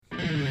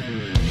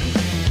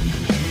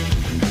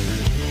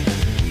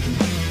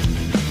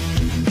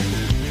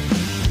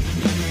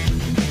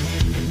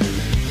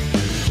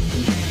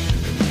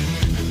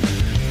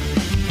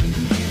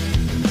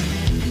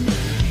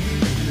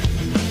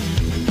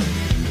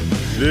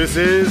This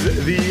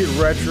is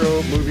the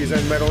Retro Movies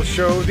and Metal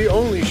Show, the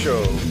only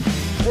show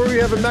where we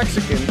have a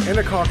Mexican and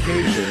a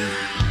Caucasian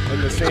in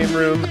the same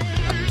room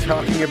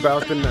talking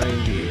about the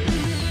 90s.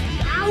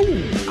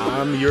 Ow!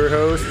 I'm your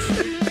host,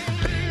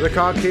 the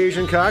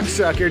Caucasian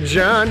cocksucker,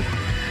 John.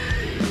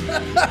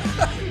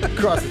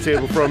 Across the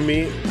table from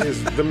me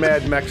is the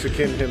mad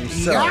Mexican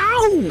himself,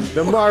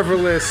 the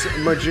marvelous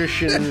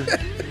magician,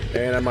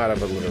 and I'm out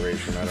of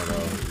alliteration, I don't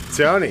know,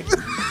 Tony.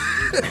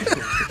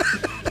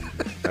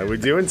 How we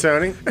doing,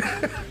 Tony?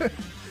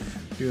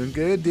 Doing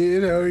good,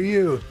 dude. How are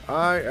you?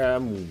 I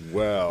am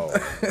well.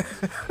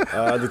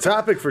 The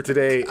topic for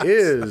today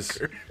is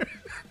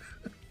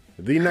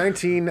the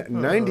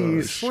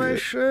 1990s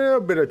slash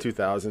a bit of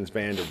 2000s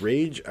band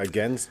Rage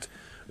Against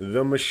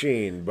the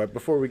Machine. But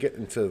before we get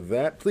into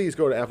that, please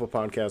go to Apple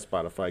Podcasts,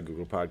 Spotify,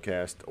 Google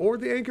Podcasts, or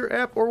the Anchor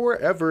app, or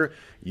wherever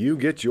you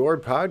get your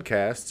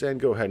podcasts, and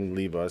go ahead and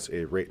leave us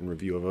a rate and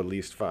review of at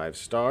least 5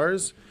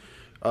 stars.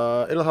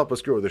 It'll help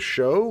us grow the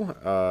show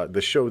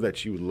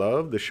that you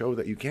love, the show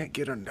that you can't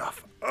get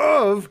enough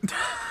of.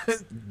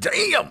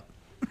 Damn!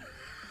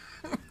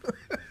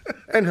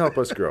 And help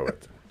us grow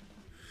it.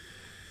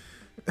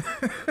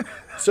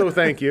 So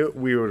thank you.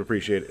 We would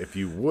appreciate it if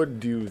you would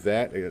do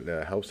that.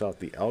 It helps out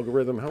the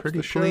algorithm, helps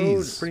the show.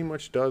 Please. Pretty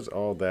much does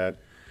all that.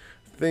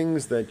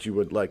 Things that you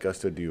would like us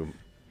to do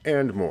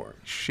and more.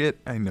 Shit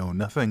I know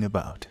nothing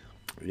about.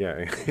 Yeah,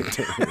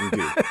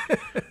 indeed.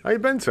 How you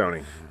been,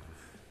 Tony?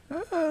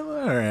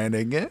 All right,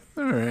 I guess.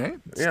 All right.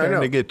 Yeah,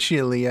 Starting to get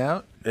chilly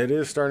out. It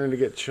is starting to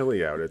get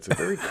chilly out. It's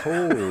very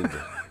cold.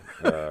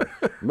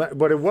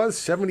 But it was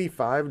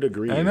 75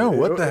 degrees. I know.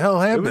 What the hell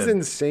happened? It was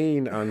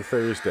insane on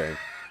Thursday.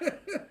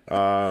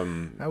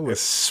 I was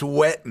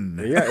sweating.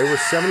 Yeah, it was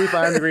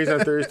 75 degrees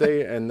on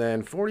Thursday, and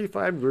then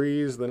 45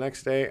 degrees the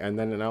next day, and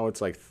then now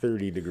it's like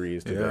 30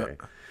 degrees today.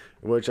 Yeah.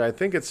 Which I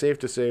think it's safe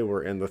to say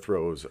we're in the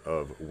throes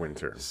of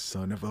winter.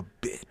 Son of a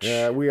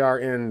bitch. We are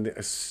in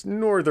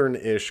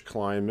northern-ish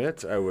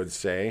climate, I would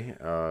say.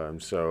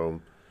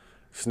 So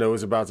snow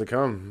is about to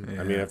come.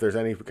 Yeah. I mean, if there's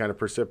any kind of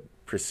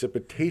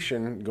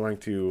precipitation going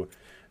to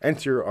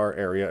enter our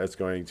area, it's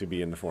going to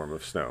be in the form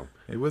of snow.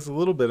 It was a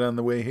little bit on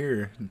the way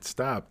here. It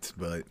stopped,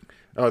 but...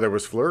 Oh, there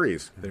was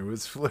flurries. Oh,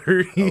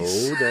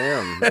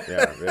 damn.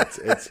 Yeah,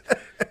 it's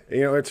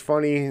it's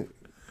funny...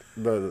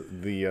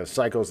 The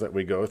cycles that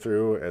we go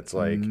through, it's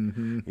like,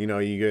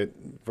 you get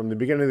from the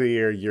beginning of the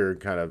year, you're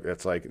kind of,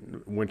 it's like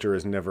winter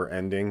is never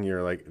ending.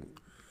 You're like,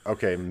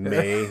 okay,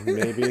 May,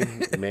 maybe,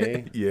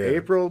 May, yeah.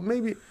 April,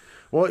 maybe.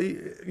 Well,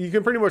 you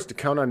can pretty much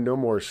count on no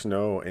more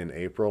snow in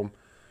April,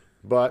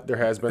 but there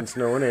has been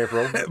snow in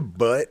April.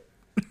 But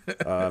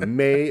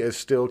May is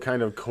still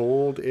kind of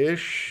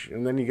cold-ish,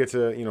 and then you get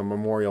to,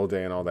 Memorial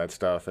Day and all that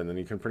stuff, and then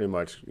you can pretty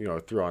much,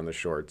 throw on the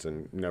shorts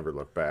and never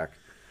look back.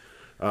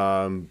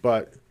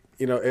 But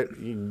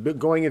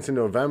going into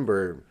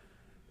November,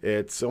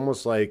 it's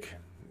almost like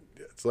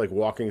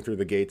walking through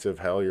the gates of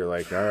hell. You're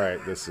like, all right,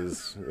 this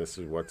is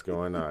what's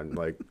going on.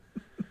 Like,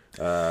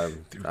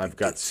 I've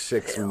got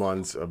 6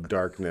 months of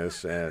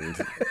darkness and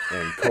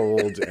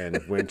cold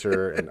and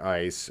winter and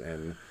ice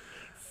and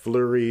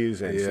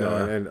flurries and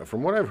snow. And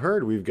from what I've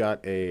heard, we've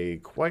got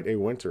quite a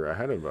winter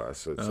ahead of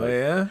us. It's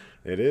yeah?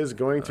 It is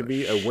going to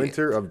be a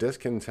winter of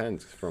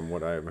discontent, from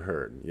what I've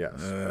heard.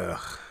 Yes.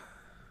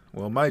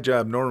 Well, my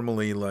job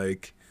normally,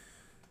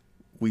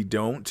 we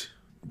don't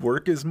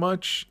work as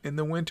much in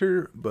the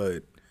winter,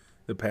 but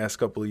the past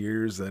couple of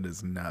years, that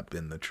has not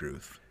been the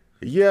truth.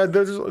 Yeah,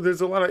 there's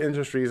a lot of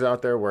industries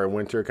out there where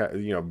winter,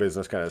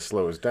 business kind of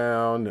slows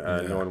down.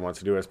 No one wants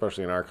to do it,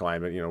 especially in our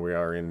climate. We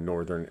are in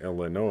northern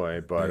Illinois,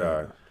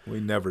 but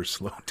we never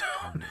slow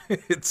down.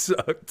 It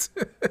sucked.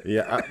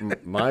 Yeah,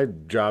 my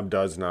job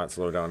does not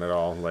slow down at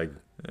all.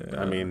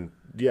 I mean.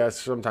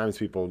 Yes, sometimes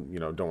people,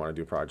 don't want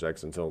to do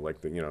projects until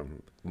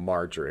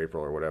March or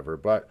April or whatever.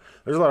 But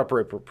there's a lot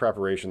of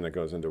preparation that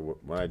goes into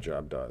what my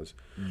job does.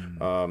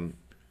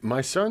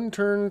 My son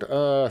turned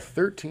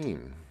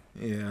 13.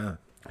 Yeah.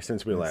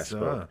 Since we last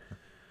spoke.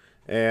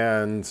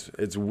 And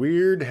it's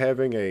weird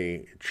having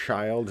a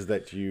child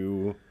that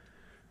you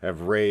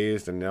have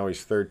raised, and now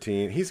he's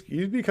 13. He's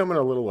becoming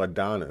a little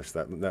Adonis,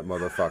 that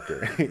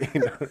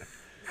motherfucker.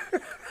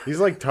 He's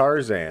like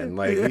Tarzan.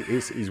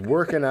 He's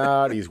working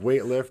out, he's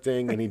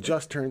weightlifting, and he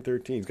just turned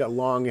 13. He's got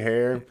long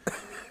hair,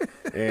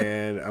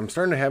 and I'm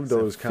starting to have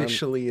those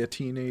officially a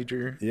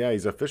teenager. Yeah,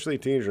 he's officially a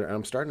teenager, and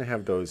I'm starting to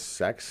have those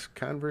sex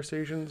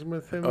conversations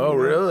with him. Oh,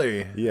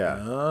 really? Yeah.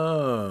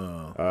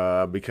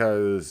 Oh.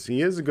 Because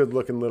he is a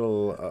good-looking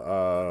little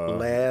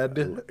lad.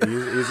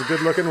 He's a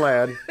good-looking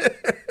lad.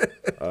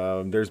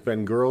 There's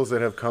been girls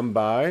that have come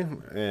by,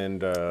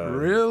 and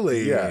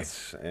really,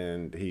 yes,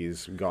 and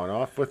he's gone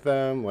off with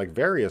them, like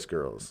various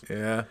girls.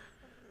 Yeah,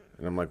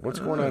 and I'm like, what's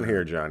going on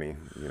here, Johnny?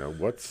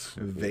 What's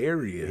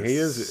various? He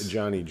is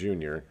Johnny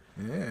Jr.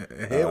 Yeah.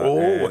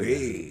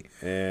 Hey,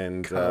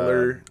 and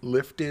collar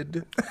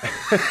lifted.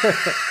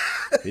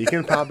 He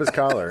can pop his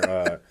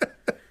collar.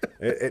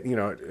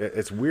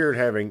 It's weird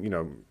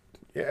having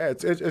Yeah,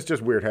 it's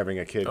just weird having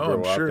a kid grow I'm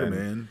up sure, and,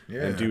 man.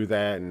 Yeah. and do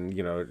that, and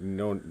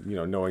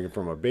knowing him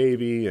from a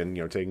baby, and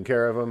taking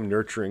care of them,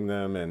 nurturing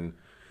them, and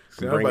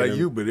I don't know bringing about them.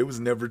 you, but it was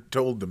never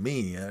told to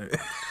me.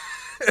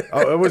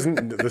 Oh, it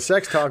wasn't. The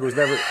sex talk was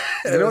never.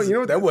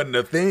 That wasn't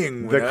a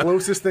thing. The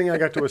closest thing I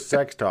got to a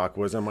sex talk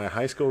was on my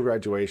high school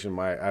graduation.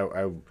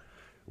 I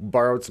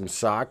borrowed some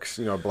socks,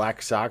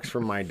 black socks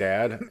from my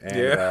dad,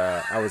 and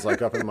I was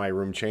like up in my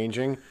room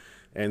changing,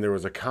 and there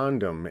was a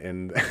condom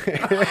in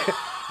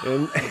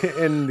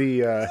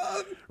the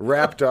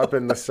wrapped up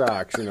in the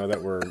socks,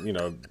 that were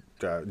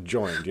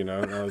joined, and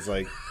I was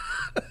like,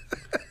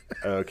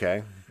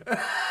 okay.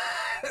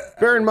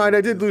 Bear in mind,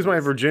 I did lose my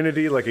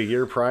virginity like a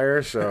year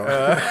prior, so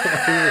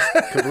I was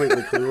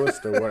completely clueless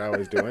to what I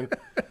was doing.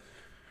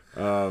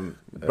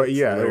 But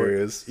yeah,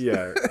 hilarious.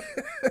 Yeah.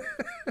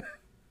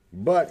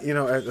 But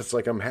it's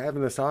like I'm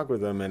having this talk with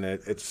them, and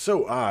it's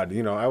so odd.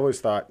 I always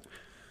thought,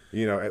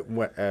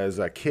 as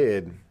a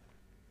kid,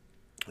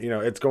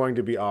 it's going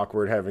to be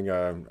awkward having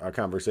a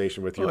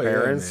conversation with your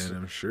parents, man,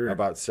 I'm sure,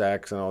 about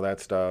sex and all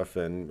that stuff,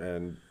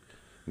 and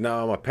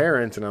now I'm a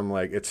parent, and I'm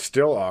like, it's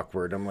still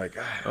awkward. I'm like,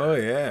 oh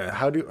yeah,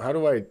 how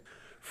do I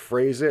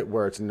phrase it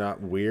where it's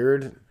not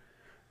weird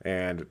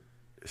and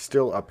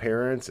still a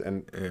parent?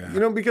 And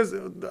because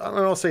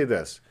I'll say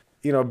this,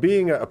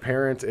 being a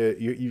parent,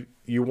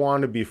 you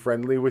want to be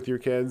friendly with your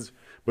kids,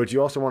 but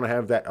you also want to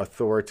have that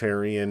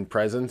authoritarian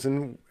presence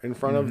in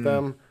front of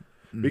them,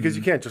 because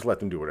you can't just let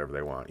them do whatever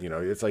they want.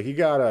 It's like you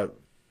gotta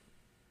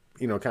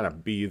kind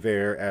of be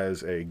there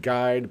as a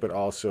guide, but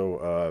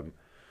also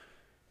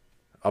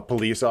a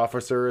police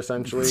officer,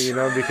 essentially,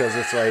 because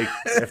it's like,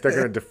 if they're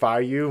going to defy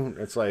you,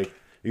 it's like,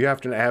 you have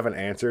to have an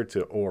answer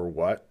to, or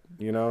what,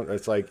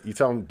 it's like, you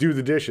tell them, do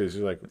the dishes.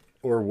 You're like,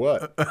 or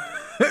what?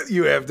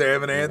 You have to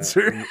have an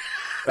answer.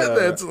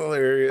 That's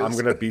hilarious. I'm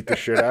going to beat the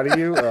shit out of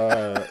you.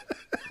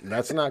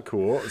 That's not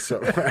cool. So,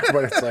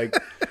 but it's like,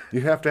 you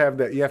have to have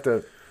that, you have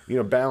to,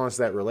 balance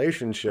that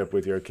relationship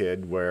with your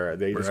kid where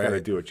they just got to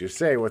do what you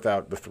say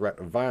without the threat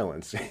of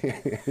violence,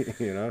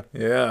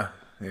 Yeah,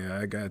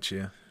 I got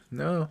you.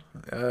 No,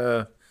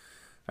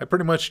 I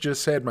pretty much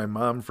just had my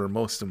mom for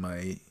most of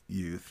my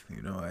youth.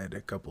 I had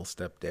a couple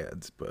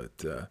stepdads,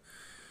 but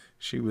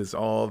she was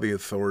all the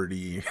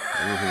authority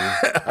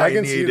I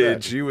can see needed.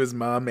 that. She was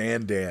mom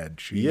and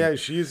dad. She's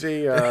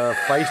a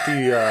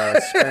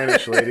feisty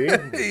Spanish lady.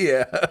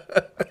 Yeah.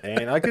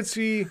 And I could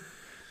see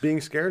being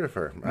scared of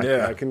her.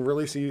 I can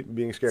really see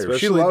being scared. Especially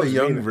she loves the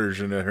young me.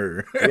 version of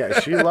her. Yeah,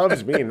 she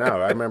loves me now.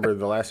 I remember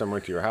the last time I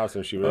went to your house,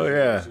 and she was. Oh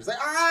yeah. She was like,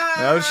 ah!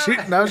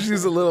 Now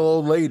she's a little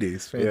old lady.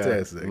 It's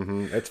fantastic.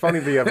 Yeah. It's funny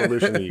the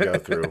evolution that you go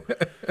through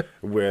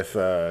with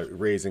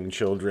raising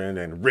children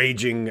and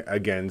raging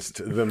against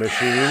the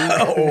machine.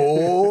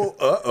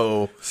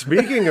 Oh.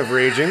 Speaking of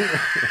raging,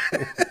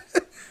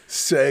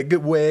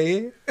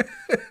 segue.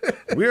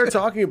 We are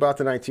talking about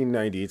the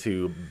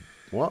 1992.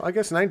 Well, I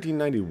guess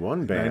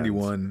 1991 band.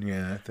 91,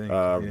 yeah, I think.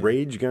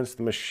 Rage Against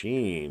the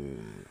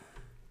Machine.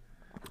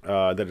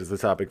 That is the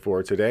topic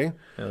for today.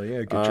 Hell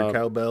yeah, get your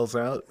cowbells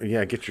out.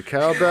 Yeah, get your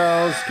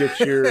cowbells, get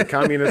your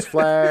communist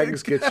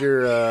flags, get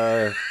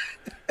your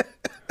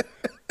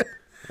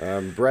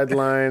bread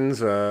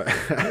lines. I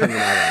don't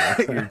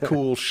know. Your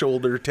cool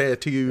shoulder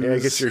tattoos. Yeah,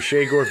 get your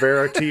Che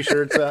Guevara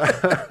t-shirts out.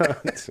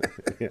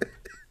 Yeah.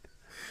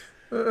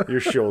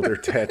 Your shoulder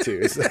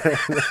tattoos. That's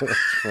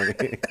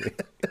funny.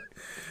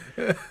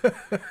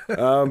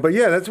 But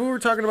yeah, that's what we're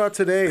talking about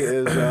today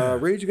is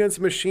Rage Against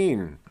the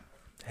Machine.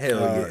 Hell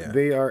yeah.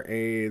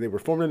 They were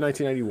formed in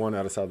 1991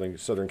 out of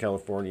Southern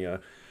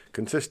California,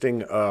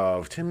 consisting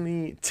of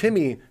Timmy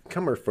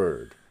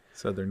Comerford,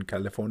 Southern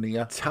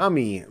California,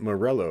 Tommy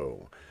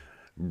Morello,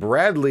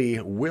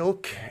 Bradley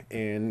Wilk,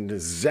 and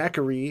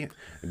Zachary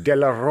De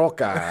La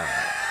Roca.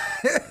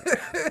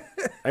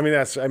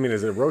 Is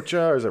it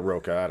Rocha or is it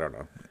Roca? I don't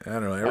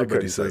know.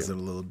 Everybody says it a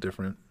little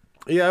different.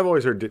 Yeah, I've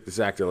always heard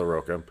Zach De La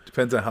Roca.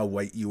 Depends on how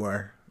white you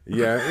are.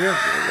 Yeah,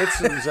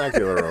 it's Zach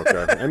De La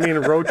Roca.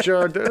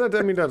 Rocha,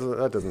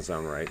 that doesn't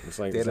sound right. It's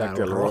like Zach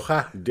De La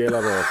Roca. De La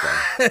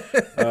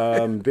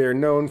Roca. They're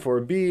known for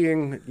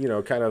being,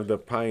 kind of the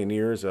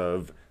pioneers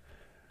of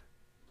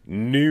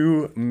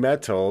new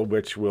metal,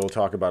 which we'll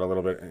talk about a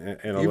little bit in a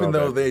little bit. Even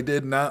though they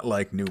did not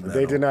like new metal.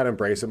 They did not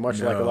embrace it, much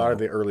like a lot of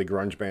the early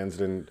grunge bands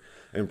didn't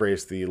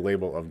embrace the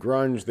label of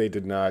grunge. They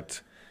did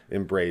not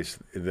embrace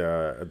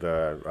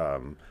the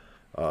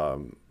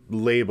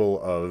label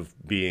of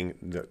being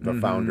the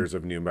founders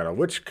of new metal,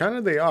 which kind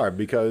of they are,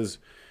 because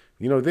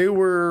they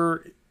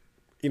were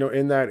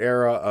in that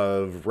era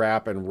of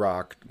rap and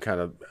rock kind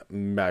of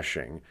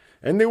meshing,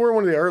 and they were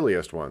one of the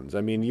earliest ones.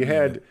 You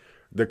had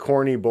the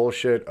corny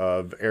bullshit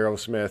of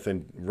Aerosmith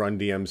and Run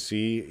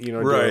DMC,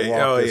 right? Doing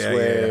Walk This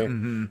Way,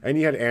 and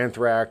you had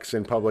Anthrax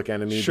and Public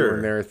Enemy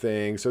doing their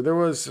thing. So there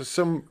was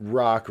some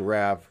rock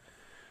rap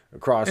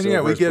crossovers. And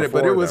yeah, we get it,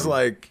 but it was them.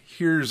 like,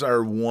 here's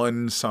our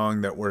one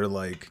song that we're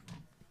like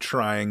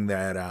trying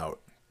that out,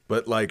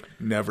 but like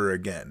never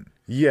again.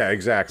 Yeah,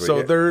 exactly. So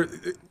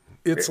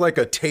it's like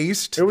a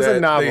taste. It was a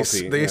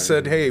novelty. They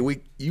said, hey,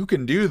 you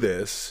can do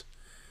this,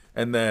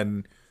 And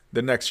then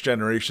the next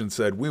generation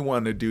said, we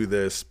want to do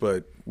this,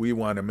 but we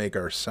want to make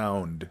our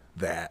sound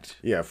that.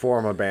 Yeah,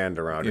 form a band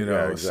around it.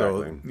 Yeah,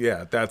 exactly. So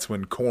yeah, that's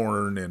when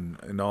Korn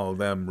and all of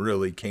them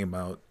really came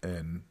out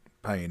and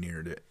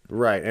pioneered it.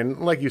 Right, and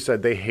like you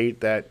said, they hate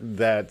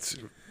that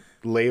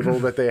label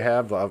that they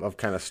have of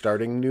kind of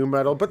starting new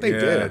metal, but they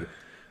did.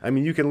 I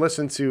mean, you can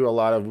listen to a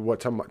lot of what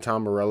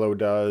Tom Morello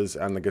does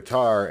on the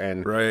guitar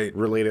and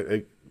relate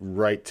it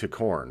right to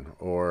Korn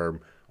or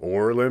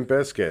Limp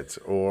Bizkit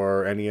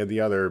or any of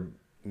the other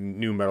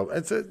new metal.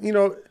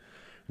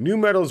 New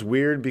metal's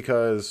weird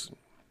because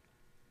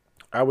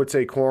I would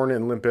say Korn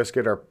and Limp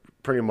Bizkit are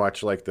pretty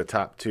much like the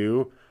top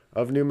two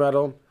of new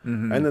metal,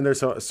 and then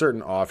there's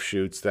certain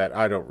offshoots that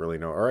I don't really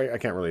know, or I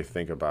can't really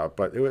think about.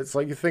 But it's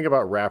like you think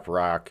about rap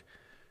rock.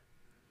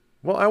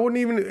 Well, I wouldn't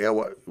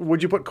even.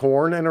 Would you put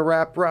Korn in a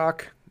rap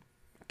rock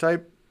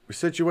type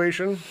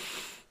situation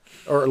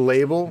or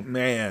label?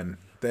 Man,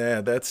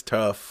 that's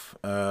tough.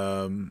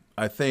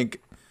 I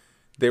think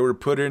they were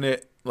putting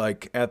it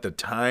like at the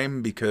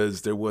time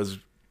because there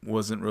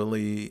wasn't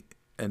really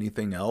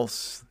anything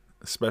else,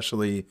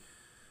 especially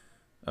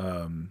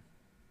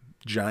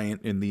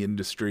giant in the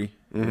industry.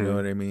 You know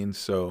what I mean?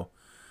 So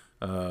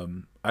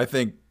I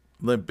think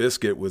Limp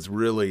Bizkit was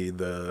really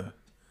the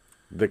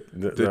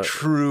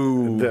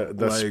true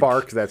like,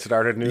 spark that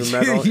started new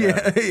metal.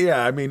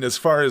 Yeah. I mean, as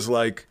far as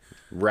like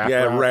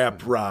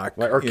rap rock,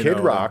 like, or Kid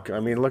Rock. I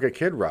mean, look at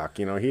Kid Rock.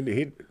 You know,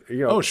 he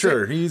oh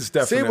sure, he's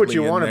definitely say what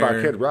you want there.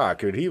 about Kid Rock,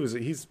 dude.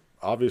 He's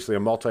obviously a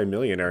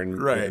multimillionaire,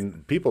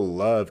 and people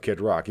love Kid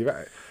Rock. He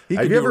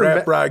can do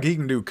rap rock. He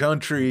can do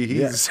country.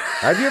 He's.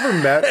 Have you ever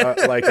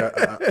met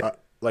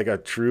like a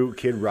true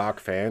Kid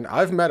Rock fan?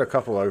 I've met a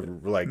couple of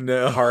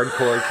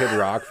hardcore Kid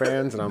Rock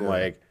fans, and I'm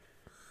like,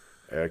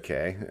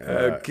 okay,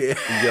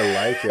 you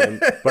like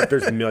him, but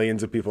there's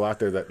millions of people out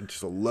there that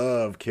just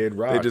love Kid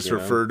Rock. They just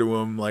refer to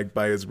him like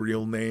by his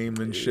real name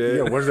and shit.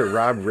 Yeah, what is it,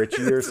 Rob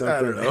Ritchie or something?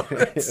 I don't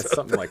know.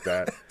 Something like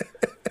that.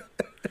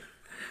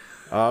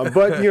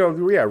 But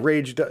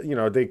Rage.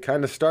 They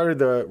kind of started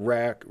the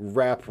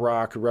rap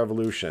rock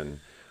revolution.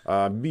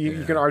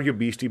 You can argue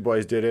Beastie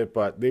Boys did it,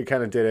 but they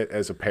kind of did it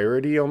as a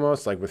parody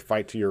almost, like with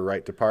 "Fight to Your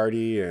Right to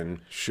Party"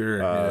 and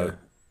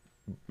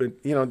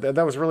But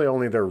that was really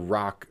only their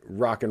rock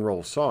and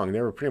roll song. They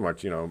were pretty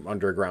much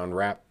underground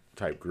rap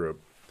type group.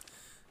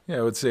 Yeah,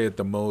 I would say at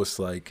the most,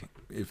 like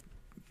if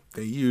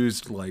they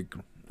used like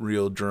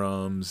real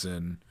drums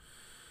and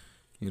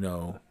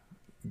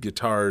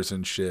guitars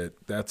and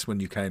shit, that's when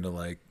you kind of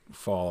like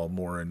fall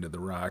more into the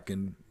rock.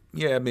 And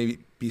yeah, maybe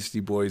Beastie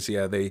Boys,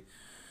 they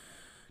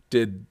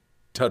did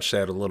touch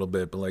that a little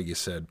bit, but like you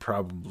said,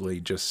 probably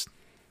just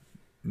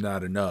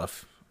not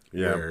enough.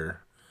 Yeah.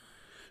 Where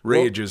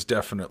Rage is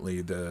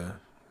definitely the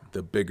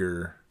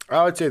bigger.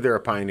 I would say they're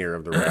a pioneer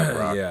of the rap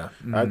rock. Yeah.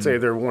 Mm-hmm. I'd say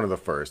they're one of the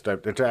first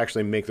to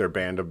actually make their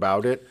band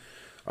about it.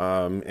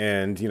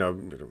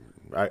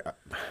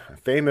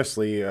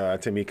 Famously,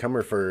 Timmy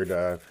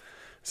Cumberford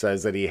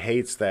says that he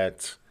hates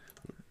that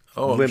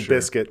Limp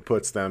Bizkit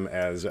puts them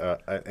as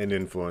an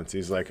influence.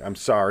 He's like, I'm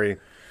sorry,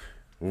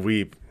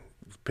 we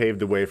paved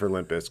the way for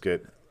Limp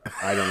Bizkit.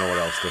 I don't know what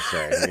else to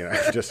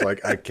say. Just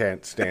like I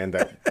can't stand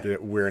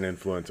that we're an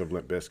influence of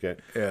Limp Bizkit.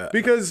 Yeah.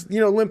 Because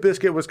Limp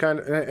Bizkit was kind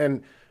of,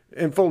 and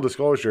in full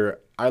disclosure,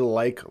 I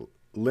like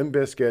Limp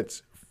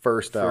Bizkit's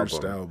first album.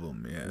 First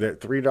album, yeah. The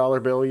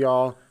 $3 Bill,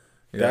 y'all.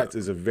 Yeah. That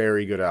is a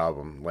very good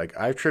album. Like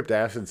I've tripped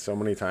acid so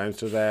many times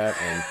to that,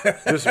 and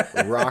just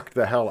rocked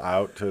the hell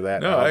out to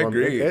that album. I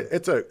agree.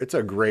 It's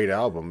a great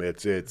album.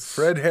 It's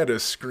Fred had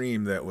a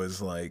scream that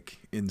was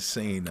like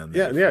insane on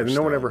that.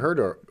 No one ever heard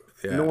her.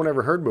 Yeah. No one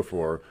ever heard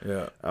before.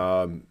 Yeah.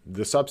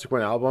 The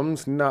subsequent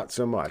albums, not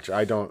so much.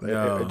 I don't.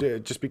 No.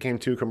 It just became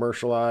too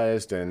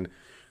commercialized and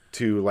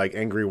too like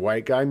angry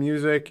white guy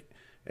music,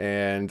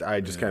 and I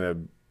just kind of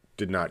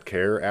did not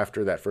care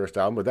after that first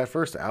album. But that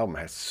first album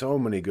has so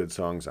many good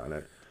songs on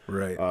it.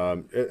 Right.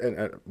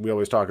 And we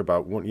always talk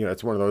about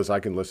it's one of those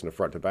I can listen to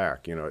front to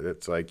back.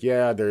 It's like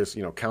there's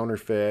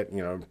Counterfeit.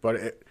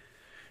 But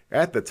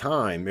at the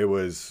time it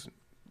was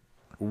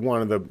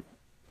one of the.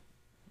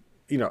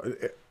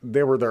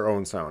 They were their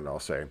own sound, I'll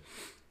say.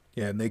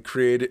 Yeah, and they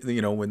created,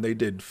 when they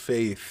did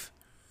Faith,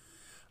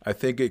 I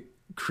think it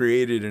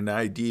created an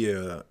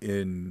idea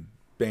in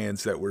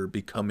bands that were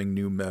becoming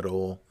new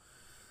metal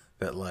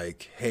that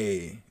like,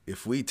 hey,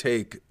 if we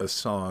take a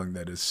song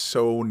that is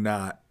so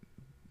not,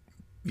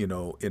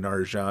 in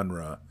our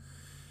genre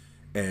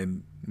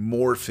and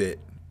morph it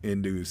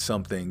into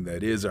something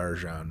that is our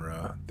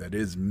genre, that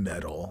is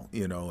metal,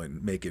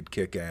 and make it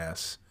kick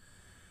ass,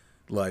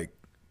 like,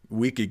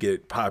 we could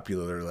get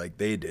popular like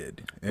they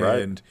did.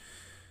 And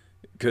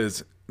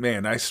because,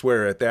 man, I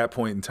swear at that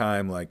point in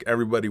time, like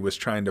everybody was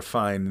trying to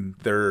find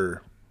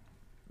their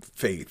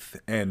faith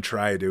and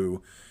try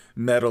to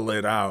metal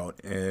it out.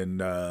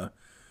 And,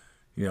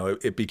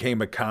 it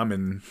became a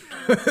common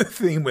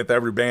theme with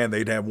every band.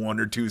 They'd have one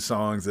or two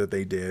songs that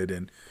they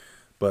did.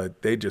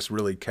 But they just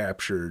really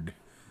captured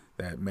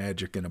that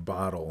magic in a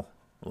bottle,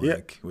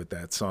 with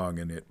that song,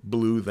 and it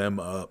blew them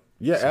up.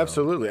 Yeah,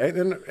 absolutely. And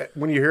then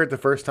when you hear it the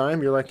first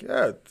time, you're like,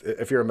 yeah.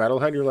 If you're a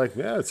metalhead, you're like,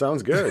 yeah, it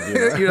sounds good. You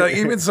know? You know,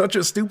 even such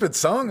a stupid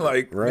song,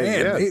 like, right,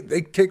 man, yeah.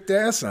 they kicked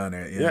ass on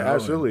it. You know?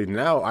 Absolutely.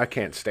 Now I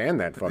can't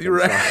stand that fucking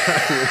Right. song.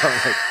 You know,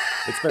 like,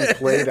 it's been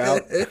played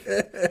out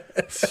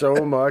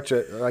so much.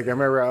 Like, I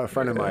remember a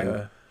friend of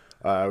mine,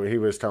 he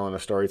was telling a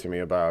story to me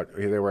about,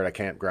 they were at a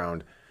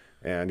campground,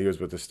 and he was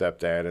with his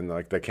stepdad, and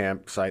like the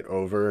campsite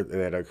over, they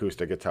had an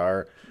acoustic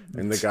guitar,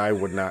 and the guy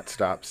would not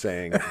stop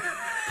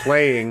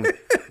playing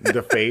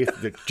the Faith,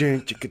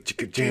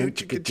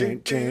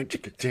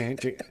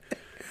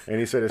 and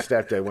he said his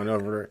stepdad went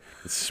over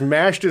and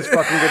smashed his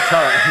fucking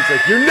guitar. He's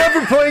like, "You're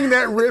never playing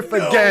that riff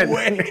again." No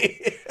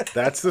way.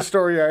 That's the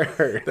story I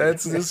heard.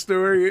 That's the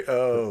story?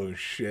 Oh,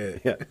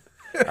 shit. Yeah.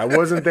 I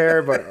wasn't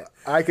there, but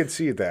I could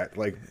see that.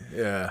 Like,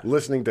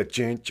 listening to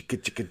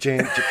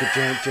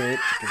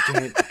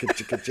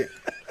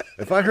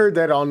if I heard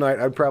that all night,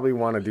 I'd probably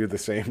want to do the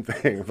same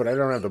thing, but I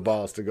don't have the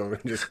balls to go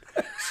and just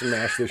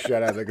smash the shit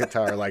out of the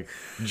guitar like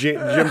Jim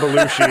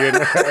Belushi in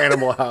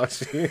Animal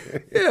House.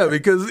 Yeah,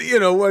 because, you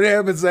know, what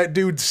happens, that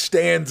dude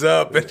stands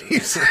up and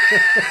he's...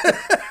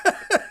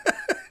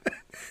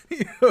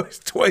 You know, he's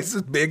twice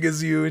as big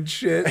as you and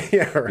shit.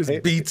 Yeah, right.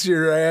 Just beats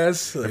your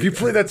ass. Like, if you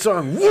play that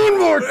song one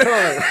more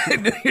time,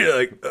 and you're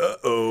like,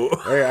 uh-oh.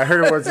 I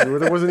heard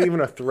there wasn't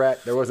even a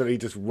threat. There wasn't. He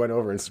just went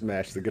over and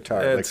smashed the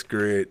guitar. That's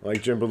great.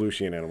 Like Jim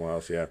Belushi in Animal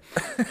House. Yeah.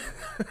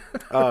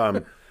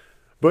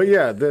 But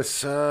yeah, this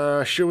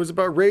show is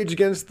about Rage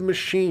Against the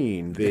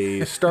Machine.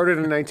 They started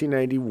in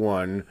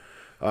 1991.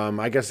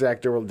 I guess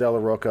Zach De La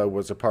Rocha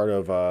was a part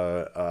of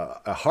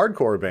a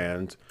hardcore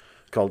band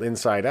called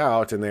Inside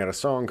Out, and they had a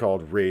song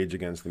called Rage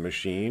Against the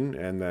Machine,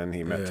 and then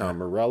he met Tom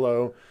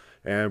Morello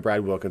and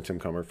Brad Wilk and Tim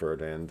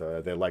Comerford, and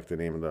they liked the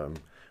name of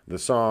the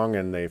song,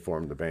 and they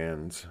formed the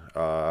band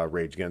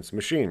Rage Against the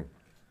Machine.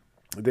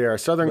 They are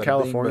Southern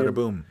California. Bada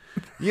boom.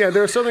 Yeah,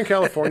 they're a Southern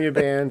California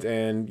band,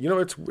 and you know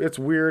it's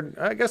weird.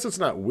 I guess it's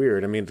not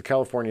weird. I mean,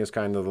 California is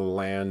kind of the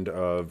land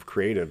of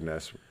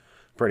creativeness,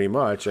 pretty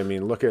much. I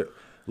mean, look at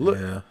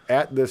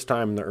this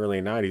time in the early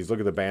 90s, look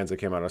at the bands that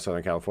came out of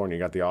Southern California. You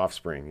got The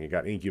Offspring, you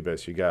got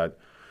Incubus, you got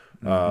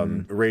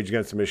Rage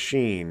Against the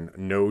Machine,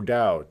 No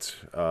Doubt,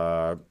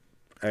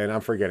 and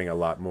I'm forgetting a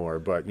lot more.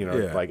 But, you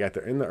know, like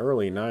in the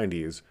early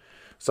 90s,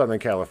 Southern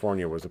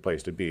California was the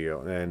place to be.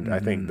 And I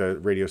think the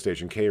radio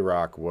station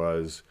K-Rock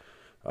was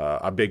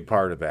a big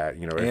part of that.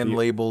 You know, and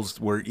labels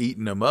were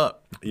eating them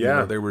up. Yeah. You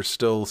know, they were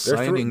still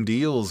signing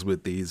deals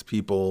with these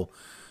people,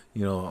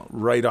 you know,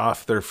 right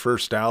off their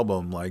first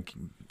album, like,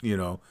 you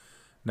know,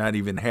 not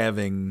even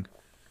having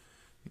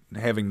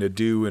to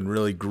do and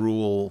really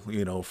gruel,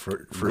 you know,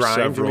 for Grind,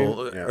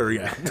 several, or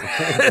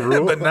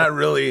Gruel? but not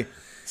really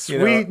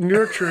sweet,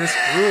 nurturous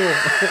gruel.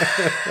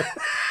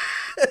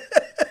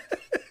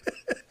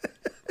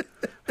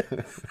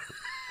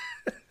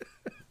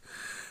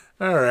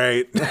 All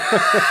right.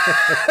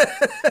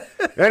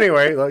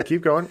 Anyway,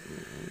 keep going.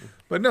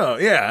 But no,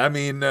 yeah, I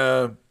mean,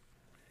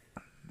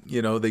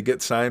 you know, they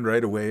get signed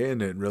right away,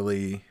 and it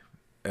really,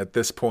 at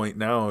this point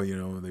now, you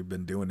know, they've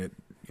been doing it,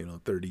 you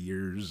know, 30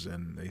 years,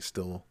 and they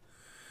still,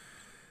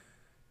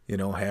 you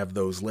know, have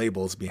those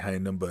labels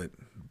behind them. But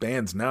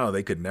bands now,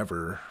 they could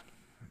never,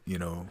 you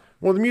know.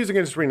 Well, the music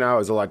industry now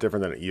is a lot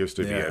different than it used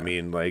to be. Yeah. I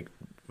mean, like,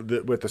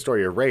 with the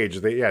story of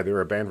Rage, they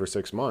were a band for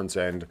 6 months,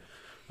 and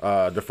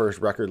the first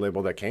record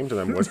label that came to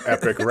them was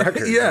Epic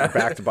Records,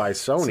 backed by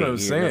Sony. That's what I'm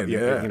saying,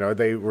 you know,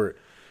 they were.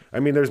 I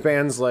mean, there's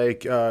bands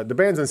like the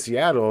bands in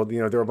Seattle. You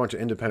know, there were a bunch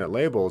of independent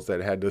labels that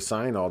had to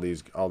sign all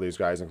these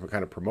guys and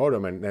kind of promote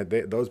them, and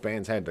those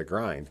bands had to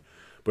grind.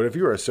 But if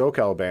you were a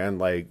SoCal band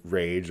like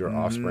Rage or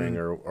Offspring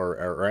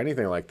or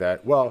anything like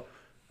that, well,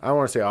 I don't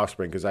want to say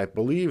Offspring because I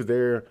believe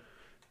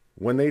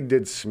when they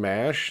did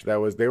Smash, they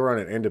were on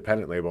an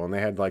independent label, and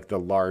they had like the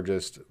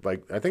largest,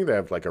 like I think they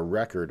have like a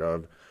record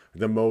of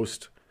the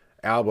most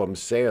album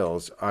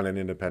sales on an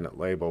independent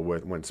label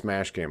when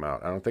Smash came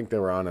out. I don't think they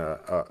were on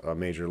a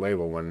major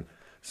label when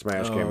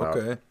Smash came out.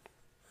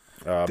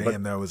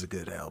 Damn, that was a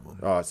good album.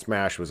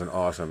 Smash was an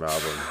awesome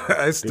album.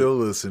 I still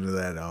listen to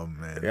that album,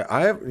 man. Yeah,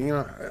 I have,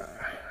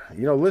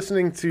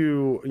 listening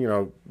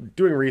to,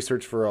 doing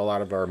research for a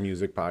lot of our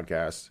music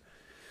podcasts,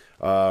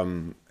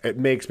 it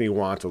makes me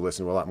want to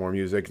listen to a lot more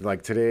music.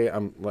 Like today,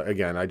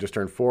 I just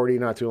turned 40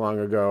 not too long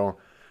ago.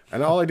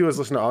 And all I do is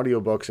listen to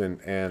audiobooks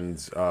and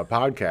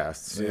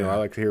podcasts. Yeah. You know, I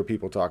like to hear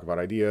people talk about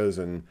ideas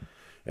and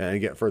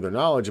get further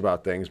knowledge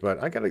about things.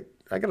 But I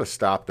gotta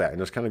stop that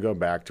and just kind of go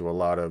back to a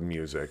lot of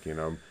music, you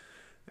know.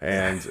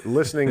 And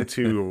listening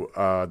to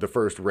the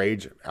first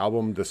Rage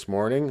album this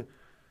morning,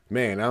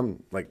 man,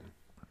 I'm like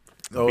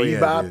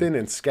bebopping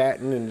and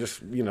scatting and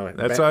just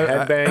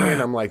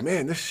headbanging. I'm like,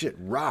 man, this shit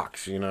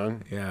rocks, you know.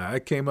 Yeah, I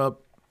came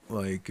up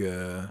like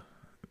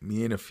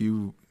me and a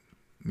few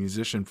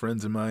musician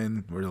friends of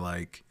mine were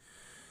like,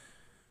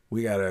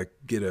 we gotta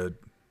get a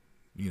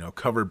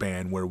cover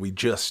band where we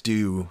just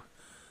do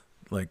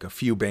like a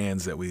few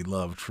bands that we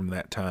loved from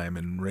that time,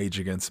 and Rage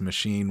Against the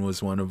Machine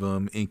was one of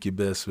them,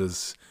 Incubus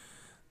was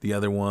the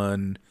other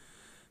one,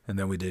 and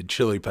then we did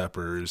Chili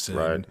Peppers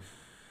and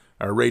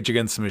our Rage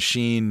Against the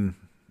Machine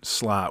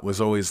slot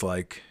was always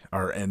like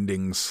our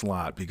ending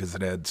slot because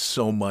it had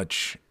so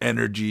much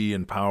energy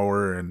and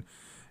power, and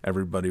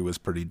everybody was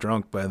pretty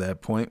drunk by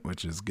that point,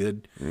 which is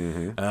good.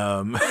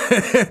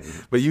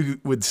 But you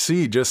would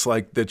see just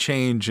like the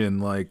change in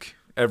like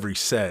every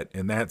set,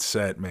 and that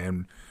set,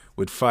 man,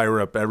 would fire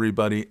up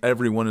everybody.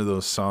 Every one of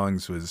those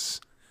songs was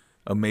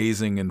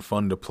amazing and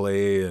fun to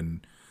play,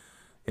 and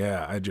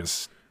yeah,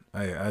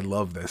 I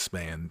love this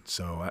band.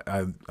 So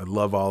I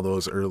love all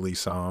those early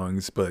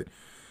songs, but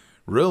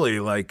really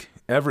like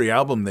every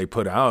album they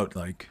put out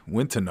like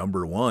went to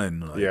number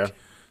one. Like, yeah.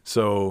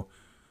 So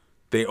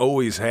they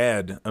always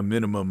had a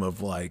minimum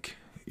of like,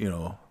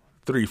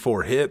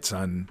 3-4 hits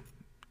on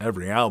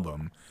every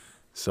album.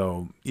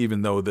 So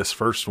even though this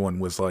first one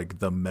was like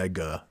the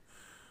mega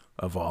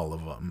of all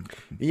of them.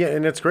 Yeah,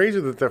 and it's crazy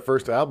that their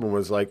first album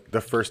was like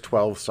the first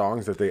 12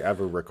 songs that they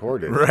ever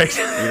recorded. Right.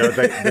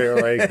 They're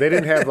like, they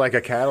didn't have like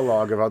a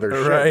catalog of other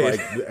shit. Right.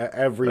 Like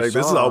every like,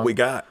 song. This is all we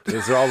got.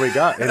 This is all we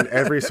got. And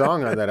every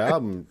song on that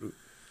album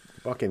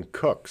fucking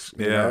cooks.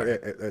 You know?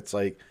 It's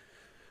like,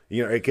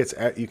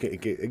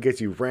 it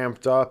gets you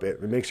ramped up.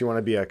 It makes you want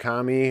to be a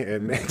commie.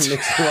 It makes you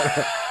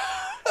want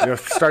to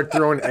start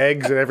throwing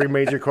eggs at every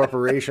major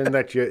corporation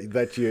that you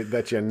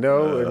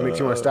know. It makes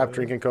you want to stop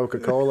drinking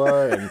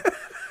Coca-Cola and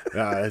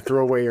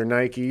throw away your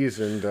Nikes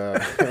and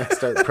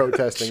start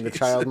protesting the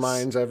child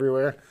minds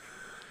everywhere.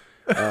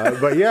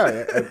 But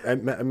yeah,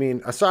 I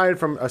mean, aside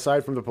from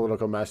the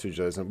political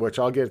messages, which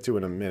I'll get to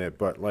in a minute,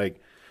 but like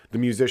the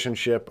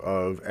musicianship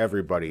of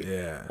everybody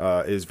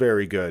is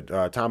very good.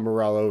 Tom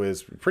Morello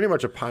is pretty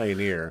much a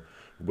pioneer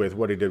with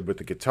what he did with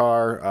the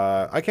guitar.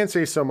 I can't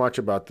say so much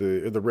about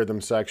the rhythm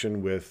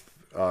section with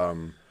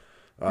Brad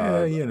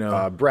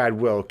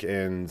Wilk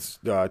and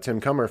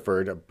Tim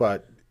Comerford,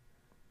 but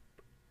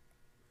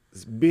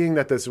being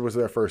that this was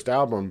their first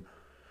album,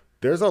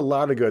 there's a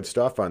lot of good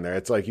stuff on there.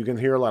 It's like you can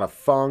hear a lot of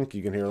funk,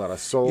 you can hear a lot of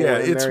soul. Yeah,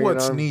 in it's there,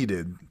 what's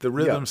needed. The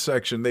rhythm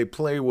section, they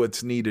play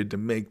what's needed to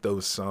make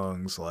those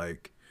songs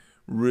like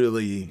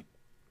really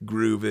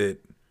groove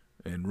it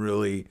and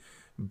really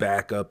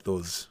back up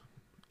those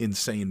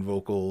insane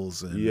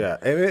vocals. And,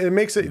 and it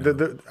makes it.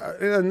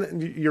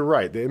 And you're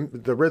right.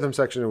 The rhythm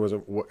section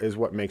is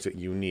what makes it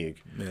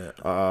unique.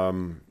 Yeah.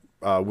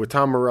 With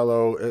Tom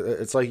Morello,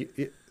 it's like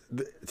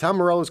Tom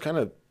Morello's kind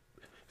of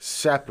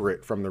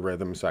separate from the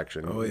rhythm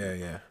section. Oh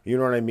yeah. You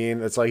know what I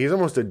mean? It's like he's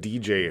almost a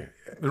DJ,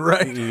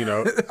 right?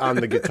 On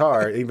the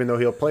guitar, even though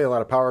he'll play a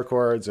lot of power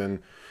chords and.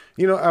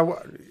 I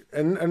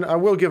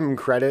will give him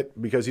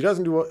credit because he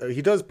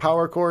does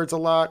power chords a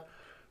lot.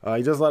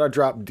 He does a lot of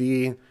drop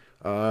D.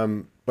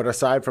 But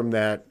aside from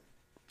that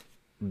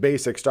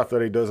basic stuff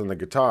that he does on the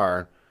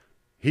guitar,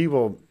 he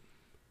will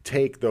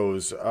take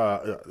those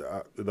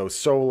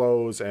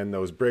solos and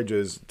those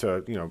bridges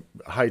to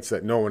heights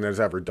that no one has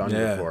ever done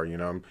before.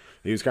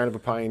 He was kind of a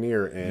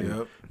pioneer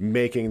in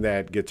making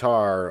that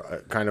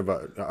guitar kind of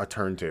a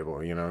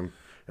turntable.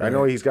 I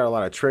know he's got a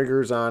lot of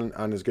triggers on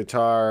his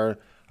guitar.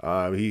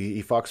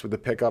 He fucks with the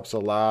pickups a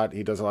lot.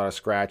 He does a lot of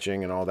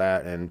scratching and all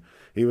that, and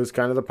he was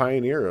kind of the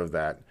pioneer of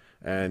that.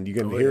 And you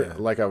can hear,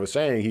 like I was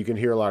saying, you can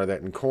hear a lot of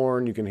that in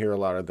Korn. You can hear a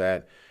lot of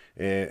that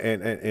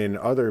in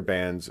other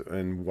bands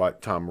and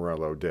what Tom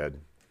Morello did.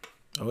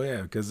 Oh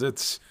yeah, because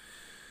it's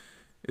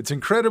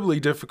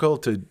incredibly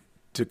difficult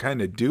to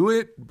kind of do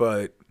it,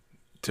 but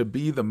to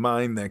be the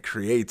mind that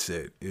creates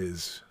it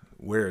is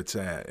where it's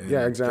at. And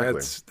yeah,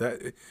 exactly.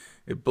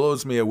 It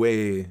blows me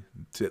away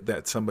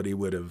that somebody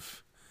would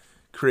have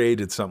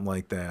created something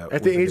like that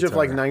at the age of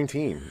like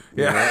 19.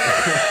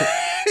 Yeah.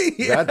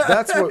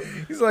 That's what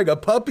he's like, a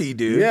puppy,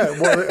 dude. Yeah,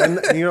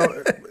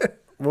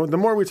 well, the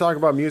more we talk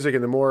about music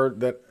and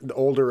the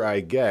older I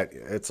get,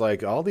 it's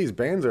like all these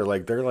bands are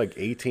like they're like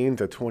 18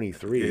 to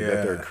 23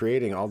 that they're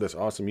creating all this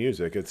awesome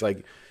music. It's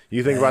like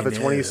you think about the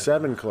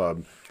 27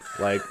 Club,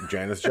 like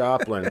Janis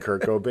Joplin,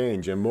 Kurt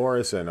Cobain, Jim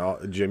Morrison,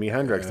 Jimi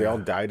Hendrix. They all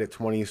died at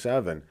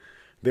 27.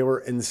 They were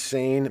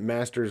insane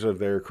masters of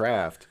their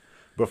craft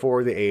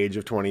before the age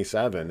of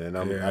 27, and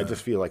I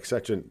just feel like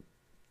such a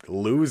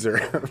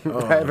loser.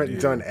 I haven't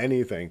done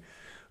anything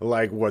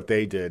like what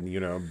they did,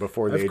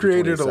 before the age of 27. I've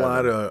created a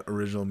lot of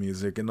original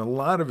music, and a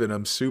lot of it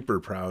I'm super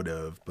proud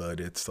of, but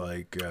it's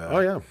like,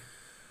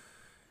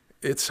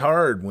 it's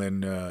hard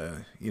when,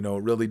 it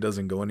really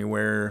doesn't go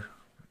anywhere,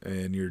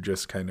 and you're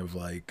just kind of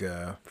like...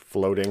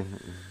 floating.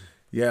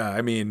 Yeah,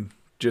 I mean,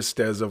 just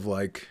as of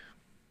like,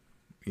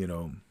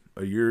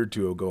 a year or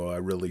two ago, I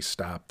really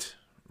stopped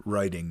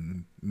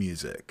writing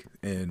music,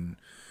 and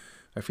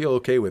I feel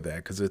okay with that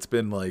because it's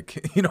been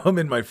like, I'm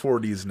in my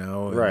 40s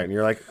now. Right. And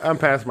you're like, I'm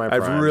past my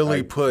prime. I've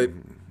really put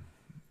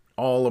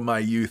all of my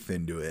youth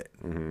into it.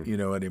 Mm-hmm. You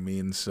know what I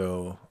mean?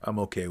 So I'm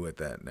okay with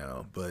that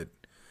now. But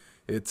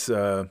it's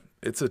a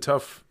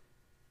tough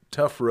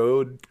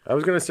road. I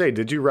was going to say,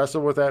 did you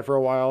wrestle with that for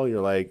a while?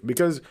 You're like,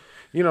 because,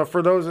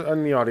 for those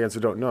in the audience who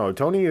don't know,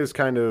 Tony is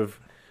kind of,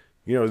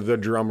 the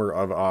drummer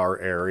of our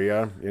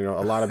area. A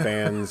lot of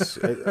bands.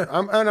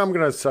 I'm going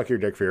to suck your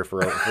dick here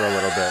for a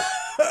little bit.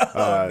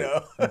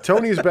 No.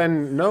 Tony's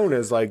been known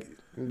as like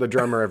the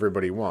drummer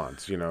everybody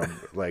wants, you know,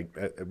 like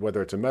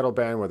whether it's a metal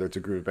band, whether it's a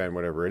groove band,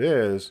 whatever it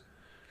is,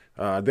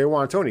 they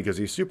want Tony because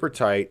he's super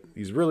tight,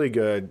 he's really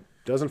good,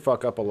 doesn't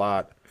fuck up a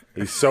lot,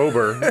 he's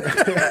sober,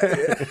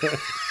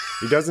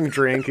 he doesn't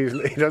drink,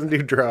 he doesn't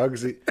do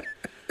drugs,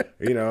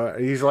 you know,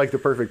 he's like the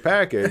perfect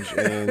package.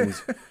 And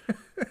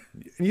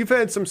you've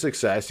had some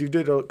success. You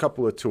did a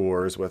couple of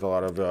tours with a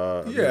lot of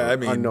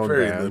unknown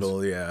very bands.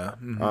 little, yeah.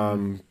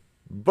 Mm-hmm.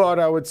 But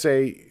I would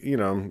say, you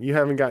know, you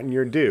haven't gotten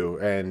your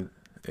due,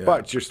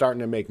 but you're starting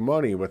to make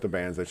money with the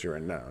bands that you're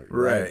in now.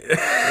 Right.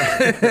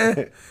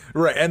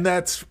 Right. And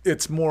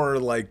it's more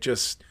like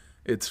just,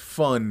 it's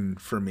fun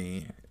for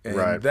me.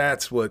 And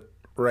that's what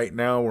right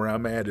now where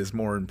I'm at is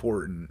more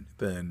important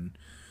than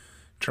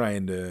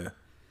trying to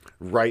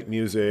write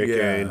music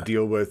and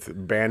deal with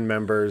band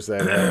members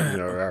that have, you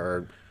know,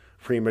 are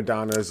prima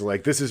donnas.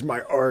 Like, this is my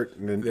art.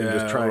 And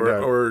just trying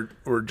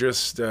or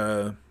just,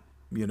 you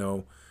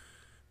know,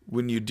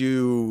 when you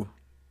do,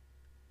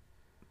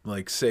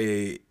 like,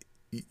 say,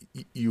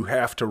 you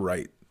have to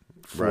write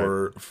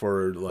for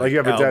like you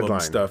have album a deadline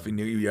stuff, and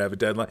you have a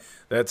deadline.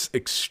 That's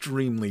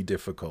extremely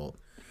difficult.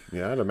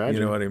 Yeah, I'd imagine.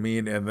 You know what I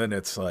mean? And then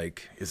it's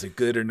like, is it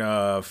good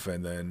enough?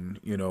 And then,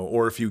 you know,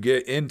 or if you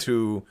get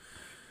into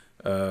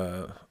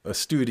a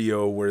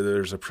studio where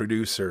there's a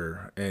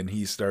producer and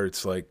he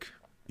starts, like,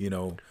 you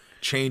know,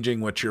 changing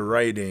what you're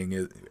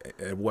writing,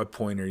 at what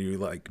point are you,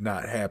 like,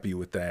 not happy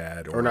with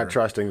that, or not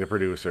trusting the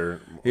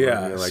producer?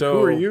 Yeah. Like, so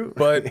who are you?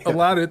 But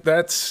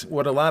that's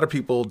what a lot of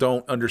people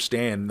don't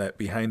understand, that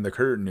behind the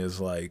curtain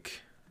is,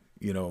 like,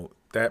 you know,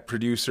 that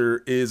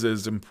producer is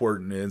as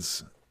important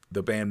as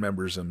the band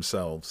members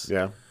themselves.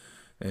 Yeah.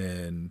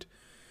 And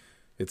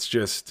it's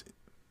just,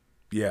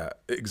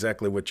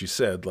 exactly what you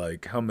said.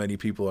 Like, how many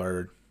people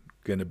are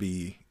going to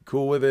be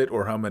cool with it,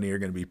 or how many are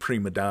going to be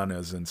prima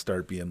donnas and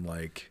start being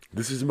like,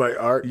 this is my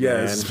art,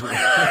 man.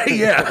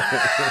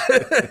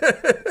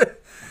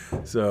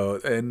 So,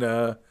 and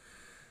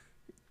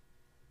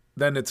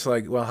then it's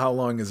like, well, how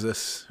long is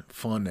this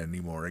fun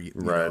anymore? You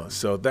know?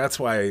 So that's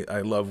why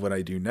I love what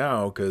I do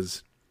now,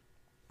 because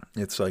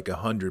it's like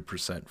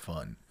 100%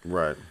 fun.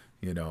 Right.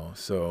 You know,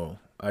 so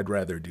I'd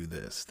rather do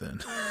this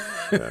than.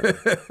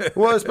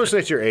 Well, especially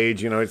at your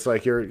age, you know, it's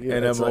like you're.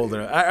 And I'm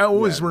older. I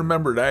always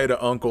remembered I had an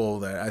uncle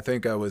that I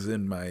think I was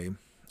in my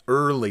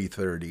early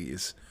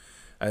 30s.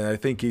 And I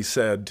think he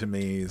said to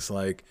me, he's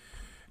like,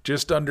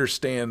 just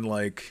understand,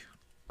 like,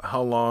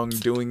 how long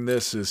doing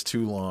this is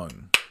too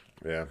long.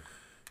 Yeah.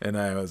 And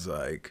I was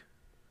like,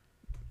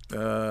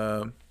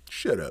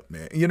 shut up,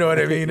 man. You know what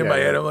I mean? In my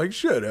head, I'm like,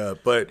 shut up.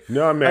 But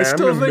no, man, I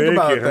still I'm think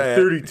about it. that.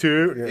 I'm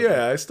 32.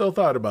 Yeah, I still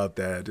thought about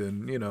that.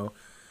 And, you know,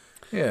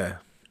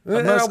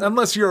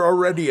 Unless you're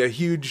already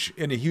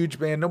in a huge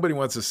band, nobody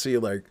wants to see,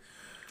 like,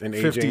 an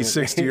 50,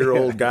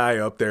 60-year-old guy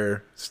up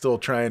there still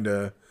trying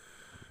to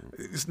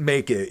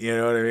make it, you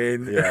know what I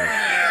mean?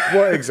 Yeah.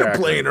 Well,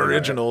 exactly. Playing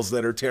originals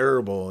that are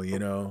terrible, you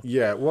know?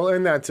 Yeah, well,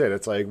 and that's it.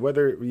 It's like,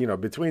 whether, you know,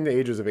 between the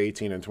ages of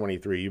 18 and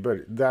 23,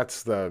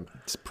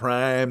 it's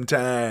prime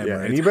time. Yeah,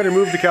 right? And you better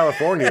move to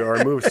California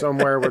or move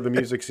somewhere where the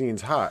music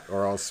scene's hot,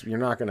 or else you're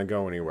not going to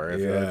go anywhere.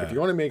 If you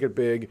want to make it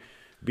big,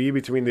 be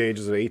between the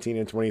ages of 18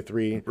 and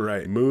 23.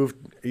 Right. Move.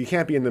 You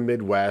can't be in the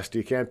Midwest.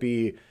 You can't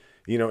be,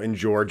 you know, in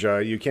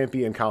Georgia. You can't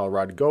be in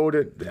Colorado. Go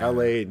to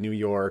L.A., New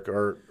York,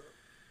 or.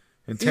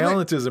 And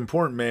talent is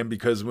important, man,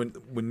 because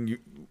when you,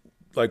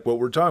 like what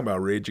we're talking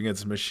about, Rage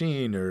Against the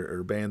Machine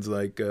or bands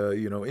like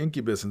you know,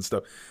 Incubus and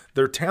stuff,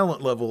 their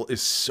talent level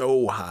is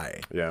so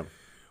high. Yeah.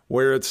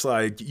 Where it's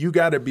like, you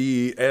got to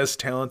be as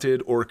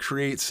talented or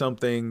create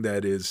something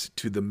that is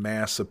to the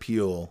mass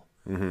appeal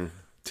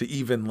to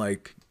even,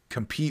 like,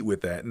 compete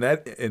with that.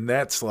 And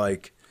that's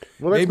like,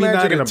 well, that's maybe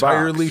not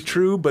entirely box.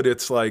 True, but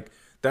it's like,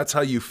 that's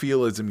how you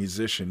feel as a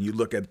musician. You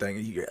look at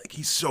things, you're like,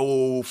 he's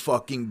so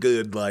fucking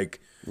good. Like,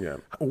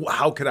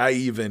 how could I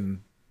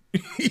even,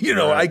 you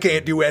know, I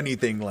can't do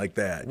anything like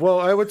that. Well,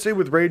 I would say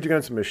with Rage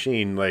Against the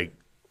Machine, like,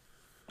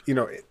 you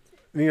know,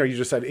 you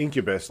just said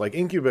Incubus. Like,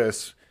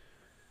 Incubus,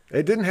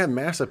 it didn't have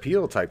mass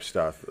appeal type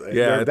stuff.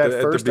 Yeah, that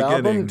first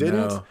album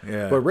didn't. No,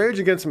 yeah. But Rage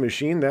Against the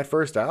Machine, that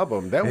first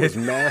album, that was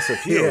mass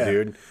appeal,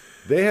 dude.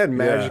 They had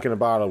magic in a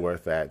bottle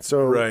with that.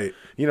 So,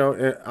 you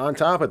know, on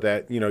top of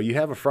that, you know, you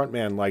have a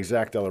frontman like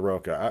Zach De La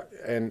Rocha.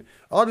 And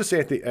I'll just say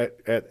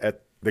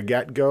at the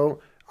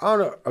get-go, I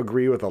don't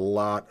agree with a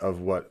lot of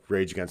what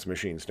Rage Against the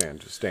Machine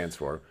stands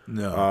for.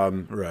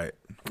 No,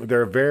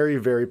 They're a very,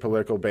 very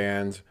political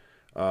band.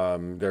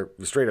 They're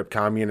straight up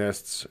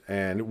communists,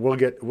 and we'll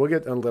get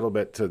a little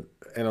bit to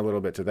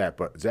that.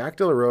 But Zach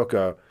De La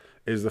Rocha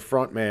is the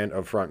frontman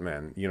of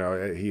frontmen. You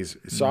know, he's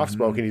soft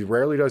spoken. He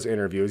rarely does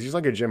interviews. He's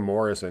like a Jim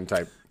Morrison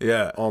type.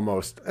 Yeah,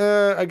 almost.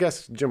 I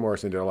guess Jim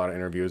Morrison did a lot of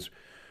interviews,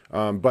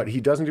 but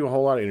he doesn't do a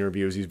whole lot of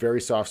interviews. He's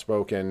very soft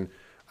spoken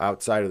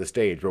outside of the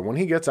stage. But when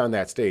he gets on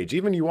that stage,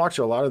 even you watch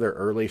a lot of their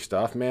early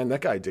stuff, man,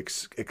 that guy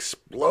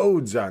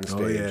explodes on stage.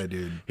 Oh yeah,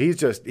 dude.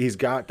 He's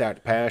got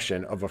that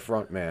passion of a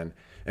front man,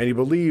 and he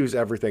believes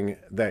everything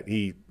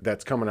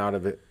that's coming out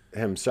of it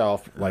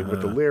himself, like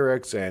with the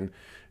lyrics and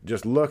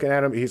just looking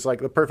at him. He's like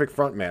the perfect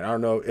front man. I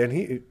don't know. And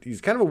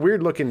he's kind of a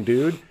weird looking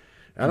dude.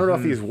 I don't know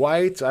if he's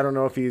white. I don't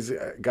know if he's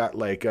got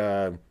like,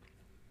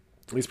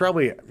 he's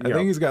probably, I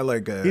think he's got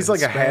like a he's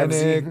like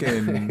Hispanic a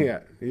and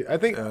yeah, I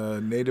think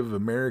Native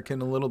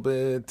American a little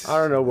bit. I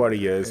don't know what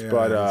he is,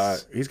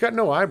 but he's got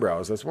no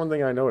eyebrows. That's one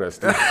thing I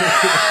noticed.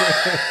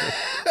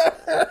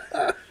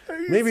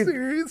 Maybe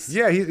serious?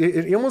 Yeah,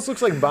 he almost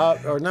looks like Bob,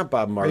 or not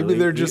Bob Marley. Maybe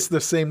they're just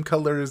the same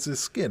color as his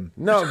skin.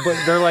 No, but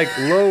they're like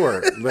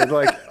lower. They're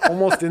like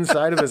almost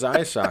inside of his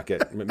eye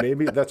socket.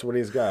 Maybe that's what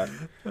he's got.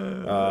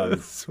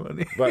 That's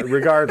funny. But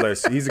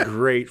regardless, he's a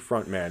great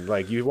front man.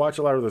 Like you watch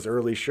a lot of those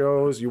early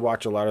shows, you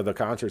watch a lot of the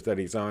concerts that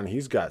he's on.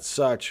 He's got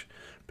such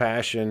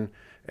passion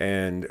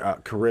and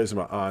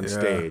charisma on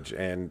stage,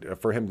 and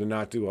for him to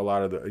not do a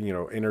lot of the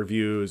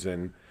interviews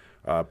and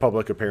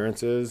public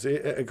appearances,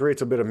 it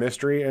creates a bit of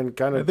mystery and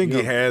kind of. I think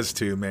he has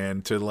to,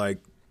 man,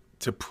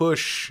 to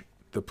push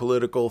the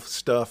political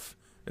stuff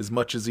as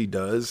much as he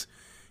does.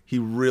 He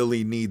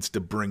really needs to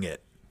bring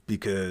it,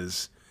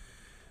 because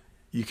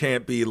you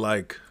can't be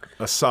like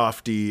a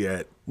softie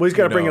at. Well, he's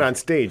got to bring it on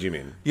stage. You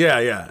mean?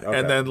 Yeah. Okay.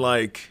 And then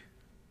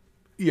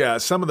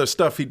some of the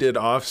stuff he did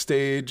off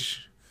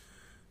stage,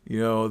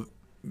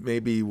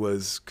 maybe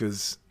was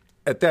because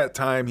at that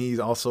time he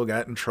also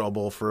got in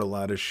trouble for a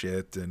lot of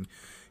shit, and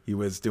he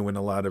was doing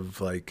a lot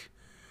of like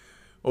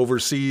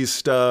overseas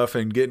stuff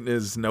and getting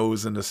his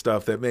nose into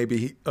stuff that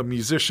maybe a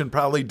musician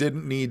probably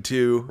didn't need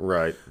to.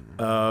 Right.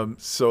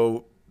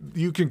 So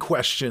you can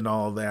question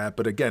all that,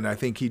 but again, I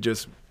think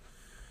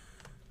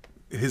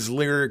his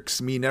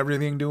lyrics mean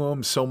everything to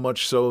him, so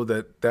much so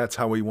that that's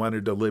how he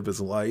wanted to live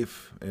his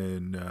life.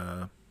 And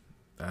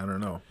I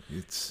don't know.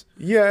 This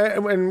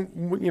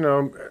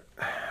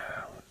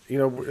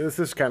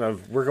is kind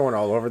of, we're going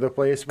all over the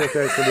place with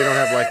it, so we don't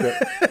have like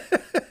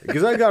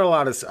because I got a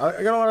lot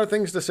of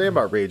things to say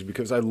about Rage,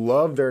 because I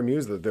love their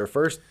music. Their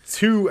first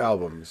 2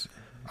 albums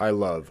I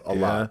love a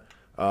lot.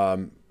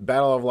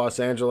 Battle of Los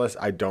Angeles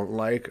I don't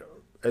like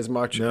as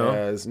much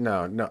as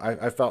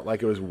I felt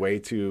like it was way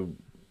too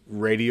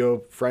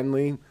radio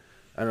friendly.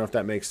 I don't know if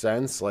that makes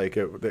sense. Like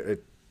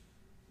it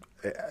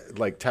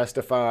like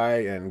Testify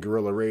and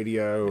Guerrilla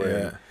Radio,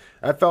 and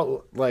I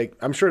felt like,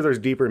 I'm sure there's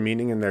deeper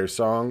meaning in their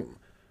song,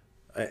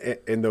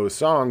 in those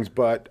songs,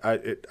 but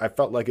I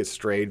felt like it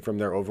strayed from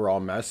their overall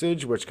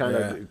message, which kind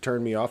of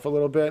turned me off a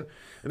little bit.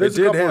 And it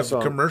did have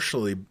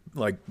commercially,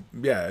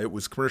 it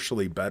was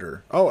commercially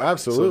better. Oh,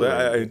 absolutely.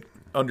 So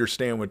I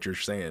understand what you're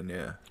saying,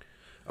 yeah.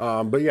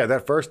 But yeah,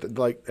 that first,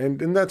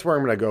 and that's where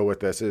I'm going to go with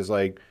this, is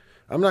like,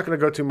 I'm not going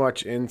to go too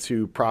much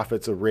into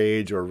Prophets of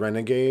Rage or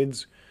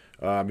Renegades,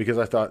 because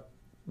I thought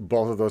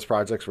both of those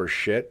projects were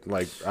shit.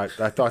 Like, I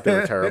thought they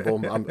were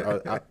terrible.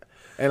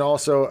 And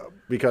also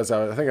because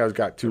I think I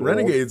got too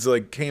Renegades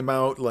old. Came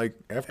out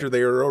after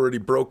they were already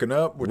broken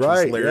up, which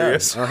was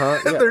hilarious.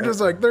 Yeah. They're just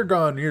they're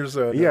gone. Here's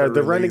a the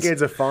release.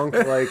 Renegades of Funk,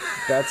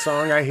 that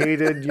song I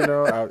hated.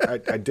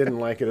 I didn't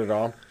like it at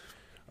all.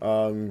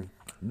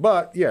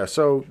 But yeah,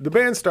 so the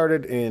band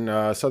started in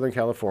Southern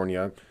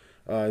California.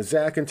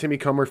 Zach and Timmy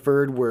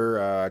Comerford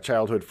were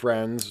childhood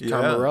friends.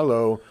 Tom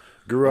Morello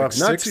grew up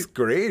sixth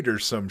grade or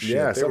some shit.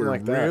 Yeah, they something were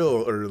like that.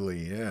 Real early.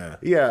 Yeah.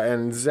 Yeah,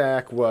 and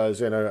Zach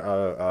was in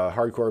a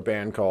hardcore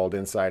band called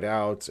Inside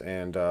Out,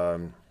 and I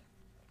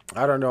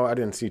don't know. I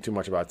didn't see too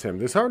much about Tim.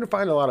 It's hard to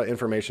find a lot of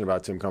information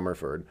about Tim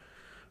Comerford,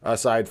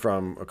 aside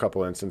from a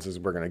couple instances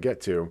we're going to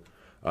get to.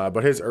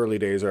 But his early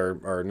days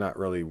are not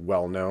really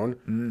well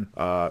known.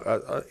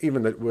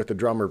 Even with the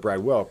drummer Brad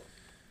Wilk.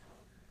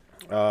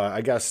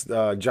 I guess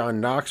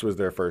John Knox was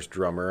their first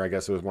drummer. I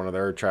guess it was one of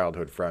their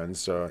childhood friends.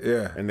 So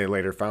and they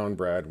later found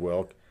Brad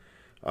Wilk.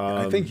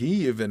 I think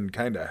he even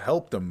kind of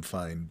helped them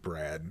find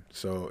Brad.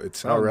 So it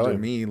sounded to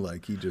me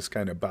like he just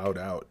kind of bowed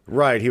out.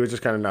 Right, he was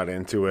just kind of not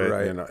into it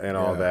and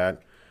all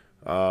that.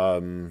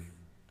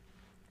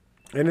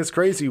 And it's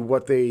crazy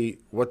what they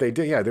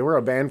did. Yeah, they were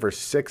a band for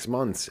 6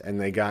 months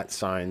and they got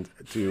signed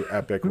to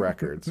Epic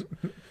Records.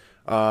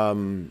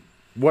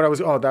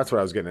 That's what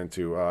I was getting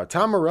into.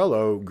 Tom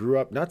Morello grew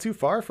up not too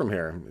far from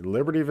here,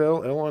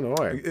 Libertyville,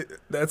 Illinois.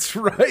 That's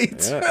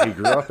right. Yeah, he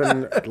grew up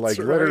in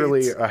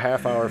literally a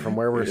half hour from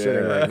where we're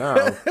sitting right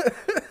now.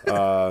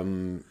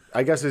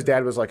 I guess his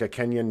dad was like a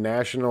Kenyan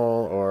national,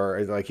 or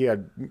like he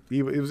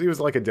was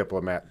like a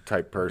diplomat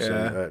type person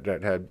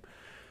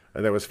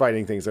that was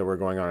fighting things that were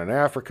going on in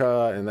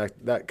Africa, and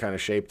that kind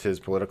of shaped his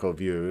political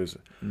views.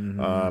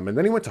 And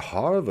then he went to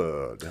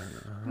Harvard.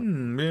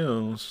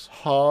 Yes.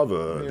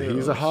 Harvard. Yes.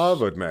 He's a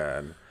Harvard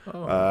man.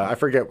 I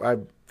forget.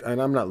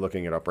 And I'm not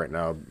looking it up right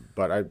now,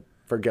 but I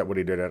forget what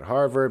he did at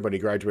Harvard. But he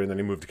graduated, and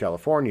then he moved to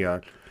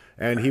California,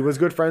 and he was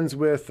good friends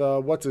with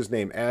what's his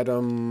name,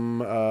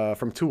 Adam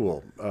from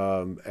Tool,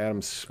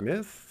 Adam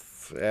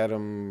Smith,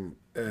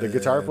 The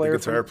guitar player? The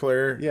guitar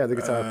player? Yeah, the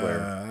guitar player.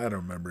 I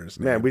don't remember his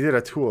name. Man, we did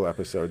a Tool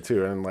episode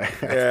too, and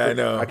like, I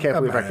know. I can't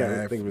believe I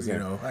can't think of his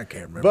name. I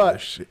can't remember. But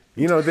this shit.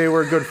 they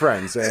were good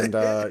friends, and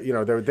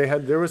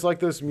there was like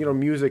this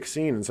music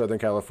scene in Southern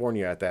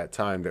California at that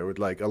time that would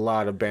like a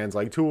lot of bands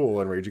like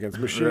Tool and Rage Against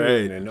the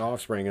Machine and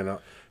Offspring, and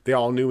they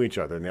all knew each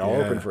other and they all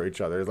opened for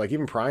each other. Like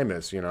even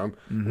Primus, one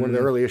of the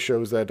earliest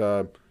shows that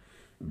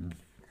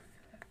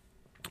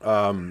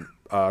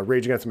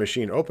Rage Against the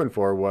Machine opened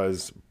for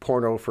was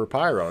Porno for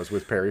Pyros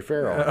with Perry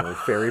Farrell or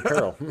Ferry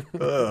Farrell.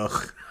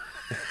 Ugh.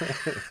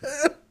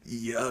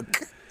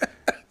 Yuck.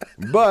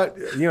 But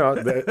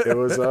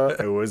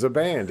it was a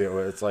band.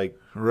 It's like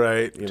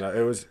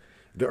it was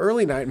the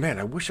early night. Man,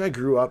 I wish I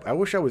grew up. I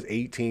wish I was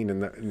 18 in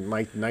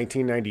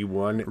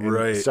 1991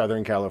 in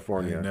Southern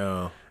California. I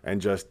know.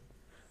 And just.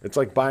 It's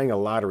like buying a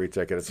lottery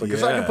ticket. It's like,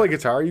 because I can play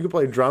guitar, you can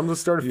play drums,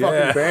 let's start a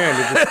fucking band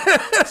and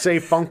just say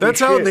funky That's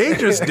shit. how they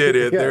just did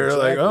it. They're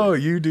exactly. like, oh,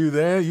 you do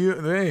that,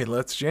 hey,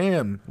 let's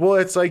jam. Well,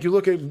 it's like you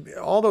look at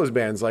all those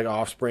bands like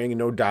Offspring and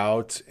No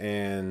Doubt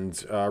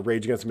and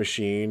Rage Against the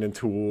Machine and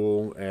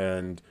Tool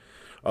and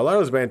a lot of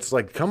those bands,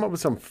 like come up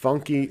with some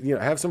funky,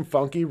 have some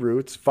funky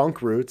roots,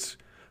 funk roots,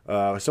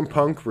 some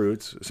punk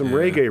roots, some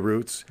reggae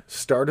roots,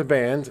 start a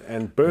band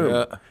and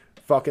boom,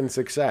 fucking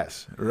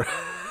success. Right.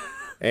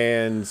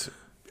 And...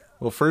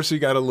 Well, first you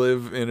got to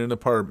live in an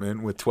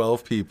apartment with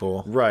 12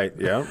 people. Right,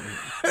 yeah.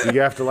 You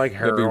have to like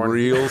heroin. That'd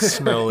be real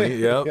smelly,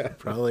 yep.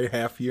 Probably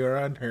half year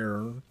on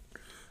heroin.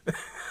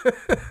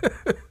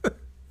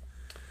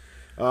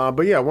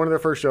 But yeah, one of their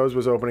first shows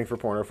was opening for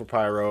Porno for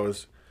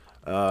Pyros.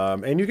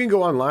 And you can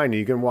go online and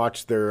you can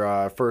watch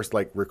their first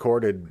like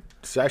recorded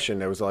session.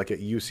 That was like at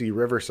UC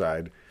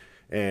Riverside.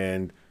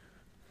 And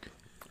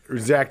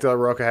Zach De La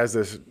Rocha has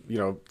this,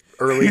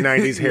 early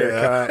 90s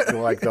haircut,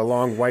 like the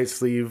long white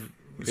sleeve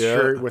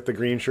shirt with the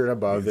green shirt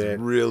above it.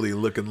 Really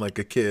looking like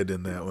a kid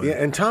in that one. Yeah,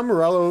 and Tom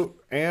Morello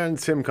and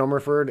Tim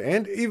Comerford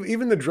and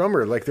even the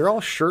drummer, like they're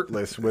all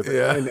shirtless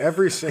in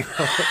every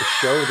single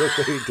show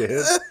that they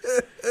did.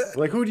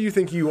 Like, who do you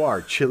think you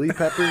are? Chili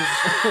Peppers?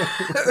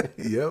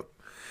 Yep.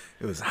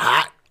 It was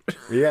hot.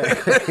 Yeah,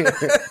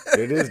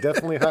 it is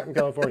definitely hot in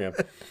California.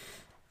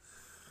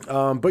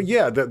 But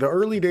yeah, the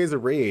early days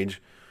of Rage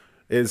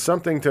is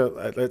something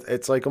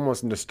it's like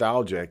almost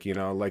nostalgic,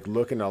 like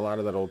looking at a lot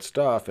of that old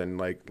stuff. And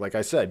like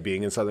I said,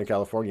 being in Southern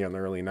California in the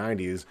early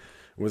 90s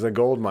was a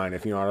gold mine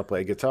if you know how to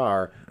play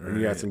guitar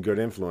and you had some good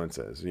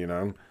influences, But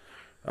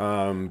the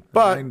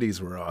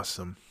 90s were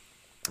awesome.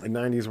 The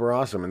 90s were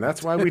awesome. And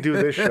that's why we do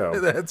this show.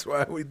 That's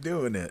why we're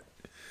doing it.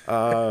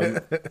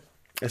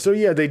 So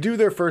yeah, they do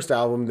their first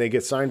album. They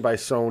get signed by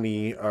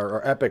Sony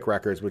or Epic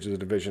Records, which is a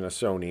division of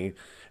Sony,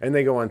 and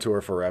they go on tour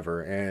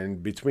forever.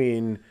 And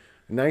between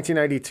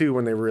 1992,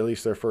 when they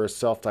released their first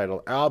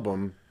self-titled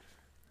album,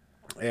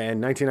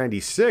 and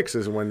 1996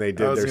 is when they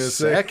did their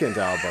second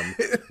album.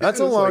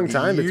 That's a long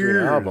time between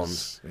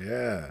albums.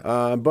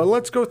 Yeah. But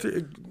let's go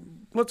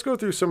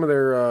through some of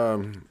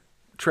their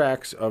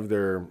tracks of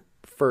their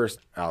first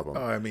album.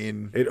 Oh, I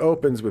mean, it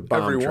opens with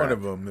Bomb Track. Track. One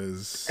of them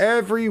is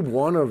every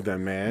one of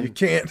them, man. You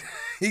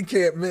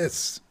can't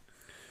miss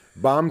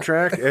Bomb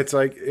Track. It's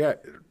like and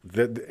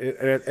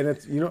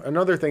it's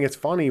another thing. It's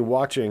funny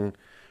watching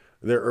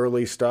their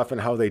early stuff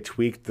and how they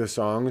tweaked the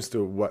songs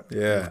to what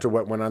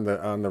went on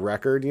the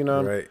record,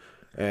 Right.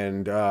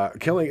 And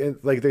Killing,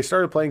 like they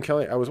started playing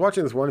Killing. I was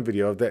watching this one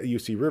video of that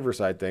UC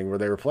Riverside thing where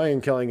they were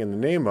playing Killing in the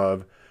Name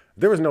of.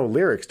 There was no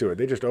lyrics to it.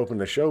 They just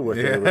opened the show with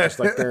it. It was just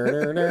like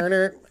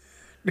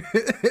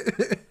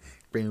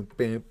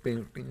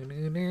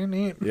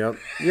Yep.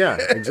 Yeah,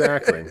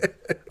 exactly.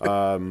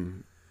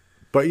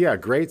 But yeah,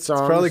 great songs.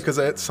 It's probably because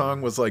that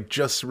song was like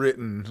just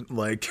written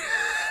like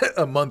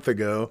a month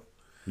ago.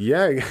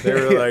 Yeah, they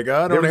were like,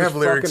 I don't have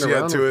lyrics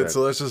yet to it,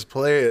 so let's just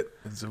play it.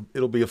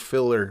 It'll be a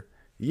filler.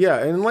 Yeah,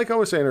 and like I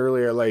was saying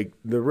earlier, like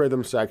the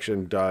rhythm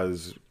section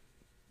does,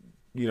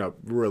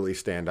 really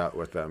stand out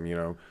with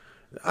them.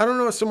 I don't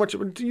know so much.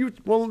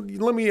 Well,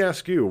 let me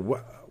ask you,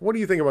 what do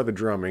you think about the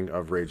drumming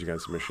of Rage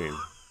Against the Machine?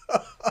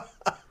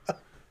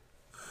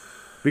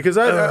 Because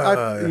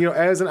I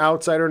as an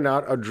outsider,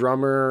 not a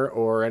drummer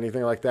or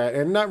anything like that,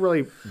 and not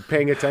really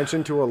paying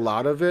attention to a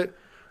lot of it.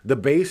 The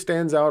bass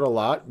stands out a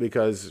lot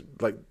because,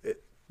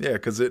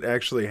 because it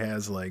actually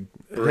has like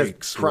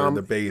breaks where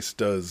the bass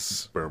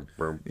does, boom,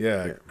 boom,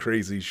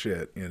 crazy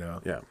shit,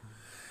 Yeah.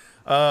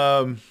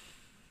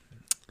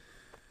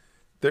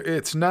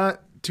 It's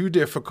not too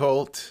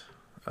difficult.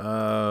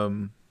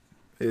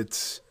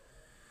 It's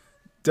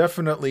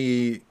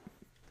definitely,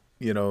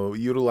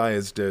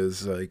 utilized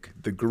as like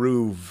the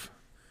groove.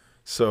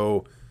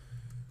 So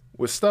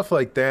with stuff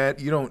like that,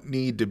 you don't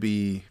need to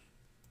be,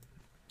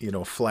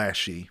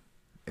 flashy.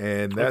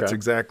 And that's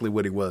exactly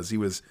what he was. He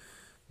was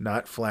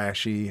not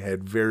flashy,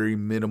 had very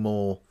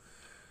minimal,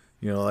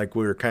 like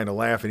we were kind of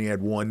laughing. He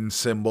had one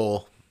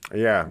cymbal,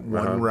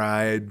 one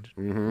ride,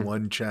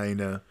 one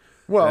china.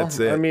 Well, that's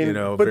it. I mean,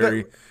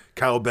 very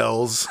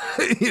cowbells.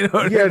 He did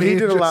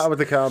a lot with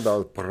the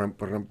cowbells.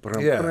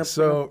 Yeah,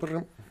 so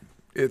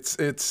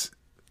it's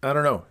I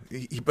don't know.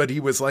 But he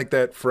was like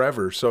that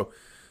forever. So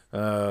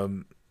I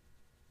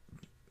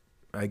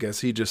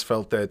guess he just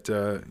felt that,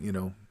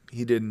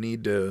 he didn't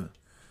need to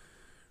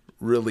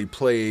really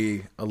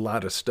play a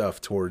lot of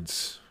stuff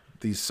towards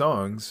these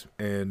songs,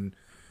 and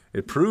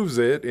it proves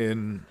it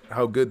in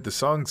how good the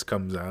songs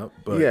comes out.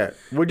 But yeah,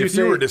 if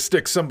you were to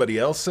stick somebody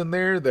else in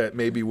there that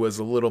maybe was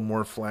a little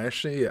more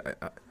flashy,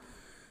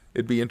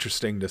 it'd be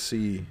interesting to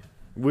see.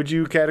 Would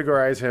you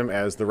categorize him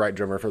as the right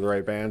drummer for the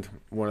right band?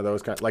 One of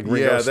those kind, like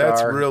Ringo Starr?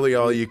 That's really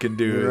all you can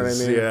do. You know what I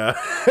mean? Yeah.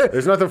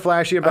 There's nothing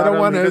flashy about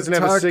him. He doesn't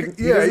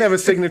have a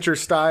signature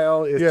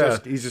style.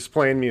 He's just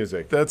playing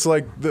music. That's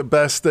like the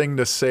best thing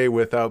to say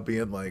without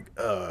being like,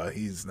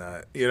 he's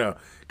not,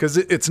 because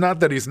it's not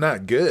that he's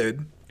not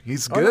good.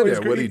 He's good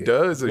at what he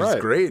does. He's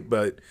great,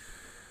 but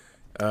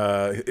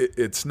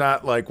it's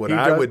not like what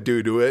I would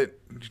do to it.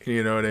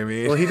 You know what I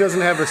mean? Well, he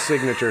doesn't have a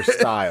signature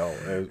style.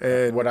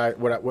 What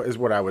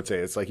I would say.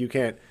 It's like you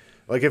can't,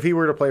 like if he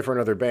were to play for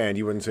another band,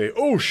 you wouldn't say,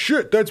 "Oh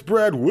shit, that's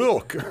Brad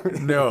Wilk."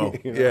 No,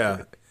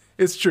 yeah,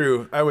 it's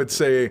true. I would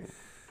say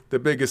the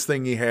biggest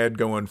thing he had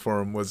going for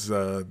him was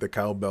the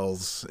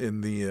cowbells in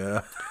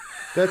the.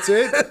 That's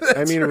it.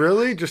 I mean,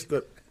 really, just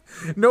the.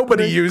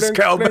 Nobody used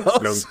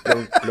cowbells.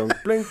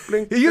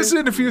 He used it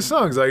in a few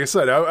songs. Like I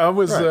said, I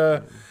was.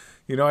 Right.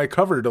 I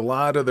covered a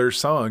lot of their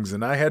songs,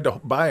 and I had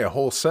to buy a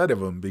whole set of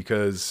them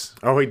because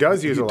he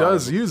does use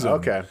them.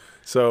 Okay,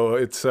 so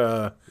it's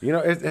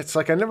it's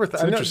like I never thought.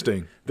 It's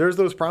interesting. There's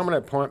those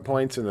prominent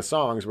points in the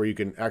songs where you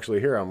can actually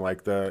hear them,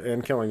 like the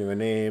 "and killing in the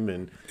name"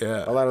 and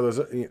a lot of those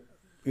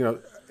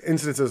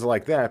instances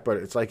like that. But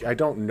it's like I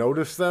don't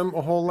notice them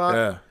a whole lot.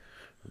 Yeah,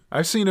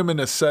 I've seen him in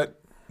a set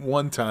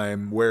one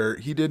time where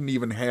he didn't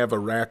even have a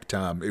rack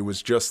tom. It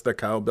was just the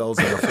cowbells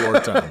and a floor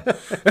tom.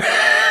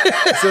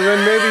 So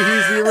then maybe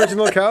he's the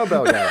original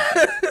cowbell guy.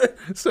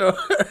 So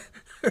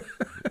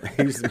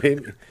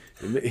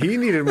he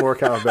needed more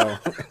cowbell.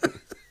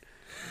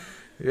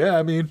 Yeah,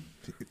 I mean,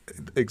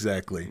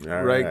 exactly.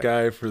 Right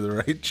guy for the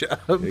right job.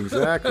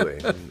 Exactly.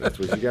 That's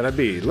what you gotta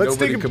be.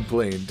 Nobody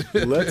complained.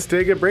 Let's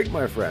take a break,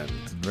 my friend.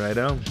 Right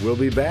on. We'll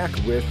be back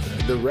with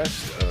the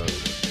rest of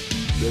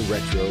the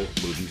Retro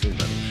Movies and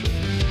Metal Show.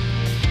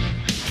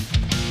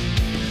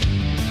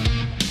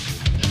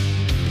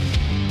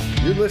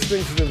 You're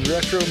listening to the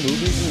Retro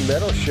Movies and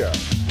Metal Show.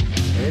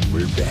 And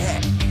we're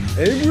back.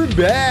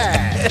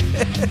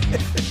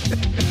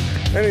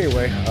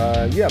 Anyway,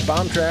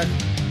 Bomb Track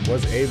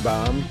was a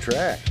bomb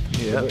track.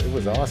 Yeah. It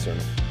was awesome.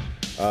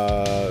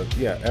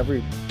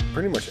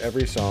 Pretty much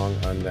every song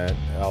on that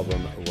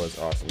album was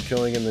awesome.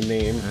 Killing in the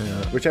Name,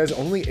 which has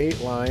only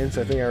 8 lines.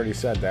 I think I already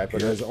said that,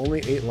 but it has only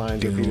 8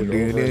 lines repeated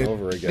over and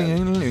over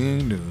again.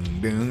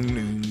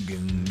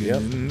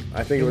 Yep.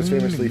 I think it was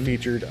famously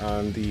featured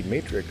on the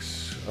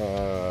Matrix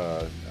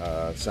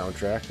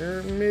soundtrack,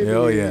 or maybe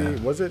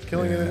was it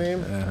Killing in the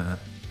Name?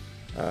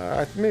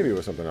 Maybe it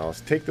was something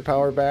else. Take the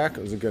Power Back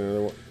was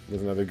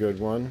another good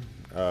one.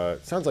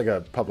 It sounds like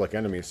a Public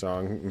Enemy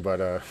song, but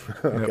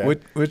okay.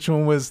 Which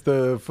one was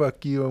the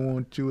 "Fuck You, I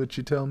Won't Do What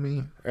You Tell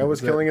Me"? It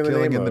was Killing in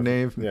the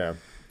Name.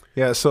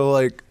 Yeah. So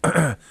like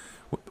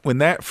when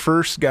that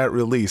first got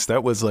released,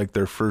 that was like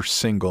their first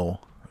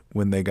single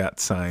when they got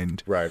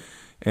signed, right?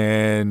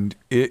 And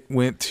it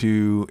went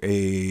to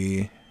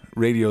a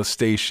radio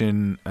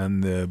station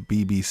on the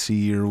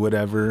BBC or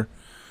whatever,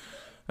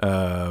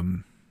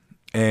 and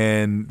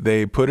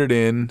they put it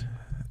in,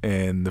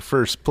 and the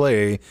first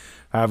play,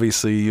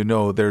 obviously,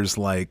 there's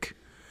like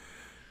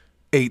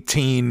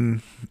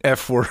 18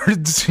 F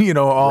words,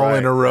 all right.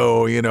 in a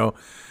row,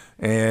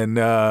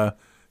 and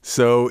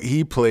so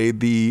he played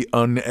the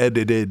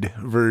unedited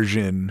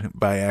version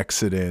by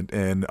accident,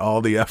 and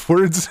all the F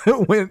words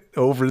went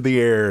over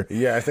the air.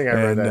 Yeah, I think I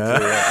read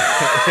that too.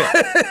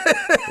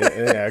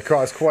 Yeah, it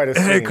caused quite a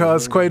scene. It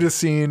caused quite a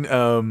scene.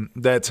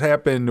 That's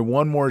happened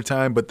one more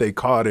time, but they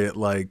caught it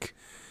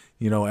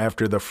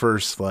after the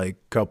first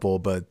couple.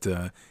 But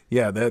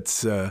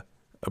that's a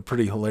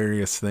pretty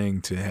hilarious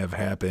thing to have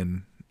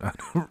happen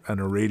on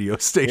a radio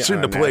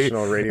station to play.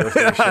 National radio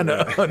station. On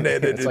an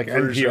unedited it's like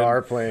version.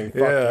 NPR playing.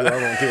 Fuck you, I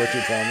won't do what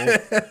you tell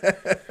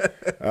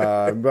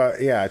me.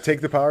 But yeah,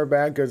 Take the Power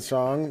Back, good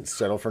song.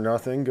 Settle for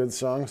Nothing, good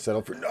song.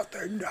 Settle for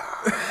Nothing.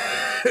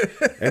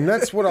 And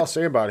that's what I'll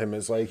say about him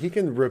is he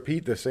can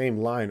repeat the same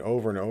line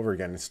over and over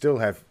again and still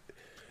have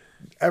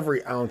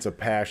every ounce of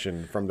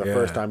passion from the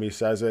first time he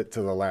says it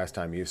to the last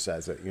time he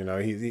says it.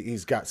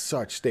 He's got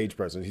such stage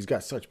presence. He's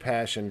got such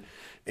passion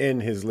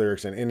in his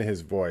lyrics and in his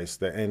voice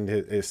and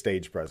his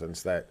stage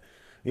presence that,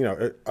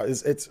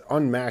 it's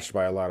unmatched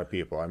by a lot of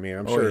people. I mean,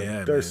 I'm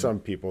sure there's some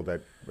people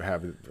that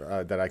have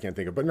that I can't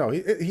think of, but no,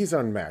 he's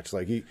unmatched.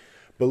 He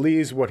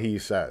believes what he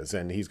says,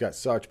 and he's got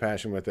such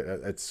passion with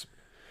it.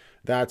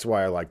 That's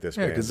why I like this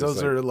band. Yeah, because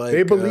those are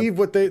they believe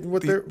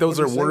those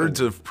are words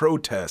of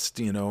protest,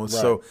 Right.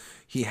 So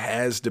he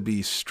has to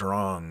be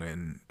strong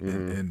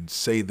and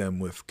say them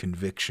with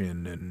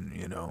conviction, and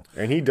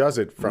and he does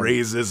it from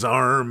raise his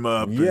arm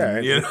up. Yeah,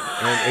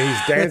 and he's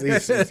dancing,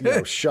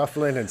 he's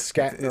shuffling and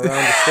scatting around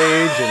the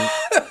stage, and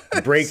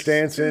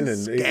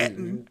breakdancing,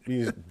 and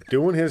he's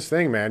doing his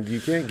thing, man.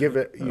 You can't give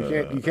it.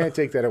 You can't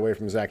take that away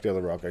from Zach De La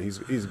Rocca.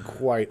 He's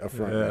quite a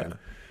front man.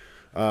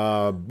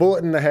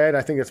 Bullet in the Head,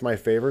 I think it's my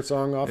favorite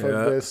song off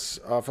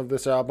of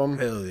this album.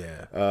 Hell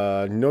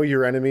yeah. Know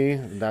Your Enemy,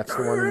 that's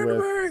the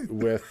one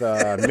with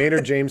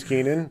Maynard James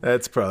Keenan.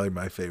 That's probably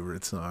my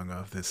favorite song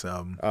off this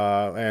album.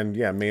 And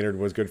yeah, Maynard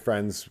was good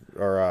friends,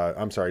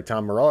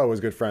 Tom Morello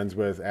was good friends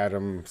with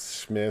Adam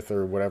Smith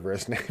or whatever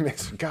his name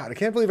is. God, I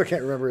can't believe I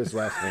can't remember his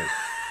last name.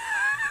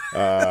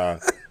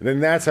 Then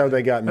that's how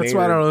they got Maynard. That's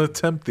why I don't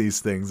attempt these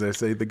things. I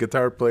say the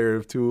guitar player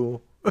of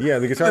Tool. Yeah,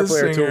 the guitar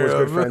player too was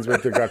good friends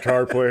with the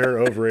guitar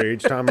player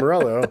overage, Tom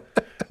Morello,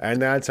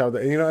 and that's how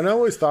they, and I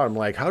always thought, I'm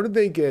like, how did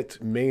they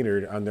get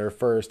Maynard on their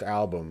first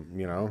album?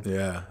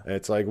 Yeah,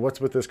 it's like,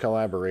 what's with this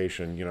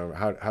collaboration?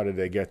 How did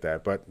they get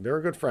that? But they were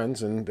good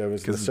friends, and it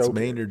was because it's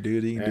Maynard,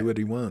 dude. He can do what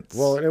he wants.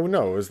 Well, it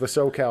was the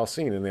SoCal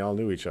scene, and they all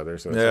knew each other.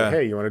 So it's like,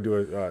 hey, you want to do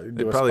a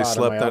they probably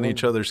slept on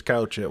each other's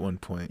couch at one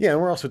point. Yeah, and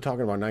we're also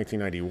talking about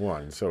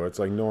 1991, so it's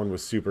like no one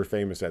was super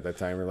famous at that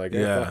time. We're like,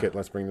 hey, fuck it,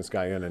 let's bring this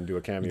guy in and do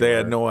a cameo. They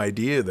had no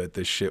idea that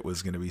this shit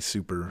was going to be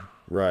super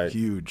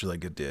huge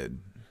like it did.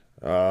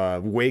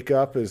 Wake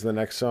Up is the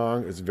next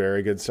song. It's a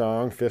very good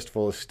song.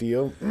 Fistful of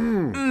Steel.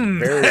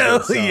 Very hell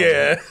good song.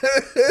 Yeah.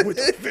 With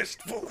a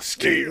fistful of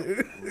steel.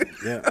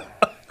 Yeah.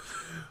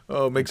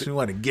 Oh, it makes me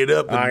want to get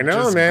up and I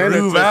know, just man.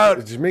 groove out.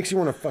 It just makes you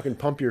want to fucking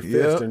pump your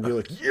fist and be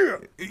like, yeah.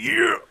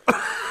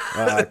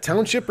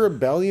 Township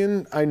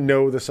Rebellion. I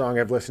know the song.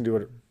 I've listened to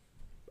it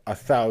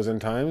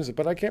 1,000 times,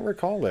 but I can't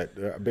recall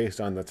it based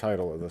on the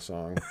title of the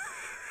song.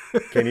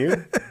 Can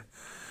you?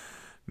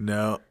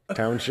 No.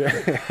 Township.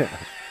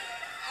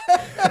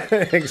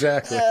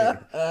 Exactly.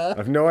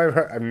 I've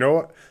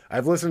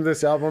listened to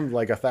this album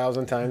like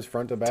 1,000 times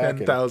front to back.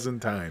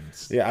 10,000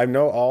 times. Yeah, I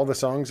know all the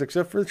songs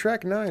except for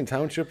track 9,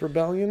 Township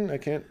Rebellion. I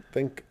can't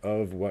think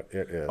of what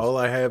it is. All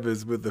I have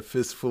is with a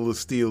fistful of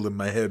steel in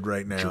my head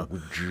right now.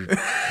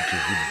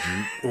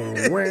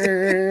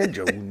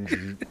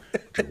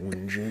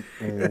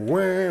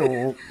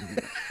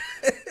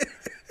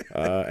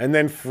 And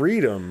then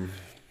Freedom.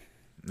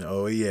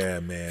 Oh yeah,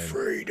 man.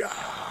 Freedom.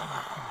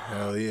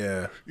 Hell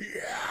yeah.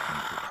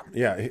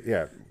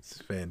 Yeah. It's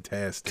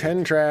fantastic.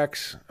 10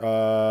 tracks.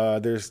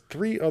 There's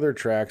 3 other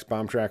tracks: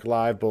 Bomb Track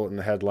Live, Bullet in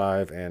the Head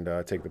Live, and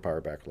Take the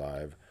Power Back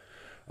Live.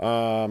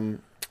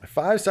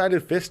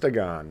 5-sided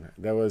Fistagon.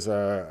 That was,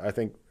 I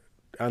think,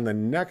 on the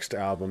next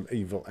album,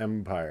 Evil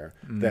Empire.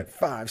 That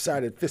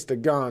 5-sided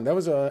Fistagon. That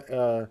was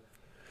a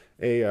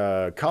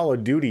Call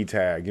of Duty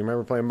tag. You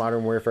remember playing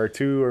Modern Warfare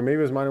 2, or maybe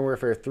it was Modern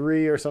Warfare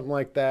 3 or something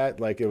like that?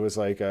 Like, it was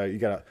like you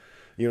got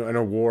an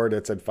award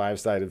that said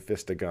 5-sided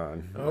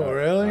Fistagon. Oh,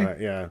 really?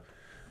 Yeah.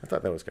 I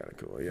thought that was kind of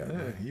cool,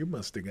 yeah. You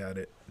must have got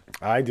it.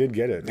 I did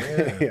get it.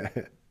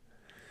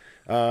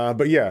 Yeah.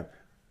 But yeah,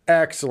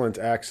 excellent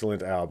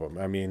album.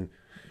 I mean,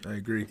 I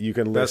agree. You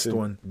can best listen.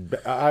 One.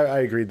 I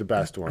agree, the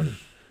best one.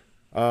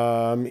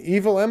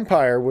 Evil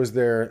Empire was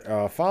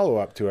their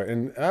follow-up to it.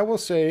 And I will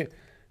say,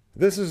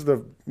 this is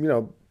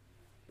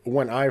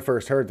when I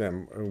first heard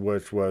them,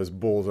 which was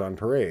Bulls on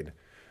Parade.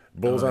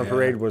 Bulls on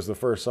Parade was the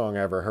first song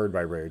I ever heard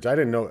by Rage. I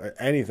didn't know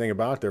anything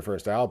about their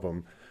first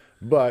album,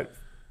 but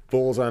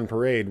Bulls on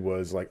Parade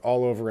was like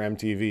all over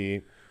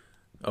MTV.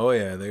 Oh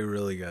yeah, they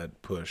really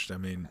got pushed. I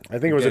mean, I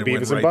think it was a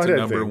Beavis and right Butthead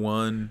number thing.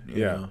 one.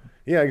 You know.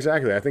 Yeah,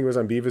 exactly. I think it was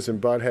on Beavis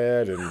and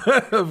Butthead, and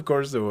of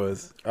course it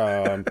was.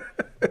 Let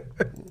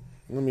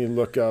me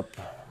look up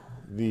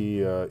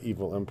the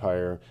Evil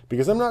Empire,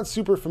 because I'm not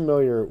super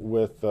familiar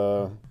with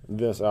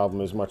this album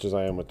as much as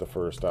I am with the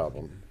first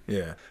album.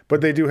 Yeah,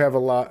 but they do have a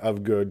lot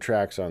of good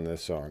tracks on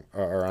this song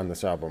or on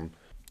this album,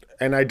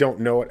 and I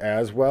don't know it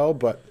as well.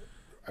 But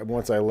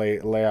once I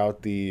lay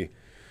out the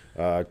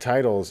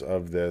titles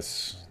of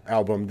this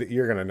album,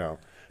 you're gonna know.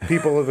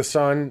 People of the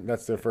Sun,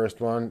 that's their first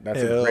one.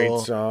 That's a great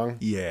song.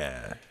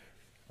 Yeah.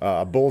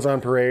 Bulls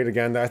on Parade,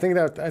 again. I think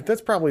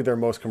that's probably their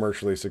most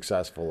commercially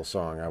successful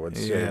song, I would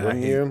say. Yeah,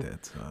 wouldn't you?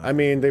 That song. I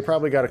mean, they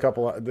probably got a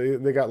couple.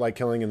 They got like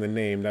Killing in the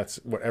Name. That's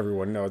what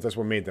everyone knows. That's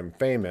what made them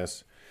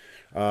famous.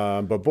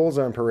 But Bulls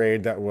on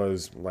Parade, that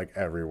was like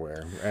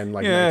everywhere, and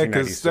like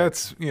because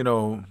that's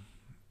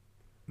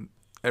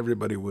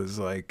everybody was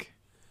like,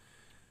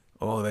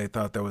 oh, they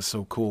thought that was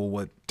so cool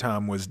what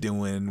Tom was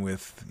doing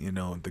with,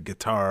 the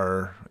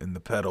guitar and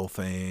the pedal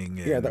thing.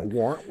 And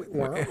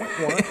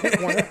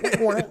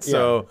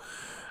so,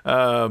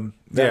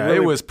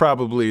 it was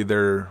probably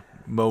their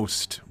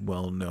most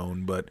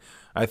well-known, but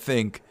I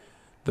think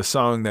the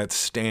song that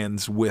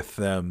stands with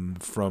them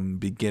from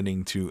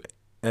beginning to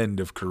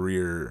end of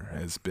career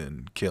has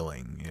been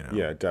Killing,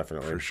 Yeah,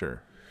 definitely. For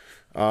sure.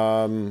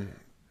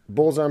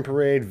 Bulls on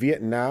Parade,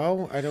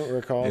 Vietnam. I don't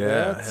recall that.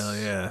 Yeah, hell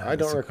yeah. I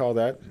don't recall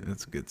that.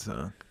 That's a good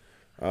song.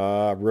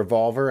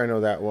 Revolver, I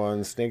know that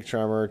one. Snake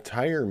Charmer,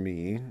 Tire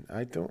Me.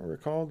 I don't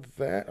recall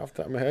that off the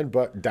top of my head,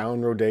 but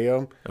Down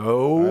Rodeo.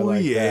 Oh,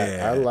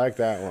 I like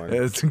that one.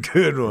 That's a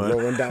good one.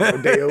 Rolling down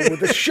Rodeo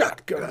with a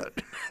shotgun.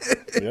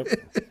 Yep.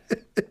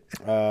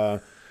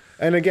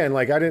 And again,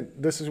 like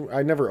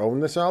I never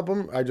owned this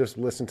album. I just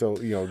listened to,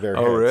 their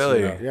hits.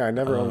 Really? Yeah, I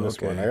never owned this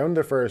one. I owned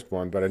the first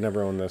one, but I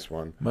never owned this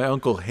one. My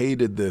uncle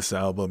hated this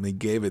album. He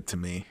gave it to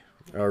me.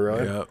 Oh,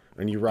 really? Yep.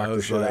 And you rocked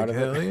the shit out of it?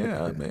 Hell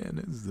yeah,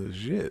 man. This is the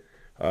shit.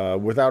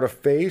 Without a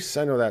Face,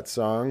 I know that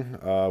song.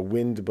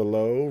 Wind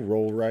Below,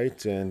 Roll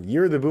Right, and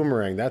You're the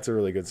Boomerang. That's a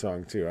really good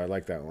song, too. I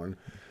like that one.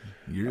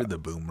 You're the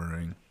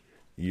Boomerang.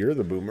 You're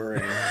the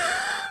Boomerang.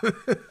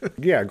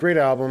 Yeah, great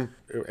album.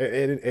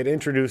 It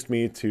introduced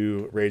me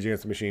to Rage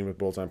Against the Machine with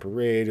Bulls on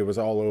Parade. It was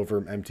all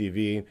over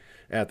MTV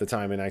at the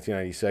time in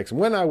 1996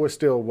 when I was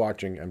still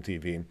watching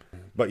MTV.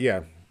 But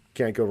yeah,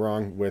 can't go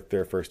wrong with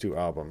their first two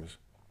albums.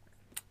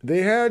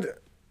 They had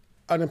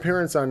an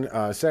appearance on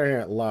Saturday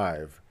Night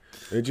Live.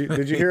 Did you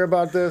hear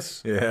about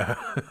this? Yeah.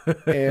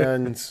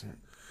 And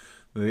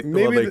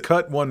they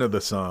cut one of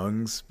the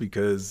songs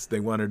because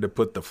they wanted to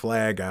put the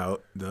flag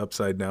out, the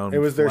upside down. It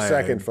was their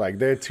second flag.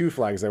 They had two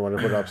flags they wanted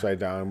to put upside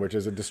down, which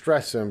is a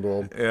distress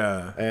symbol.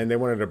 Yeah. And they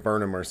wanted to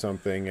burn them or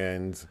something.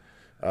 And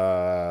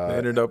they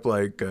ended up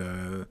like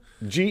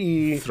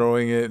GE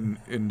throwing it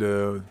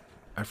into,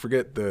 I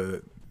forget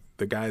the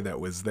guy that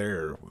was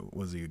there.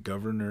 Was he a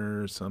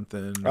governor or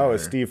something? Oh,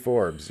 it's Steve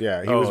Forbes.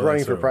 Yeah, he was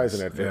running for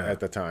president at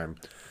the time.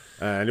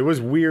 And it was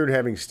weird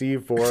having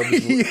Steve Forbes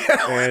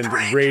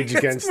and Rage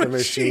Against the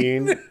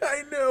Machine.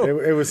 I know.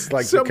 It was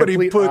like somebody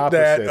the complete put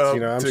opposites. That up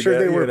I'm together, sure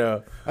they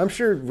were. I'm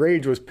sure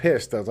Rage was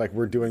pissed. I was like,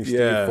 we're doing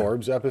Steve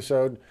Forbes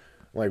episode.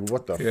 Like,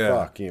 what the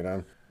fuck,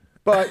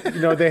 But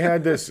they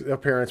had this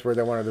appearance where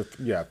they wanted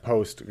to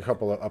post a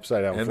couple of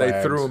upside down and flags.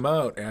 they threw them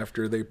out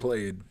after they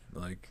played.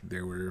 Like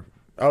they were.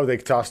 Oh, they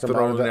tossed them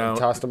out of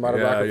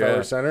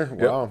Rockefeller Center.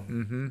 Wow. Yep.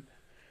 Mm-hmm.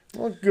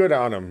 Well, good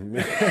on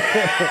them.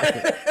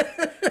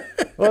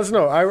 Well,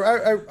 no,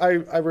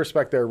 I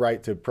respect their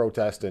right to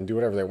protest and do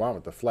whatever they want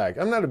with the flag.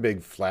 I'm not a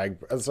big flag.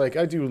 It's like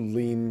I do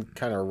lean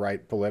kind of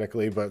right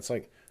politically, but it's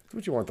like, do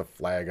what you want with the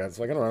flag. It's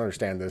like I don't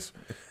understand this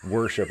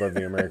worship of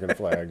the American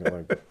flag. I'm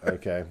like,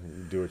 okay,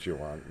 do what you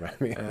want. I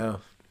mean,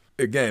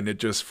 again, it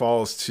just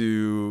falls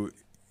to,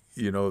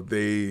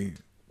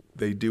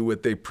 they do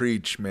what they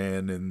preach,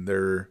 man, and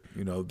their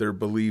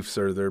beliefs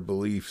are their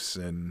beliefs.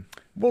 And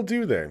well,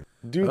 do they?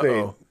 Do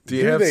they? Do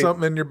you have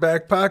something in your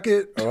back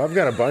pocket? Oh, I've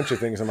got a bunch of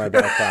things in my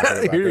back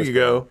pocket. Here you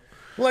go.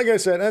 Like I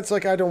said, it's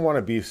like I don't want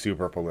to be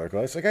super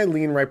political. It's like I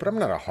lean right, but I'm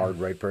not a hard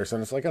right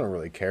person. It's like I don't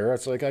really care.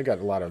 It's like I got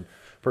a lot of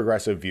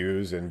progressive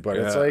views, but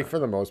it's like for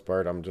the most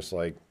part, I'm just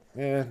like,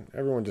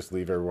 everyone just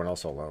leave everyone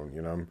else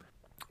alone,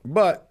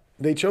 But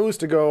they chose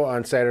to go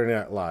on Saturday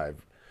Night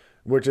Live,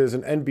 which is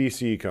an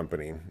NBC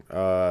company,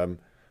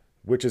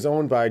 which is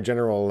owned by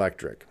General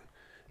Electric,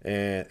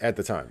 and at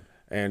the time.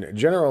 And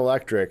General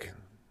Electric,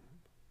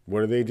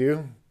 what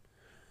do?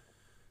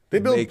 They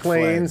build make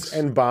planes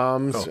flags. And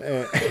bombs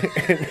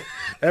and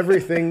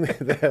everything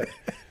that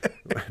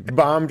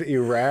bombed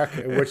Iraq,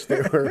 which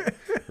they were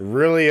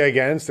really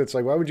against. It's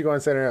like, why would you go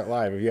on Saturday Night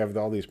Live if you have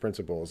all these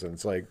principles? And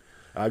it's like,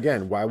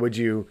 again, why would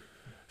you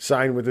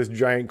sign with this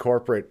giant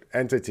corporate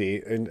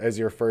entity as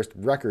your first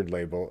record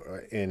label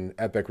in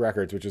Epic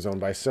Records, which is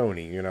owned by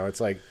Sony?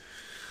 It's like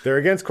they're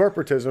against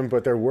corporatism,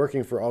 but they're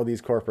working for all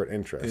these corporate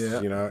interests.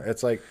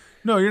 It's like,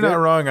 no, you're not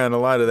wrong on a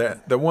lot of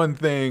that. The one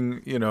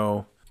thing,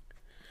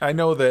 I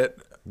know that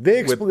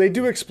they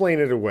do explain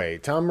it away.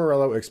 Tom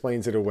Morello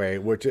explains it away,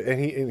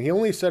 and he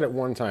only said it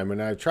one time.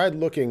 And I tried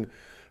looking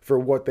for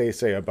what they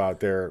say about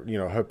their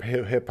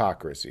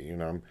hypocrisy,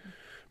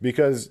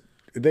 because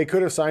they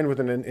could have signed with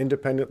an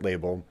independent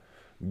label,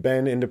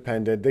 been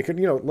independent. They could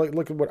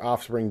look at what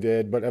Offspring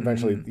did, but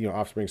eventually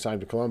Offspring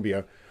signed to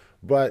Columbia.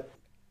 But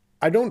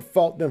I don't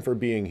fault them for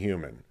being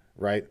human,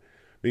 right?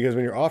 Because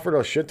when you're offered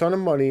a shit ton of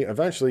money,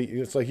 eventually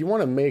it's like you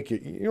want to make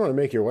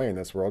your way in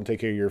this world, take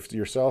care of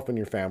yourself and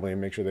your family,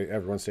 and make sure that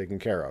everyone's taken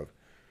care of.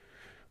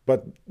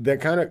 But that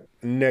kind of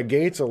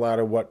negates a lot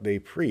of what they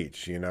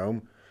preach,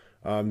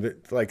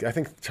 Like I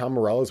think Tom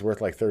Morello is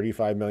worth like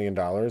 $35 million.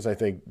 I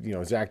think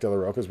Zach De La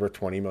Rocha is worth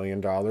 $20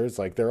 million.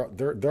 Like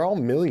they're all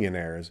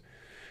millionaires,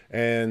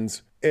 and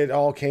it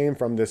all came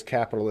from this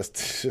capitalist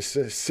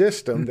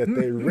system that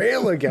they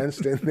rail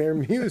against in their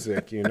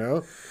music,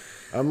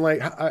 I'm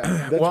like,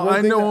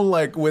 I know,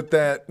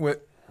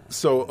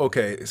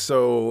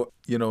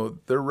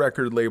 their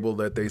record label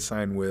that they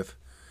signed with,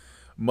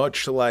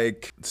 much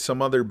like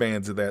some other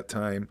bands at that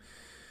time,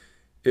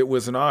 it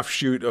was an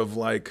offshoot of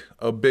like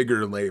a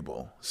bigger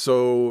label.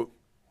 So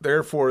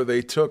therefore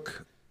they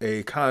took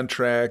a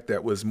contract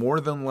that was more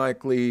than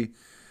likely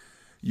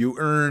you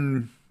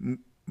earn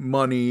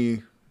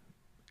money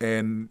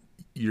and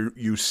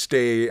you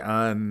stay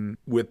on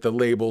with the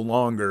label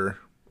longer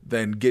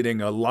than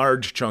getting a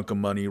large chunk of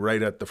money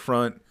right at the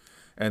front,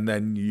 and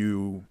then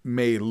you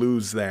may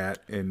lose that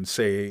in,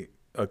 say,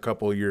 a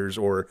couple years,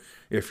 or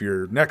if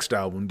your next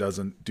album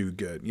doesn't do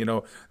good.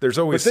 There's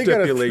always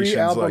stipulations like that. But they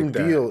got a 3-album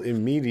deal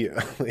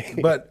immediately.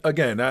 But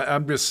again,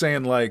 I'm just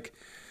saying, like,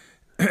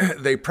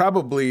 they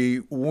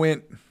probably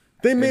went.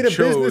 They made a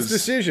business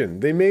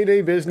decision. They made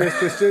a business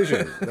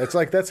decision.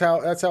 That's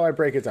how I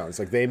break it down. It's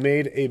like they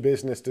made a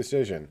business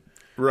decision.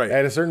 Right.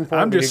 At a certain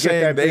point, I'm just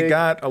saying they big,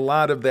 got a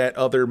lot of that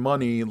other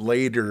money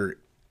later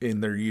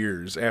in their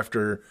years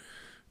after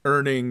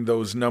earning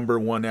those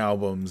 #1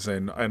 albums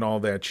and all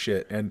that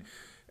shit. And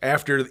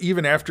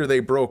even after they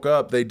broke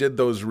up, they did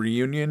those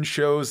reunion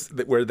shows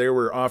where they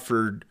were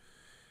offered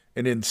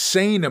an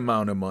insane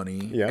amount of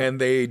money, and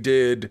they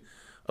did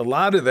a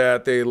lot of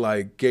that. They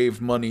like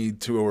gave money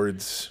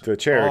towards the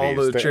charities,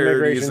 all the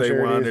charities they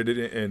wanted,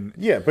 and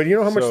yeah. But you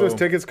know how much those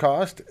tickets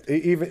cost?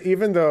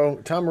 Even though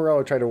Tom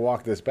Morello tried to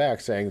walk this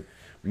back, saying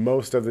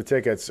most of the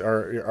tickets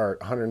are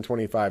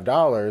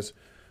 $125,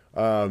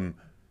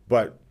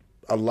 but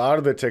a lot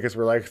of the tickets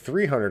were like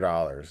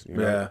 $300. You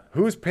know? Yeah,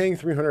 who's paying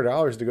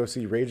 $300 to go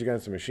see Rage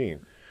Against the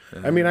Machine?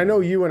 I mean, I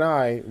know you and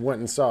I went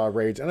and saw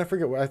Rage, and I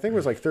forget, I think it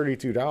was like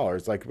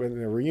 $32, like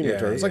in a reunion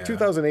tour. It was like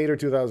 2008 or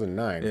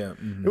 2009. Yeah,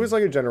 It was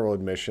like a general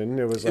admission.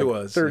 It was like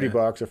 $30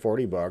 or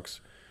 $40.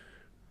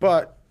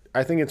 But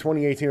I think in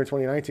 2018 or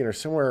 2019 or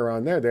somewhere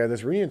around there, they had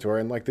this reunion tour,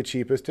 and like the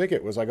cheapest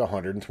ticket was like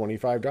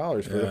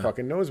 $125 for the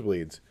fucking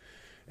nosebleeds.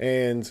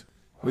 And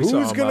we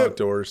saw them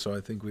outdoors, so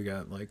I think we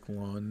got like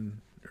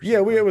lawn. Yeah,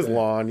 it was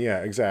lawn.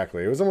 Yeah,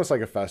 exactly. It was almost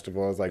like a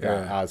festival. It was like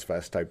an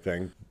Ozfest type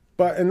thing.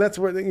 But, and that's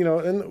where, you know,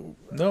 and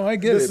no, I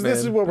get it, man. This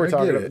is what we're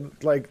talking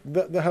about, like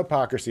the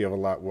hypocrisy of a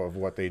lot of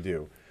what they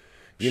do.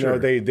 You know,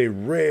 they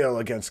rail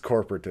against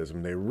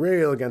corporatism. They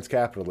rail against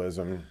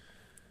capitalism.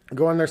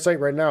 Go on their site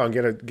right now and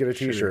get a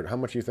T-shirt. Sure. How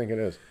much do you think it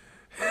is?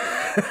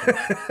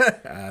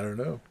 I don't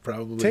know.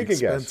 Probably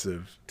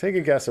expensive. Take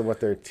a guess at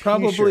what their T-shirt.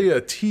 Probably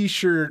a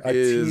T-shirt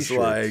is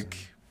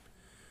like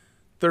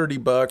 $30,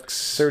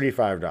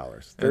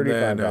 $35.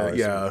 $35.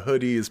 Yeah, a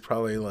hoodie is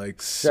probably like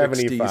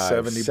 $70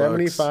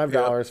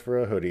 $75 for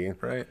a hoodie.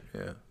 Right.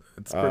 Yeah,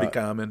 it's pretty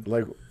common.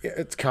 Like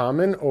it's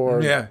common,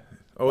 or yeah.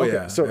 Oh okay.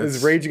 Yeah. So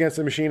is Rage Against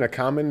the Machine a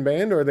common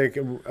band, or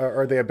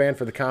are they a band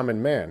for the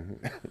common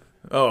man?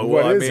 Oh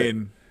well, I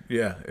mean,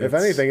 yeah. If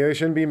anything, they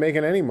shouldn't be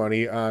making any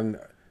money on.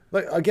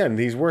 Like again,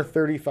 he's worth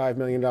 $35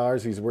 million.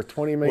 He's worth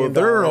 $20 million. Well,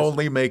 they're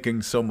only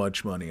making so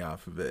much money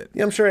off of it.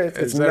 Yeah, I'm sure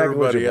it's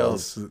everybody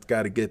else has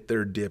got to get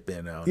their dip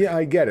in out. Yeah,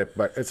 I get it,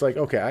 but it's like,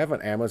 okay, I have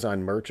an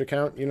Amazon merch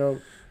account. You know,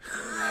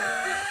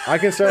 I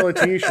can sell a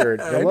T-shirt.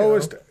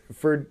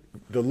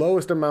 The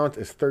lowest amount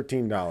is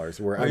 $13.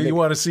 Where you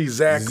want to see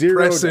Zach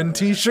pressing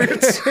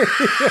T-shirts?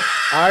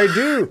 I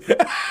do.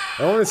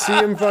 I want to see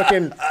him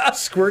fucking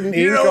squirting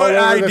ink all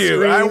over the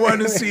screen. I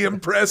want to see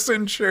him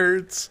pressing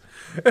shirts.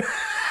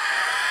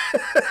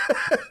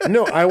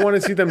 No, I want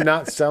to see them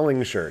not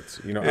selling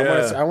shirts. You know,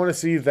 I want to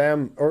see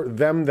them or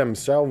them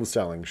themselves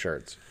selling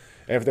shirts.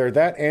 If they're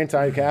that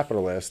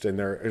anti-capitalist and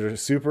they're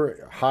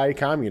super high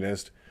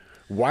communist,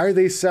 why are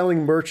they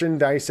selling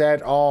merchandise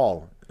at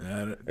all?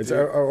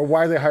 Or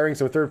why are they hiring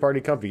some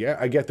third-party company? Yeah,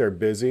 I get they're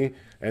busy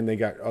and they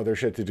got other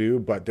shit to do,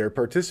 but they're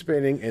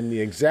participating in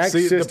the exact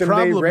system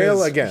they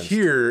rail against.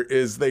 Here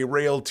is they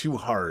rail too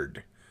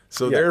hard.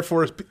 So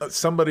therefore,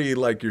 somebody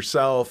like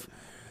yourself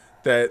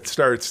that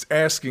starts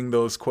asking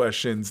those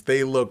questions,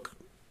 they look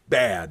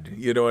bad.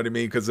 You know what I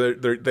mean? Because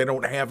they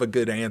don't have a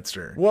good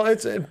answer. Well,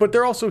 but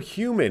they're also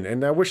human,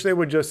 and I wish they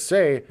would just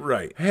say,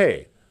 right,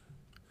 hey.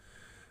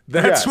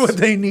 That's what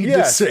they need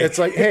to say. It's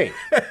like, hey,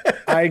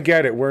 I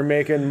get it. We're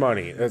making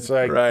money. It's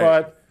like,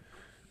 but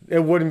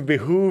it wouldn't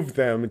behoove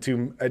them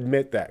to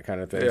admit that kind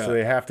of thing. Yeah. So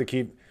they have to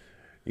keep,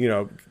 you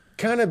know,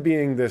 kind of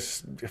being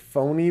this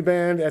phony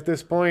band at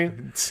this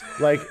point.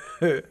 Like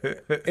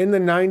in the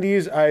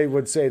 90s, I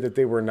would say that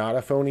they were not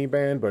a phony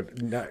band, but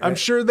I'm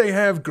sure they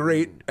have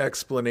great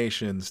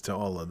explanations to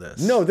all of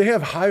this. No, they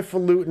have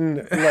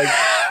highfalutin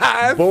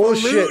like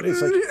bullshit.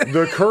 It's like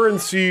the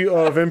currency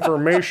of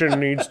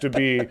information needs to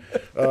be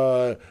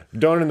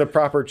done in the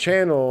proper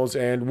channels.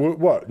 And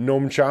what,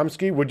 Noam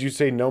Chomsky? Would you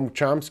say Noam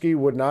Chomsky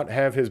would not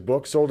have his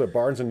book sold at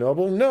Barnes and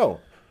Noble? No.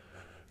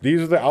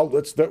 These are the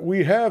outlets that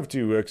we have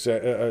to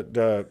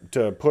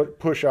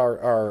push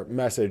our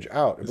message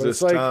out. Is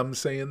this like, Tom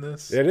saying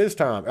this? It is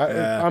Tom.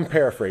 I'm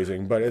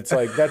paraphrasing, but it's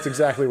like that's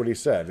exactly what he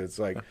said. It's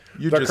like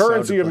the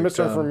currency of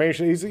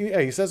misinformation.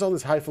 He says all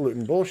this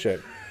highfalutin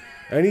bullshit,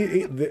 and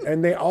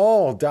and they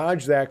all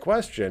dodge that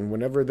question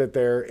whenever that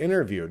they're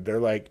interviewed. They're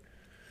like,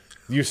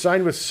 "You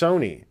signed with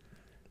Sony."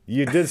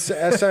 You did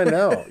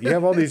SNL. You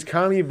have all these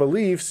commie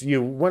beliefs.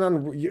 You went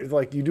on,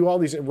 you do all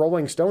these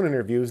Rolling Stone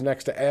interviews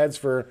next to ads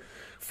for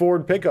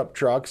Ford pickup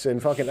trucks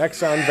and fucking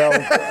Exxon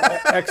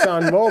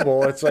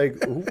Mobil. It's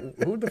like,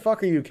 who the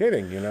fuck are you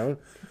kidding? You know?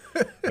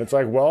 It's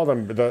like, well,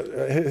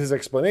 his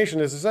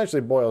explanation is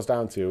essentially boils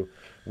down to,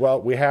 well,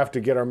 we have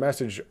to get our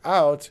message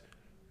out,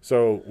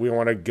 so we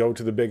want to go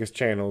to the biggest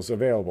channels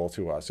available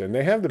to us, and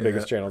they have the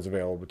biggest channels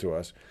available to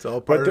us. It's all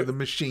part of the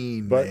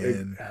machine,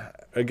 man.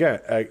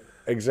 Again.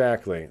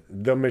 Exactly.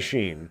 The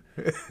machine.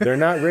 They're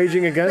not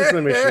raging against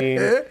the machine.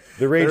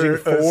 They're raging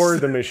for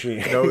the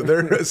machine. No,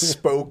 they're a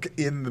spoke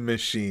in the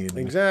machine.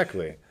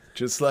 Exactly.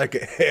 Just like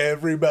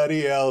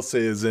everybody else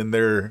is in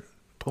their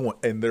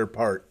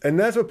part. And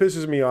that's what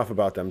pisses me off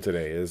about them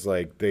today is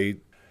like they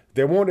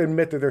won't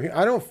admit that they're...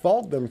 I don't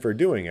fault them for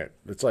doing it.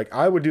 It's like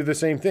I would do the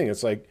same thing.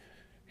 It's like,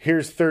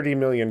 here's $30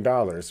 million.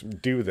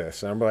 Do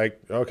this. And I'm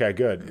like, okay,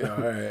 good. Yeah,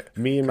 all right.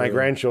 Me and my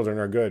grandchildren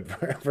are good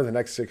for the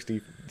next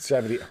 60,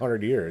 70,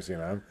 100 years, you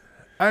know?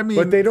 I mean,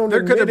 but they don't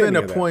there could have been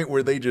a that. point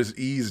where they just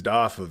eased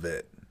off of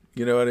it.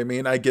 You know what I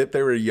mean? I get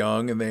they were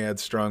young and they had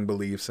strong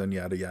beliefs and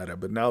yada, yada.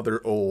 But now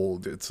they're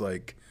old. It's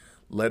like,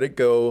 let it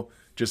go.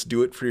 Just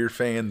do it for your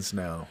fans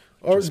now.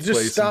 Or just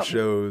play stop. some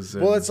shows.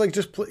 And... Well, it's like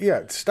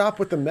stop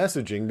with the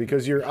messaging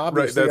because you're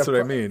obviously... Right, that's what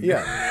I mean.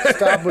 Yeah,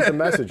 stop with the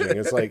messaging.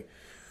 It's like,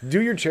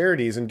 do your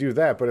charities and do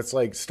that. But it's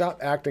like, stop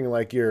acting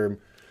like you're,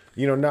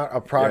 not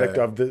a product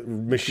of the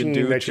machine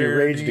that you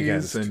raged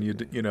against. And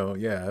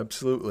yeah,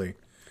 absolutely.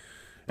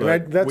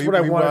 And that's what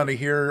I want. We want to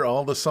hear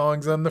all the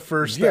songs on the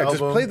first album. Yeah,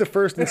 just play the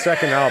first and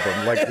second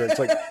album. Like it's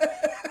like,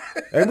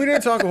 and we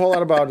didn't talk a whole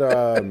lot about.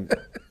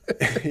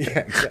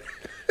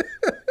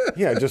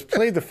 Yeah, just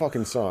play the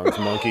fucking songs,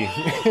 monkey.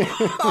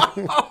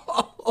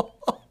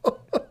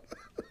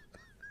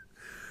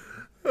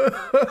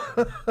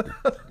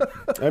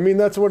 I mean,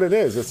 that's what it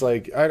is. It's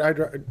like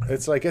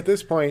it's like at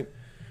this point,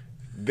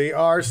 they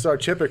are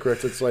such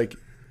hypocrites. It's like.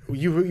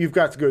 You've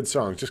got good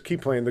songs. Just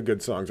keep playing the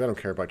good songs. I don't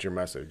care about your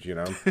message,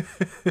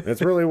 That's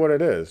really what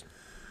it is.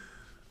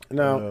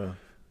 Now,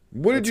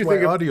 what did you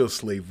think?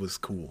 Audioslave was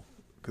cool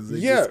because they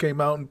just came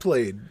out and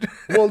played.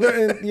 Well,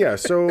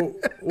 so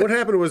what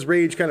happened was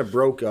Rage kind of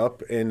broke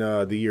up in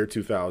the year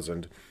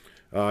 2000.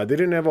 They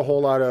didn't have a whole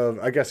lot of.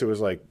 I guess it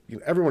was like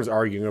everyone's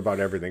arguing about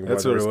everything.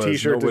 That's whether what it was.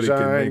 T-shirt Nobody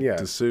design, can make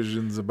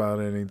decisions about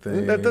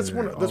anything. That's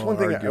one thing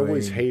arguing. I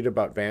always hate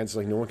about bands.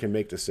 Like no one can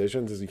make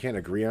decisions. Is you can't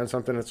agree on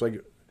something. It's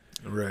like.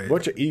 Right. A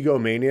bunch of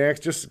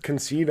egomaniacs just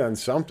concede on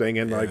something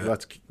and like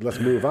let's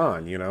move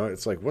on.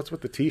 It's like what's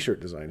with the T-shirt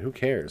design? Who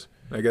cares?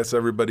 I guess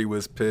everybody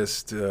was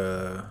pissed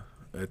at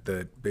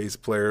that bass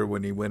player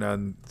when he went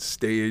on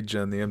stage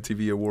on the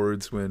MTV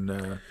Awards when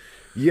I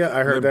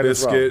heard that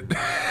as well.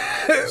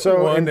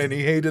 So won, and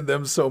he hated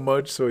them so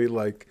much, so he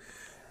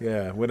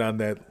went on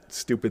that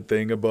stupid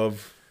thing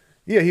above.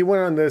 Yeah, he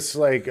went on this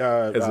like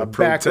as a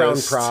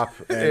background prop.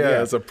 And,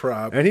 as a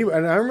prop. And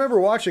I remember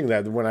watching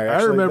that when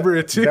I remember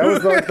it too. That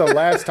was like the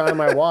last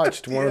time I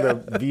watched one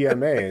of the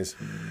VMAs.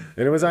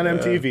 And it was on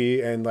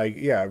MTV and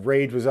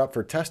Rage was up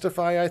for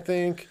Testify, I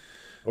think,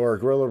 or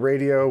Guerrilla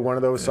Radio, one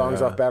of those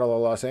songs off Battle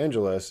of Los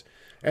Angeles.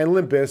 And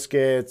Limp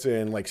Bizkit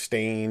and like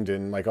Stained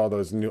and like all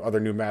those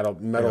other new metal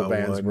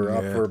bands were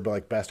up for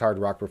like best hard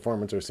rock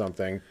performance or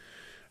something.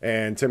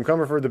 And Tim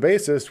Comerford, the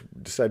bassist,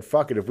 said,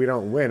 fuck it, if we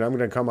don't win, I'm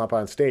going to come up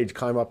on stage,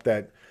 climb up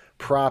that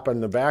prop on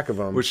the back of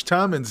him. Which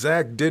Tom and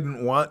Zach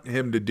didn't want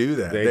him to do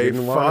that. They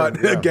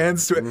fought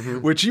against it,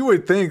 which you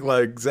would think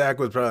like Zach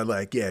was probably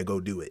like, yeah, go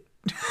do it.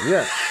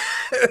 Yeah.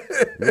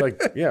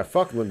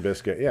 Fuck Limp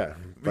Bizkit, yeah.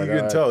 But you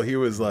can tell he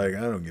was like,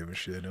 I don't give a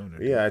shit.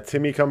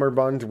 Timmy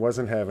Cummerbund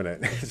wasn't having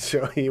it.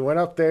 So he went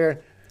up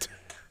there.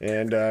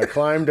 And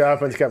climbed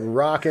up and kept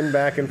rocking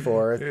back and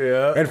forth.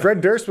 Yeah. And Fred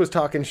Durst was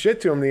talking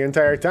shit to him the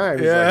entire time.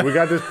 He's like, we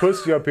got this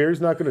pussy up here.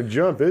 He's not going to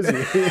jump, is he?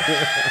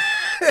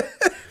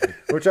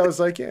 Which I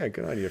was like, yeah,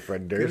 good on you,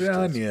 Fred Durst. Good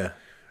on you.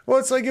 Well,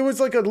 it was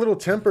like a little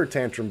temper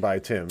tantrum by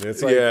Tim.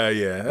 It's like,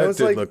 that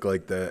did look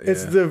like that.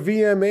 It's the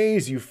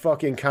VMAs, you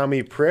fucking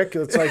commie prick.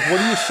 It's like,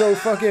 what are you so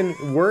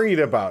fucking worried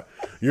about?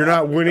 You're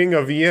not winning a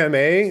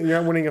VMA?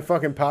 You're not winning a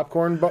fucking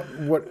popcorn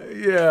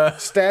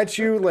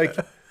statue? Like...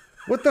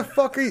 What the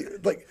fuck are you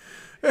like?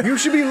 You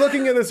should be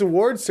looking at this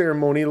award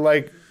ceremony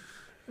like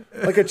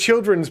a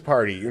children's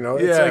party,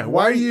 It's like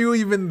why are you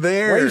even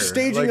there? Why are you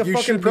staging a fucking protest?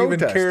 You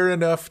shouldn't even care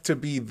enough to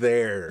be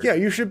there. Yeah,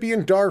 you should be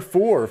in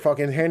Darfur,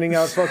 fucking handing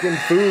out fucking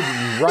food,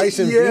 and rice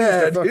and beans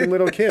to fucking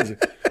little kids.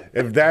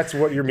 If that's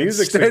what your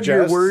music suggests,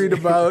 you're worried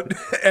about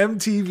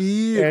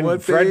MTV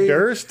and Fred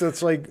Durst.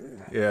 It's like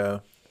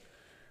yeah.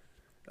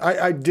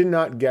 I did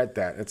not get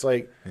that. It's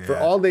like for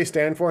all they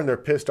stand for and they're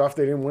pissed off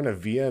they didn't win a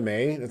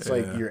VMA. It's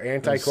like you're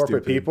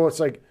anti-corporate people.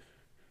 It's like,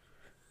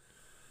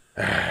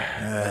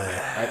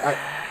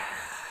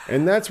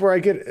 and that's where I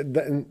get,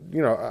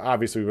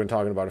 obviously we've been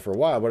talking about it for a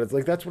while, but it's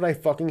like, that's what I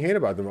fucking hate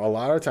about them. A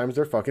lot of times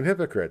they're fucking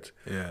hypocrites,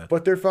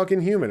 but they're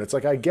fucking human. It's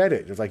like, I get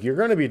it. It's like, you're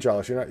going to be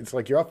jealous. It's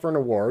like, you're up for an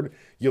award.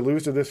 You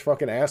lose to this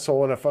fucking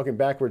asshole in a fucking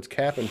backwards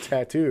cap and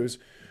tattoos.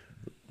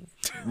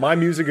 My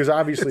music is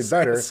obviously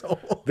better.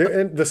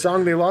 And the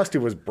song they lost to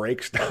was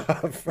Break Stuff.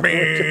 I'd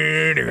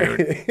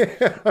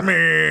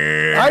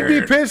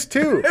be pissed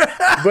too.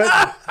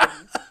 But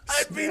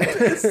I'd be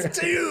pissed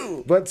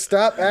too. But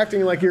stop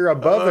acting like you're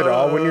above it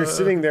all when you're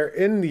sitting there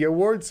in the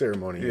award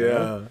ceremony.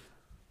 Yeah.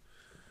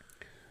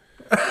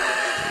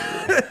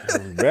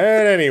 But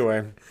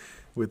anyway.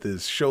 With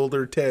his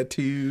shoulder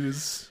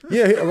tattoos.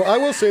 Yeah, well, I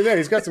will say that.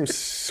 He's got some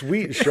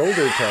sweet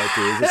shoulder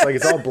tattoos. It's like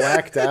it's all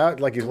blacked out,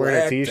 like he's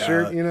wearing a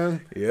T-shirt,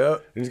 Yeah.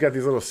 And he's got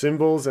these little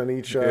symbols on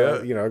each,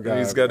 and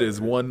he's got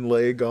his one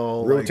leg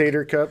all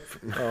rotator cuff.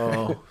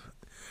 Oh.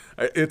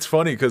 It's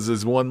funny because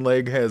his one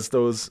leg has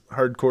those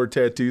hardcore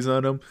tattoos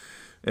on him.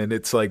 And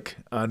it's like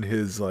on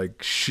his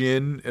like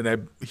shin,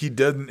 and he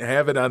doesn't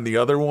have it on the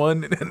other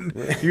one. And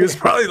he was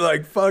probably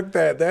like, "Fuck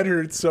that! That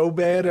hurts so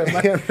bad.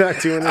 I'm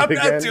not doing it. I'm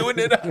not doing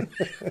it."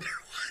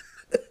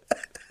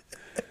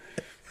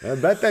 I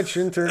bet that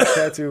shin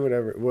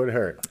tattoo would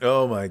hurt.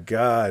 Oh my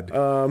God.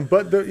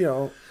 But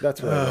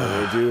that's what I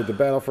normally do. The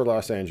Battle for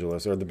Los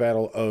Angeles, or the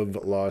Battle of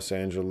Los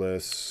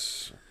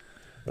Angeles,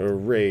 or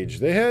Rage.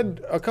 They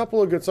had a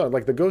couple of good songs,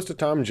 like the Ghost of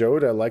Tom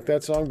Joad. I like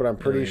that song, but I'm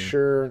pretty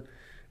sure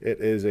it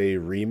is a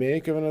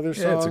remake of another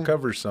song. Yeah, it's a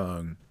cover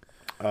song.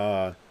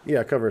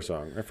 Cover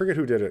song. I forget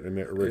who did it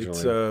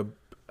originally.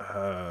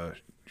 It's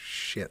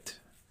shit.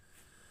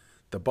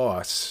 The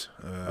Boss.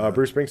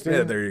 Bruce Springsteen?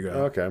 Yeah, there you go.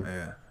 Okay.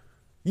 Yeah.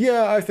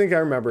 Yeah, I think I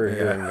remember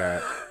hearing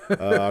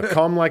that.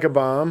 Calm Like a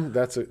Bomb.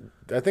 I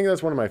think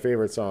that's one of my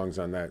favorite songs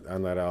on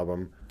that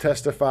album.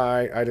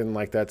 Testify. I didn't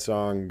like that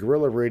song.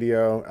 Guerrilla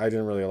Radio. I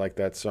didn't really like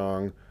that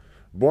song.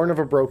 Born of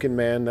a Broken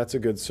Man. That's a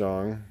good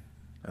song.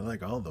 I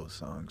like all those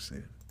songs.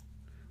 Dude.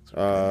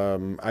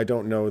 I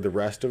don't know the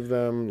rest of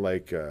them.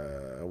 Like,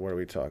 what are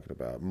we talking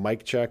about?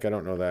 Mic Check. I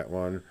don't know that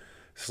one.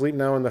 Sleep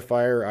Now in the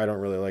Fire. I don't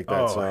really like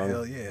that song. Oh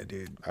hell yeah,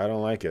 dude! I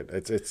don't like it.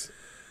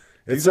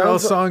 These are all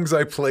songs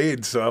I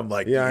played, so I'm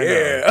like,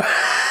 yeah.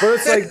 But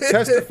it's like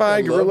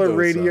Testify, Guerrilla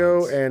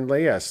Radio, songs.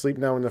 And Sleep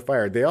Now in the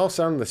Fire. They all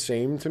sound the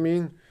same to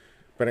me.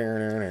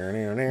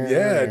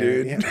 Yeah,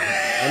 dude. Yeah.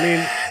 I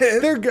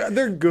mean, they're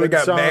good. They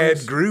got songs.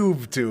 mad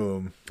groove to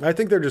them. I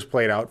think they're just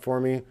played out for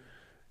me.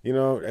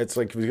 It's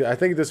like I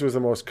think this was the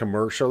most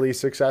commercially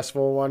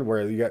successful one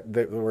where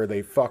where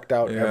they fucked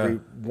out every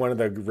one of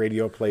the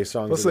radio play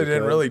songs. Plus, they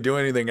didn't really do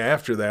anything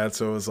after that,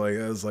 so it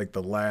was like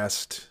the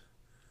last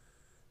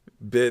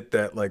bit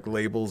that like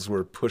labels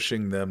were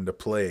pushing them to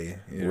play.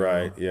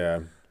 Right?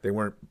 Yeah. They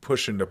weren't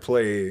pushing to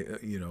play.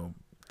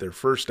 Their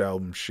first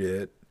album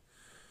shit.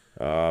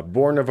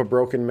 Born of a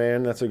Broken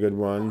Man. That's a good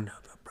one.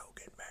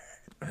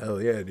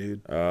 Hell yeah,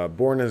 dude.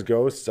 Born as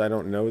Ghosts, I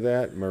don't know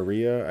that.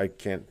 Maria, I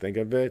can't think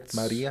of it.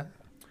 Maria.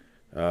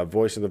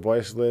 Voice of the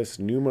Voiceless,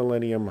 New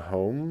Millennium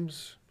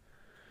Homes,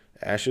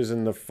 Ashes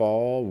in the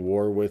Fall,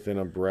 War Within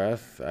a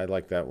Breath. I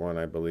like that one,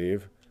 I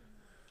believe.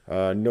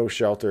 No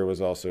Shelter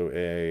was also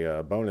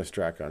a bonus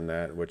track on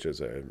that, which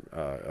is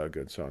a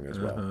good song as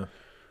well.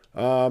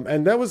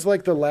 And that was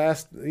like the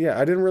last. Yeah,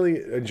 I didn't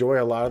really enjoy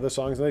a lot of the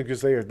songs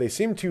because they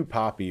seemed too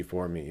poppy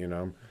for me,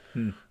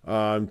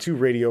 too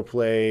radio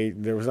play.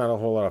 There was not a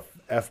whole lot of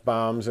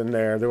F-bombs in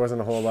there. There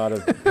wasn't a whole lot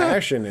of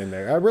passion in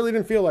there. I really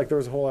didn't feel like there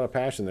was a whole lot of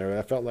passion there.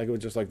 I felt like it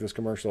was just like this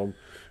commercial,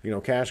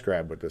 cash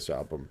grab with this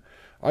album.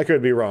 I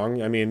could be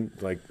wrong. I mean,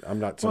 like, I'm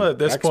not some at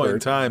this expert. point in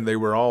time, they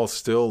were all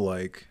still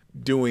like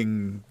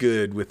doing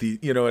good with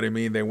you know what I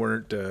mean? They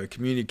weren't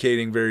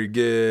communicating very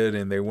good,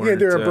 and they weren't. Yeah,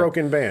 they're a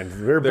broken band.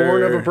 They're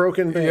born of a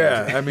broken band.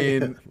 Yeah, I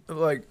mean,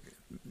 like,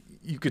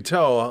 you could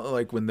tell,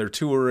 like, when they're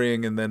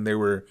touring, and then they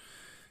were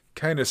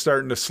kind of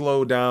starting to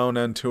slow down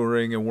on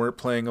touring and weren't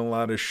playing a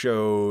lot of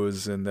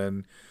shows, and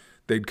then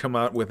they'd come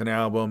out with an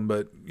album,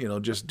 but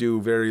just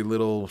do very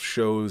little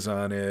shows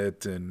on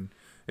it, and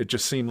it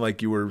just seemed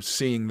like you were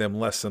seeing them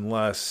less and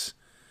less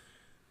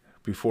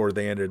before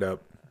they ended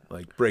up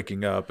like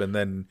breaking up, and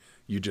then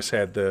you just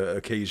had the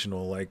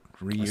occasional like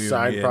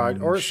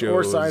reunion or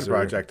side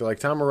project like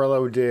Tom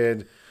Morello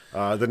did.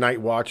 The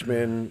Night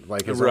Watchman,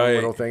 like his own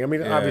little thing. I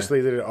mean, obviously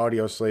they did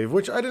Audioslave,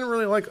 which I didn't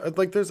really like.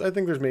 Like, I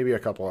think there's maybe a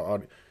couple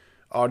of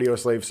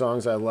Audioslave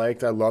songs I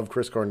liked. I love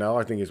Chris Cornell.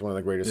 I think he's one of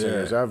the greatest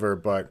singers ever.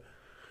 But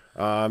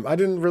I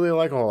didn't really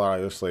like a whole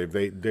lot of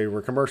Audioslave. They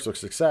were commercial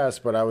success,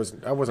 but I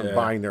wasn't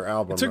buying their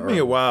album. It took me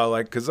a while,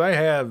 like, because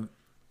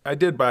I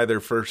did buy their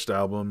first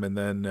album, and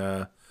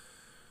then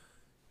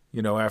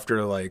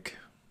after like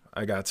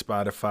I got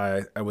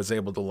Spotify, I was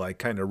able to like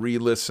kind of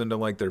re-listen to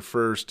like their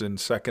first and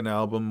second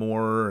album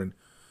more, and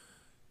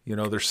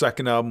their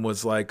second album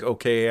was like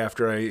okay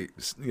after I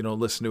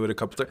listened to it a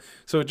couple times.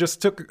 So it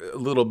just took a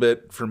little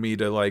bit for me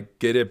to like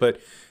get it,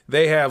 but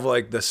they have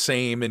like the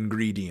same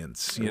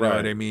ingredients, you know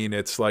what I mean?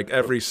 It's like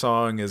every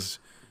song is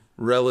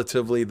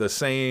relatively the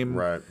same,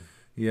 right?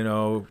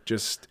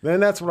 Just then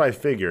that's what I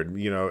figured. I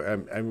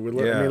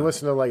mean,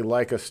 listen to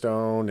like a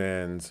Stone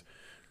and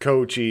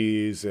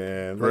Cochise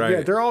and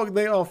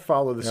they all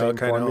follow the same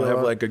kind formula. Of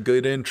have like a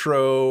good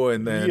intro,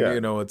 and then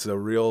it's a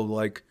real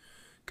like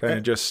kind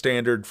of just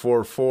standard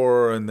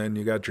 4/4, and then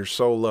you got your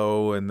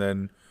solo, and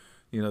then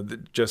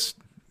just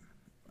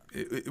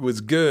it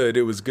was good.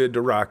 It was good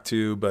to rock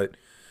to, but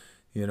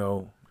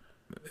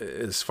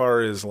as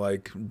far as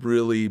like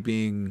really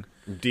being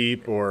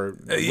deep or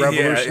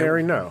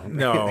revolutionary,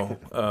 no.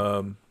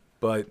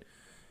 But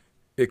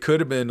it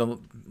could have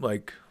been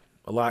like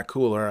a lot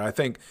cooler. I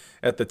think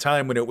at the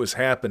time when it was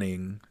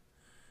happening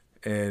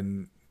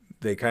and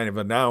they kind of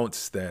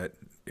announced that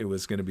it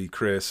was going to be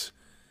Chris,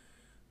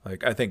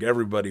 like, I think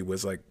everybody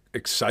was like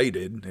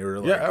excited. They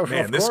were like,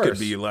 man, this could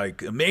be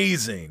like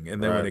amazing.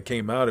 And then when it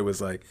came out, it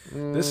was like,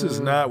 this is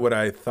not what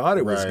I thought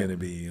it was going to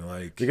be.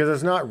 Like, because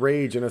it's not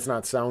Rage and it's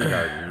not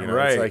Soundgarden.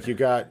 It's like you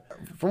got,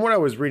 from what I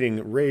was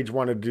reading, Rage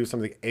wanted to do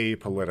something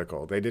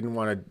apolitical. They didn't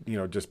want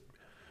to, just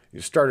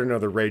start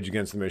another Rage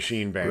Against the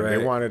Machine band. They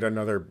wanted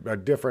a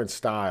different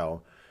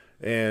style.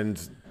 And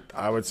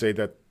I would say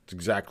that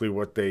exactly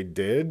what they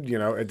did. You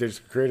know, it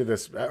just created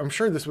this. I'm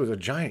sure this was a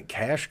giant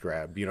cash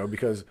grab. You know,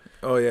 because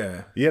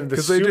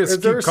because they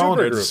just keep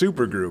calling it a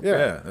super group.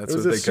 Yeah, that's it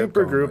was what a they kept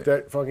super calling group it.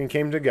 that fucking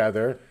came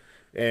together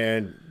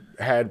and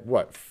had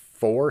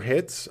 4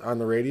 hits on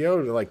the radio,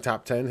 like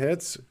top 10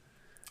 hits,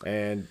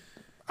 and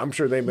I'm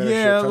sure they made a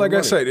shit ton like of money.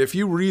 I said, if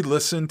you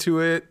re-listen to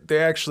it, they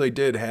actually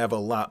did have a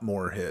lot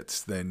more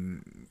hits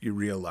than you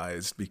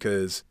realized,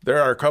 because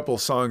there are a couple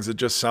songs that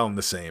just sound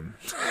the same.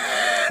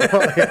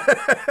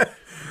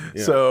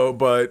 So,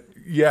 but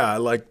yeah,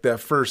 like that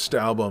first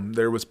album,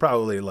 there was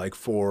probably like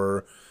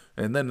 4,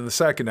 and then in the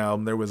second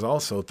album, there was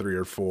also 3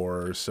 or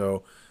 4.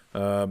 So,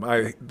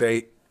 I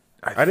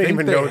didn't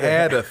even know they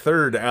had a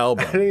third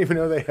album. I didn't even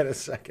know they had a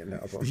second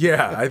album.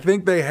 Yeah, I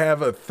think they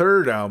have a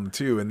third album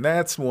too, and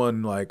that's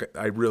one like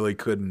I really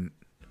couldn't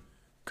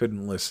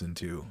listen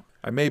to.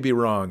 I may be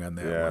wrong on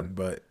that one,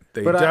 but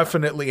they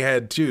definitely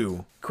had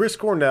 2. Chris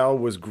Cornell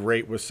was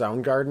great with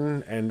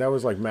Soundgarden, and that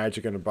was like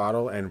magic in a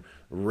bottle. And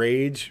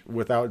Rage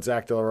without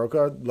Zach De La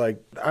Rocha, like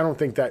I don't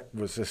think that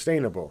was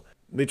sustainable.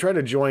 They tried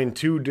to join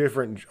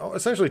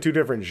essentially two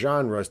different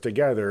genres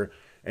together,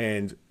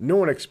 and no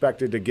one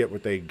expected to get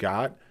what they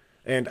got.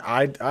 And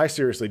I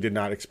seriously did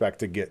not expect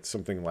to get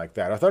something like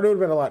that. I thought it would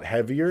have been a lot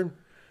heavier,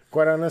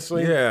 quite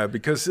honestly. Yeah,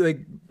 because they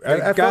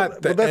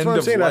got the end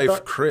of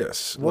life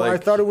Chris. Well, I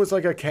thought it was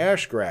like a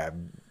cash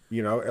grab.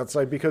 You know, it's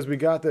like because we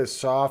got this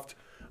soft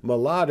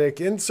melodic,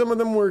 and some of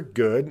them were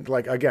good.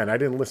 Like, again, I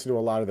didn't listen to a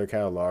lot of their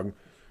catalog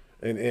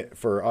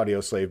for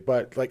Audioslave,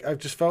 but like I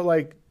just felt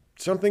like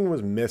something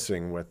was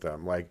missing with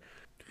them. Like,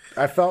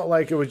 I felt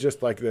like it was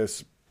just like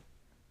this,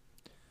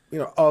 you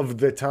know, of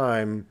the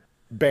time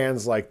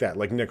bands like that,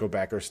 like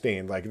Nickelback or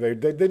Stain, like they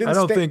didn't. I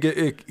don't think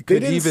it could they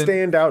didn't even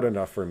stand out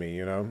enough for me,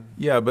 you know.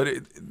 Yeah, but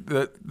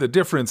the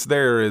difference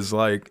there is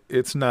like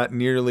it's not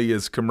nearly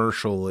as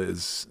commercial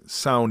as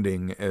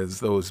sounding as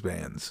those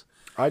bands.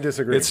 I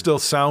disagree. It still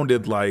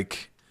sounded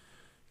like,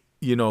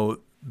 you know,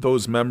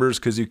 those members,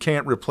 because you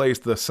can't replace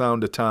the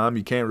sound of Tom,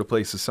 you can't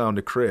replace the sound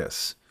of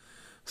Chris.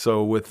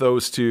 So with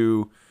those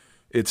two,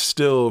 it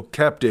still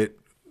kept it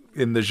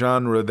in the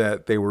genre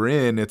that they were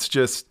in. It's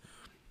just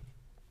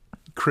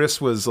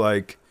Chris was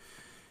like,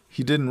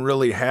 he didn't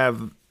really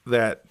have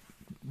that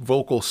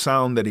vocal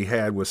sound that he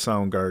had with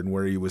Soundgarden,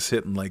 where he was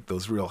hitting like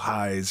those real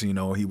highs. You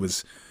know, he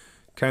was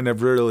kind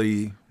of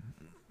really,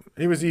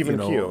 he was even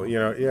keel. You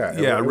know, it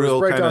real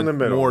was right kind down the of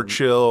middle, more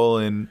chill.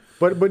 And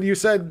but you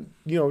said,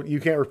 you know, you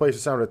can't replace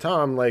the sound of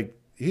Tom. Like,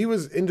 he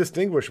was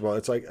indistinguishable.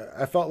 It's like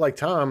I felt like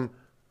Tom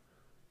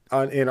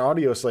in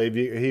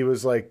Audioslave, he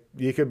was like,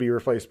 he could be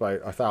replaced by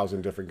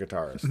 1,000 different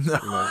guitarists. No.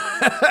 You know?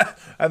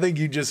 I think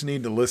you just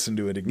need to listen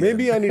to it again.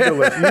 Maybe I need to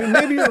listen.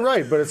 Maybe you're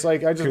right, but it's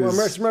like I'm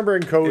just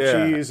remembering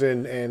Cochise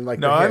and like.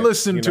 No, I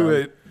listened to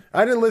it.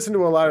 I didn't listen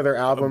to a lot of their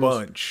albums. A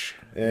bunch.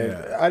 And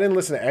I didn't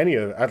listen to any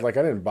of it. I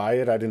didn't buy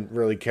it. I didn't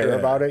really care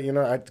about it. You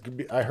know,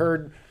 I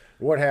heard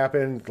what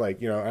happened, like,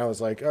 you know, I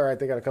was like, all right,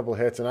 they got a couple of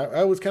hits, and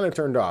I was kind of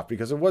turned off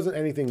because it wasn't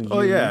anything unique.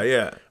 Oh,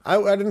 yeah.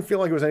 I didn't feel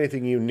like it was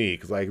anything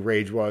unique like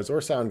Rage was or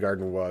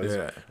Soundgarden was.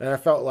 Yeah. And I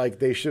felt like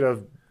they should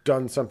have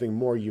done something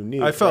more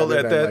unique. I felt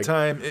at that like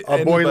time a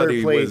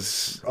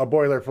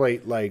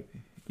boilerplate, like...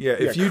 Yeah,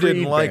 if you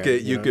didn't like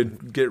it, you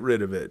could get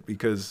rid of it,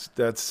 because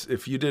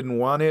if you didn't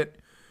want it,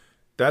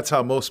 that's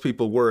how most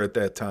people were at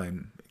that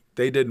time.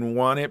 They didn't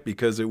want it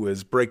because it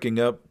was breaking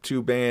up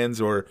 2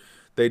 bands, or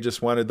they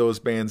just wanted those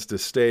bands to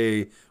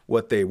stay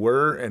what they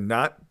were and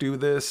not do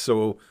this.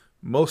 So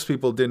most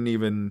people didn't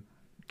even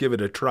give it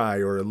a try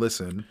or a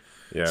listen.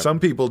 Yeah. Some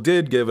people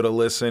did give it a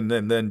listen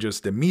and then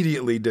just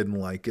immediately didn't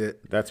like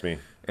it. That's me.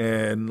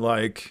 And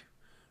like,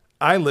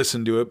 I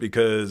listened to it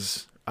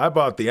because I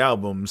bought the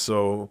album,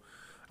 so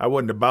I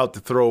wasn't about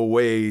to throw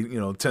away, you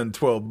know, $10,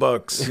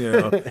 $12, you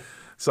know.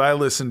 So I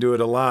listened to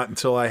it a lot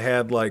until I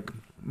had like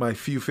my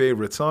few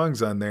favorite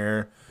songs on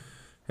there,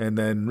 and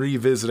then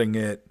revisiting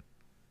it,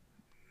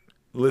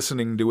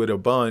 listening to it a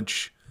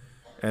bunch,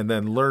 and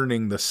then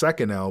learning the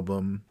second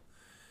album.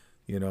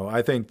 You know,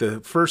 I think the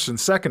first and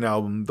second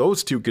album,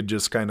 those two could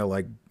just kind of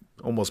like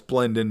almost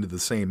blend into the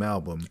same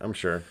album. I'm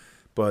sure.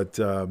 But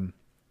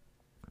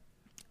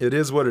it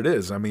is what it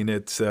is. I mean,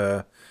 it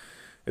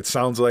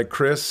sounds like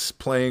Chris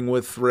playing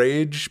with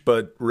Rage,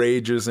 but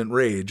Rage isn't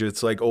Rage.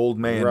 It's like old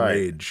man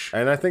Rage.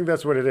 And I think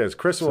that's what it is.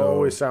 Chris will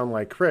always sound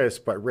like Chris,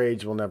 but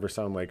Rage will never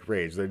sound like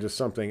Rage. They're just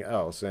something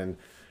else. And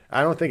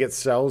I don't think it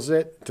sells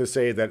it to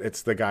say that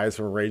it's the guys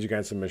from Rage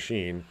Against the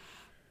Machine.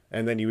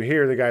 And then you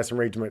hear the guys from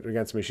Rage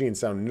Against the Machine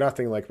sound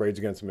nothing like Rage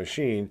Against the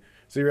Machine.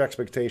 So your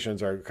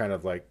expectations are kind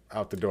of like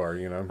out the door,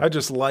 you know? I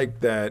just like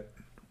that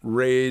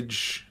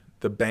Rage,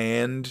 the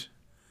band,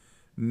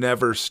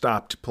 never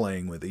stopped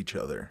playing with each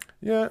other.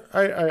 Yeah,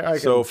 I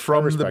so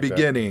from the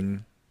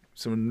beginning,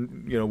 so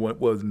you know, what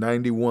was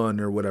 91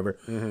 or whatever,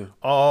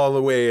 all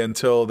the way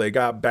until they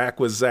got back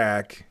with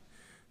Zach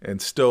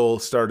and still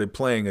started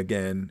playing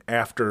again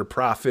after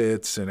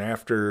Prophets and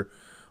after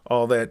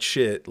all that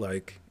shit,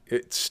 like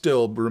it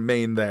still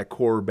remained that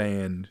core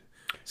band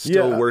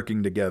still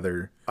working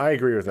together. I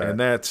agree with that. And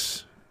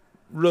that's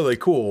really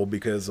cool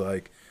because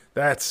like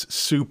That's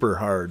super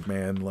hard,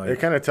 man. It Like,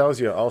 kind of tells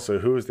you also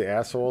who's the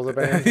asshole of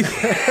the band.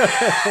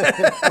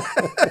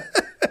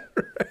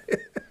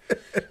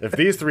 If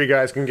these three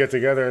guys can get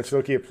together and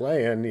still keep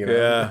playing, you know.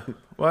 yeah.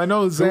 Well, I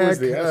know Zach,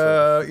 the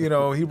asshole? you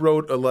know, he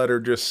wrote a letter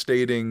just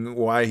stating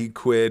why he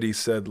quit. He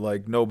said,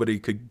 like, nobody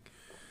could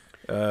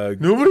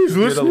Nobody's get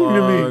listening along.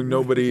 to me.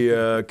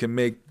 Nobody can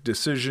make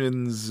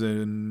decisions,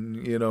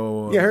 and, you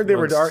know. Yeah, I heard they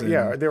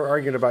were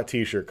arguing about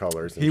T-shirt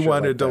colors. And he shit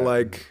wanted to, that.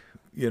 like,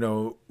 you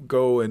know,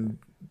 go and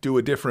do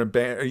a different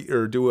band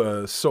or do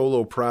a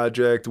solo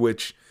project,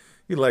 which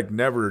he, like,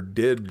 never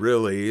did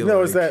really. No,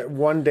 like, is that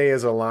One Day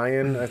as a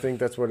Lion? I think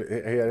that's what he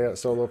had a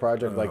solo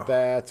project like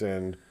that,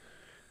 and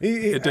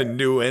it didn't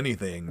do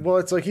anything. Well,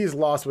 it's like he's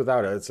lost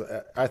without it.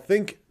 I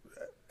think,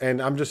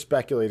 and I'm just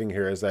speculating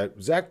here, is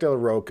that Zach De La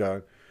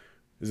Rocha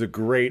is a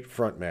great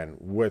frontman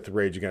with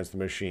Rage Against the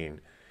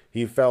Machine.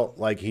 He felt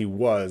like he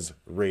was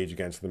Rage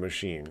Against the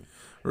Machine,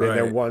 Right. and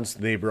then once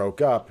they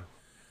broke up,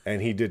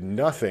 and he did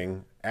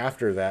nothing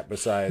after that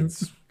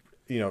besides,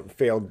 you know,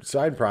 failed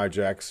side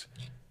projects.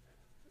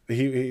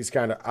 He's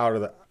kind of out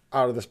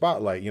of the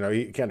spotlight. You know,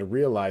 he kind of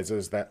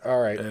realizes that,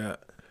 all right, Yeah.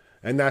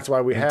 and that's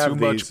why we have Too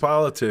much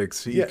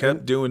politics. He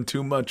kept doing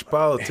too much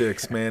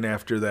politics, man,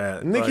 after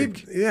that. And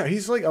they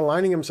he's like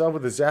aligning himself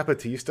with the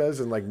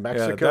Zapatistas in like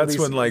Mexico. Yeah, that's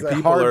when like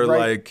people are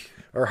like,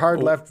 or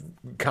hard left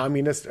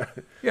communist.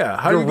 yeah,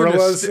 how are you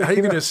guerrillas,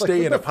 going to it's stay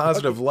like, in a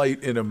positive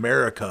light in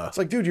America? It's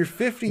like, dude, you're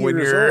 50 When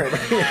years you're- old.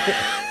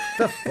 What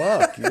the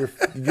fuck?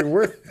 You're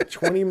worth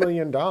 $20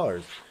 million.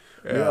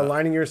 You're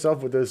aligning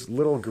yourself with this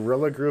little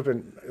guerrilla group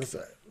in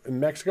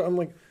Mexico. I'm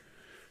like,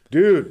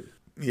 dude.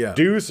 Yeah.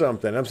 Do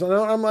something.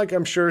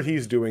 I'm sure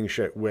he's doing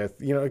shit with,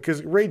 you know,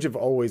 because Rage have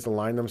always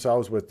aligned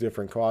themselves with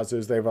different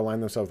causes. They've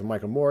aligned themselves with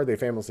Michael Moore. They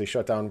famously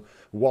shut down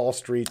Wall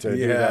Street to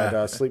do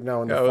that Sleep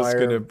Now in the Fire. I was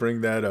going to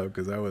bring that up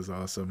because that was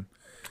awesome.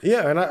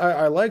 Yeah, and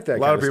I like that.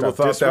 A lot of people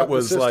thought that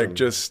was like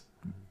just.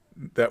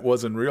 that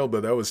wasn't real,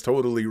 but that was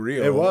totally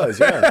real. It was,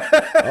 yeah.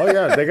 Oh,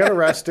 yeah. They got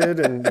arrested,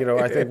 and, you know,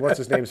 I think what's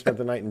his name spent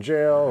the night in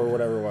jail or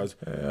whatever it was.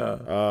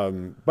 Yeah.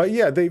 But,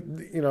 yeah,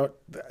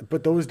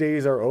 but those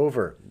days are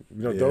over.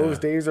 You know, those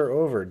days are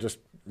over. Just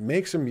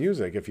make some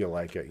music if you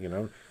like it, you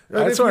know.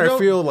 That's where I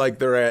feel like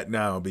they're at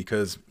now,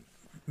 because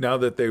now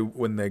that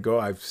when they go,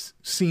 I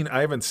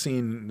haven't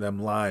seen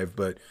them live,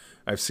 but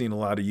I've seen a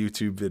lot of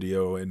YouTube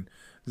video, and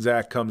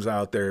Zach comes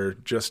out there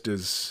just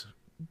as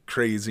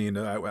crazy, and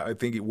I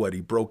think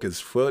he broke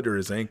his foot or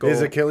his ankle.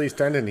 His Achilles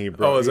tendon he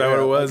broke. Oh, is that what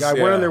it was? I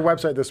went on their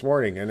website this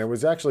morning, and it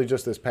was actually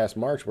just this past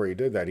March where he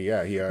did that.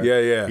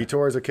 He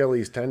tore his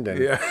Achilles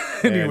tendon. Yeah,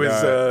 and he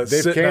was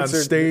sitting on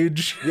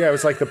stage. Yeah, it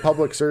was like the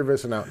public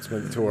service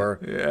announcement tour.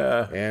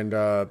 Yeah, and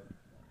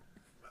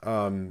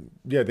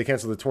they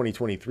canceled the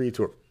 2023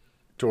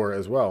 tour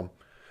as well.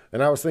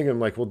 And I was thinking,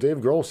 like, well, Dave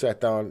Grohl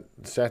sat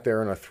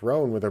there on a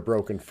throne with a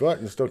broken foot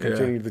and still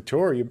continued the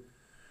tour. You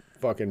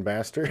fucking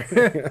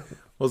bastard.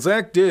 Well,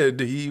 Zach did.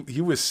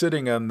 He was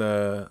sitting on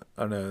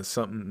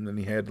something, and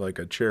he had like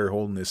a chair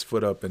holding his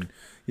foot up, and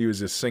he was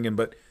just singing.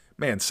 But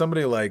man,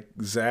 somebody like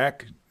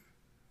Zach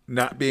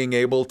not being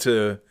able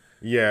to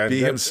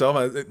be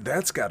himself,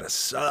 that's gotta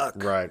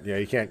suck. Right. Yeah,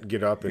 he can't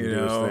get up and do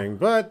his thing.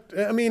 But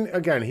I mean,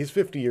 again, he's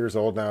 50 years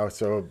old now,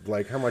 so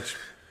like how much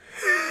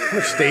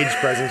stage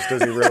presence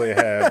does he really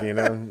have, you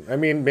know? I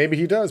mean, maybe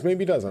he does,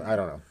 maybe he doesn't. I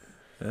don't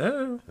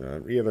know.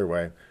 Either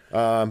way.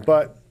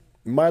 But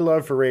my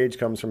love for Rage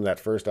comes from that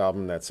first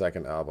album, that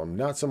second album,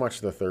 not so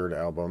much the third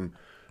album.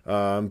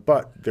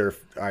 But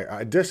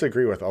I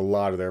disagree with a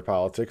lot of their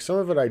politics. Some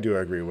of it I do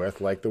agree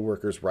with, like the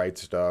workers'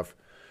 rights stuff.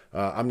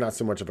 I'm not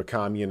so much of a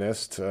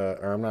communist,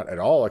 or I'm not at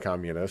all a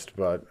communist,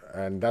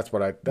 and that's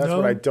what I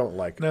don't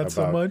like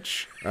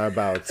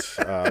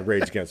about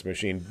Rage Against the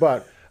Machine.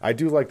 But I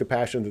do like the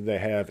passion that they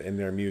have in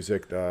their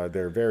music.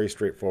 They're very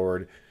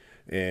straightforward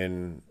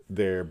in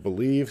their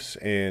beliefs,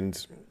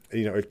 and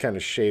you know, it kind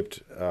of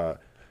shaped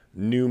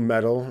new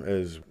metal,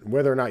 as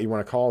whether or not you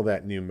want to call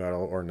that new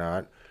metal or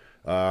not.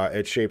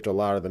 It shaped a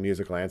lot of the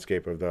music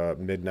landscape of the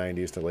mid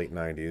 90s to late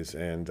 90s,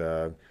 and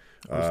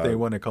if they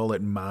want to call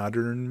it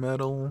modern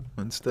metal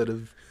instead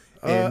of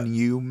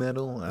NU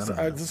metal, I don't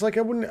know. It's like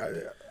I wouldn't,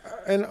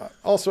 and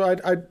also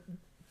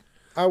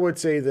I would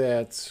say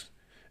that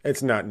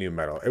it's not new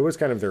metal. It was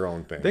kind of their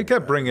own thing. They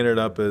kept bringing it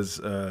up as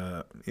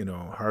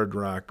hard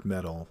rock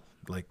metal,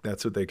 like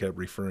that's what they kept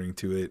referring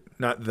to it.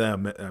 Not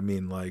them, I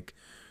mean like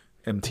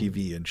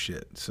MTV and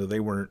shit. So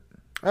they weren't.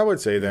 I would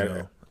say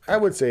that. I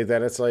would say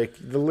that it's like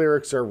the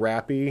lyrics are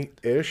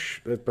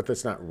rappy-ish, but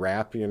that's not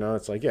rap. You know,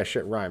 it's like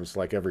shit rhymes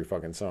like every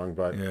fucking song,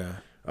 but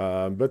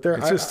but they're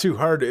it's just too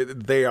hard.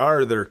 They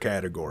are their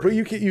category. But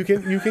you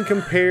can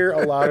compare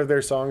a lot of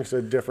their songs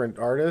to different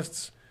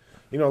artists.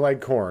 You know,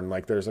 like Korn.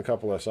 Like there's a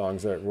couple of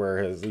songs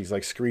where he's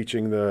like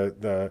screeching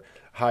the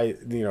high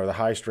the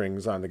high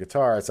strings on the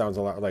guitar. It sounds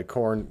a lot like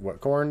Korn.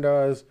 What Korn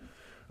does.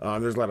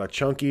 There's a lot of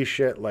chunky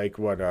shit like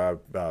what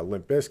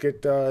Limp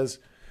Bizkit does.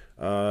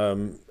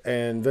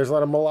 And there's a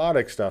lot of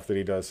melodic stuff that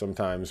he does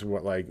sometimes,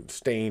 what like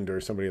Stained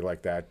or somebody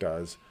like that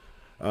does.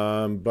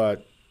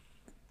 But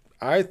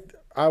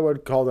I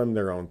would call them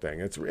their own thing.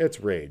 It's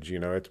rage,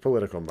 it's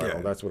political metal.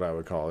 Yeah. That's what I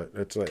would call it.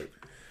 It's like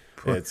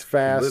it's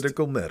fast.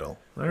 Political metal.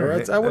 All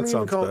right, that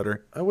sounds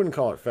better. I wouldn't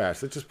call it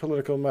fast. It's just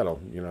political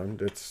metal.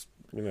 It's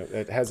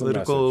it has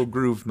political a message.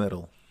 groove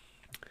metal.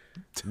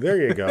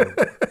 There you go.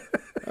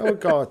 I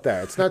would call it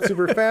that. It's not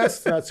super fast.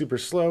 It's not super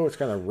slow. It's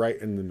kind of right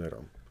in the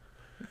middle.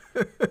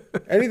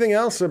 Anything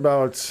else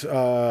about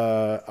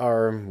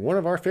one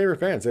of our favorite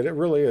bands? That it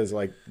really is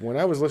like when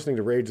I was listening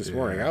to Rage this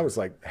morning, I was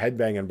like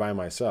headbanging by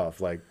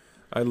myself. Like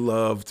I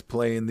loved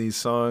playing these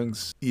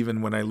songs,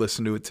 even when I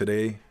listened to it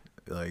today.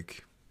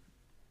 Like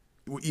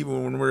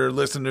even when we were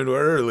listening to it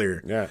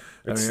earlier. Yeah,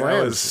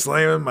 I was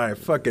slamming. My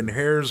fucking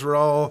hairs were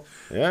all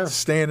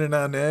standing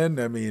on end.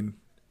 I mean,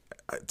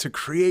 to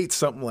create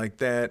something like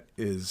that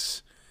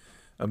is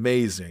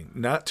amazing.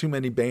 Not too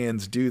many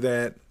bands do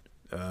that.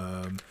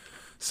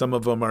 Some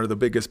of them are the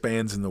biggest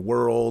bands in the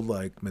world,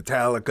 like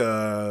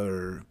Metallica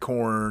or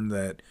Korn,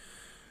 that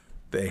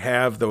they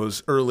have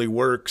those early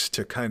works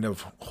to kind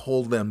of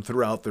hold them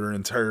throughout their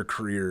entire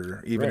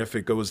career, even if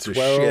it goes to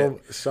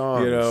 12 shit.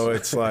 songs.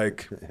 It's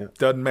like,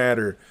 doesn't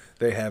matter.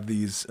 They have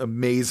these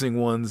amazing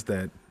ones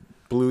that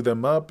blew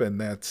them up,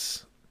 and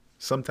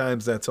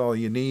sometimes that's all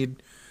you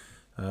need.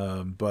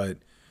 But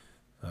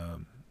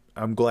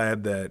I'm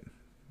glad that,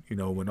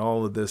 when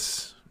all of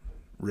this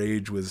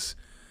Rage was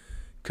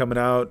coming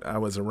out, I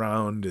was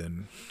around,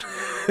 and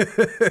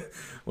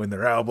when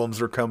their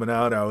albums were coming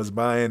out, I was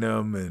buying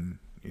them, and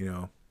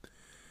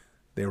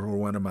they were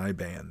one of my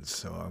bands,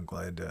 so I'm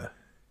glad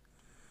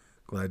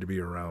to be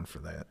around for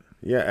that.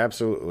 Yeah,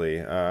 absolutely.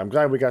 I'm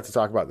glad we got to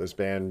talk about this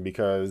band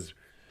because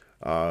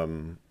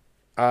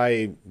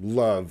I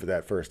love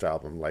that first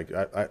album. Like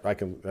I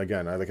can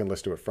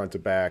listen to it front to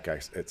back.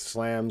 It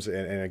slams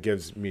and it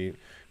gives me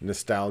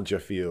nostalgia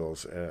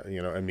feels,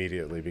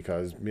 immediately,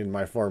 because in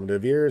my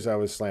formative years I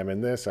was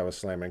slamming this, I was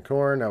slamming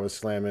Korn, I was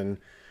slamming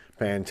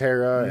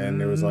Pantera,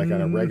 and it was like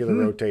on a regular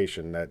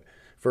rotation. That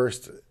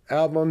first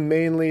album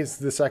mainly,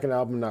 the second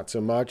album not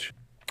so much.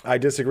 I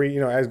disagree.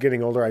 As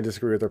getting older, I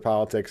disagree with their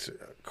politics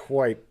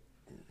quite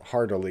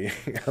heartily.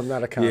 I'm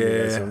not a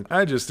communist. Yeah,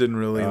 I just didn't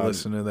really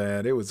listen to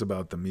that. It was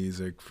about the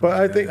music. But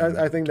I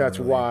think that's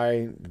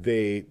why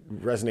they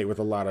resonate with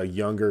a lot of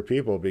younger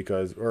people,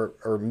 because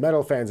or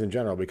metal fans in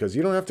general, because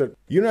you don't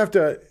have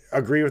to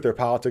agree with their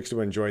politics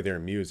to enjoy their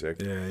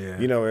music. Yeah.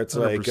 It's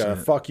 100%.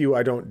 Like fuck you.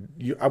 I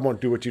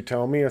won't do what you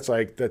tell me. It's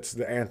like that's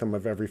the anthem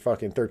of every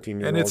fucking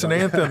 13-year-old. And it's an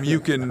anthem you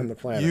can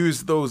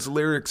use those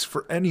lyrics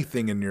for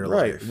anything in your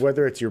life. Right.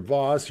 Whether it's your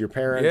boss, your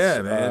parents.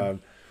 Yeah,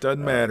 man.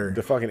 Doesn't matter.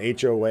 The fucking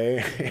HOA.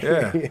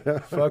 Yeah.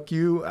 Fuck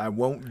you. I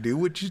won't do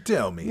what you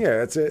tell me.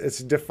 Yeah, it's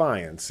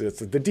defiance. It's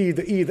the D,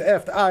 the E, the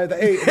F, the I, the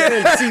A, the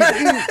N, the C,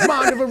 the E,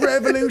 mind of a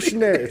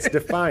revolutionary. It's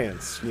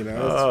defiance,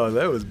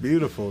 that was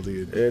beautiful,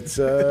 dude. It's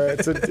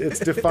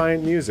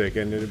defiant music,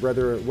 and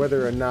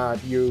whether or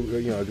not you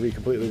agree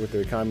completely with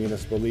their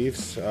communist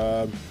beliefs,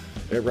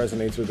 it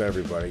resonates with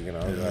everybody.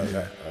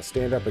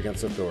 Stand up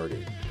against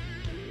authority.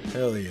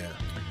 Hell yeah.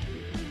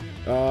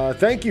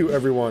 Thank you,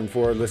 everyone,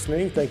 for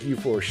listening. Thank you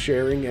for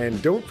sharing.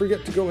 And don't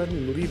forget to go ahead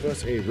and leave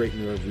us a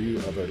rating and review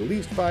of at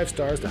least 5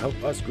 stars to help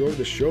us grow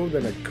the show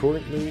than it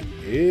currently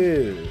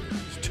is.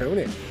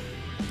 Tony.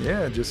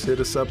 Yeah, just hit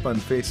us up on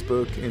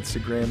Facebook,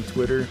 Instagram,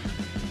 Twitter.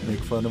 Make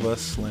fun of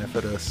us, laugh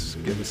at us,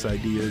 give us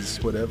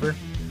ideas, whatever.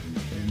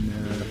 And,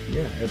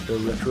 at the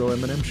Retro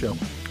M&M Show.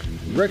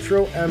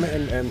 Retro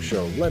M&M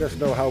Show. Let us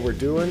know how we're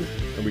doing.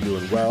 Are we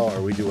doing well?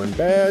 Are we doing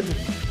bad?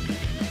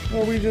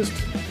 Or are we just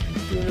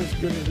doing as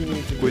good as we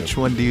need to do? Which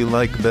one do you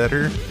like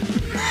better?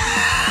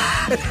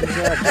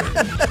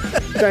 Exactly.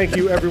 Thank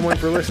you, everyone,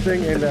 for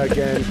listening. And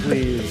again,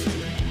 please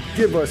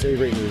give us a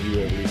rating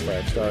review of at least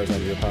 5 stars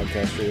on your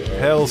podcast show.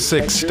 Hell,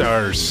 6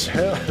 stars.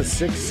 Hell,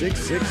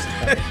 666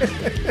 stars.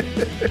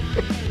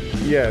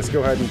 Yes,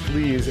 go ahead and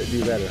please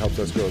do that. It helps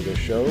us grow this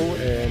show.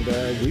 And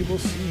we will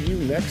see you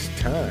next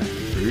time.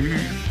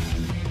 Peace.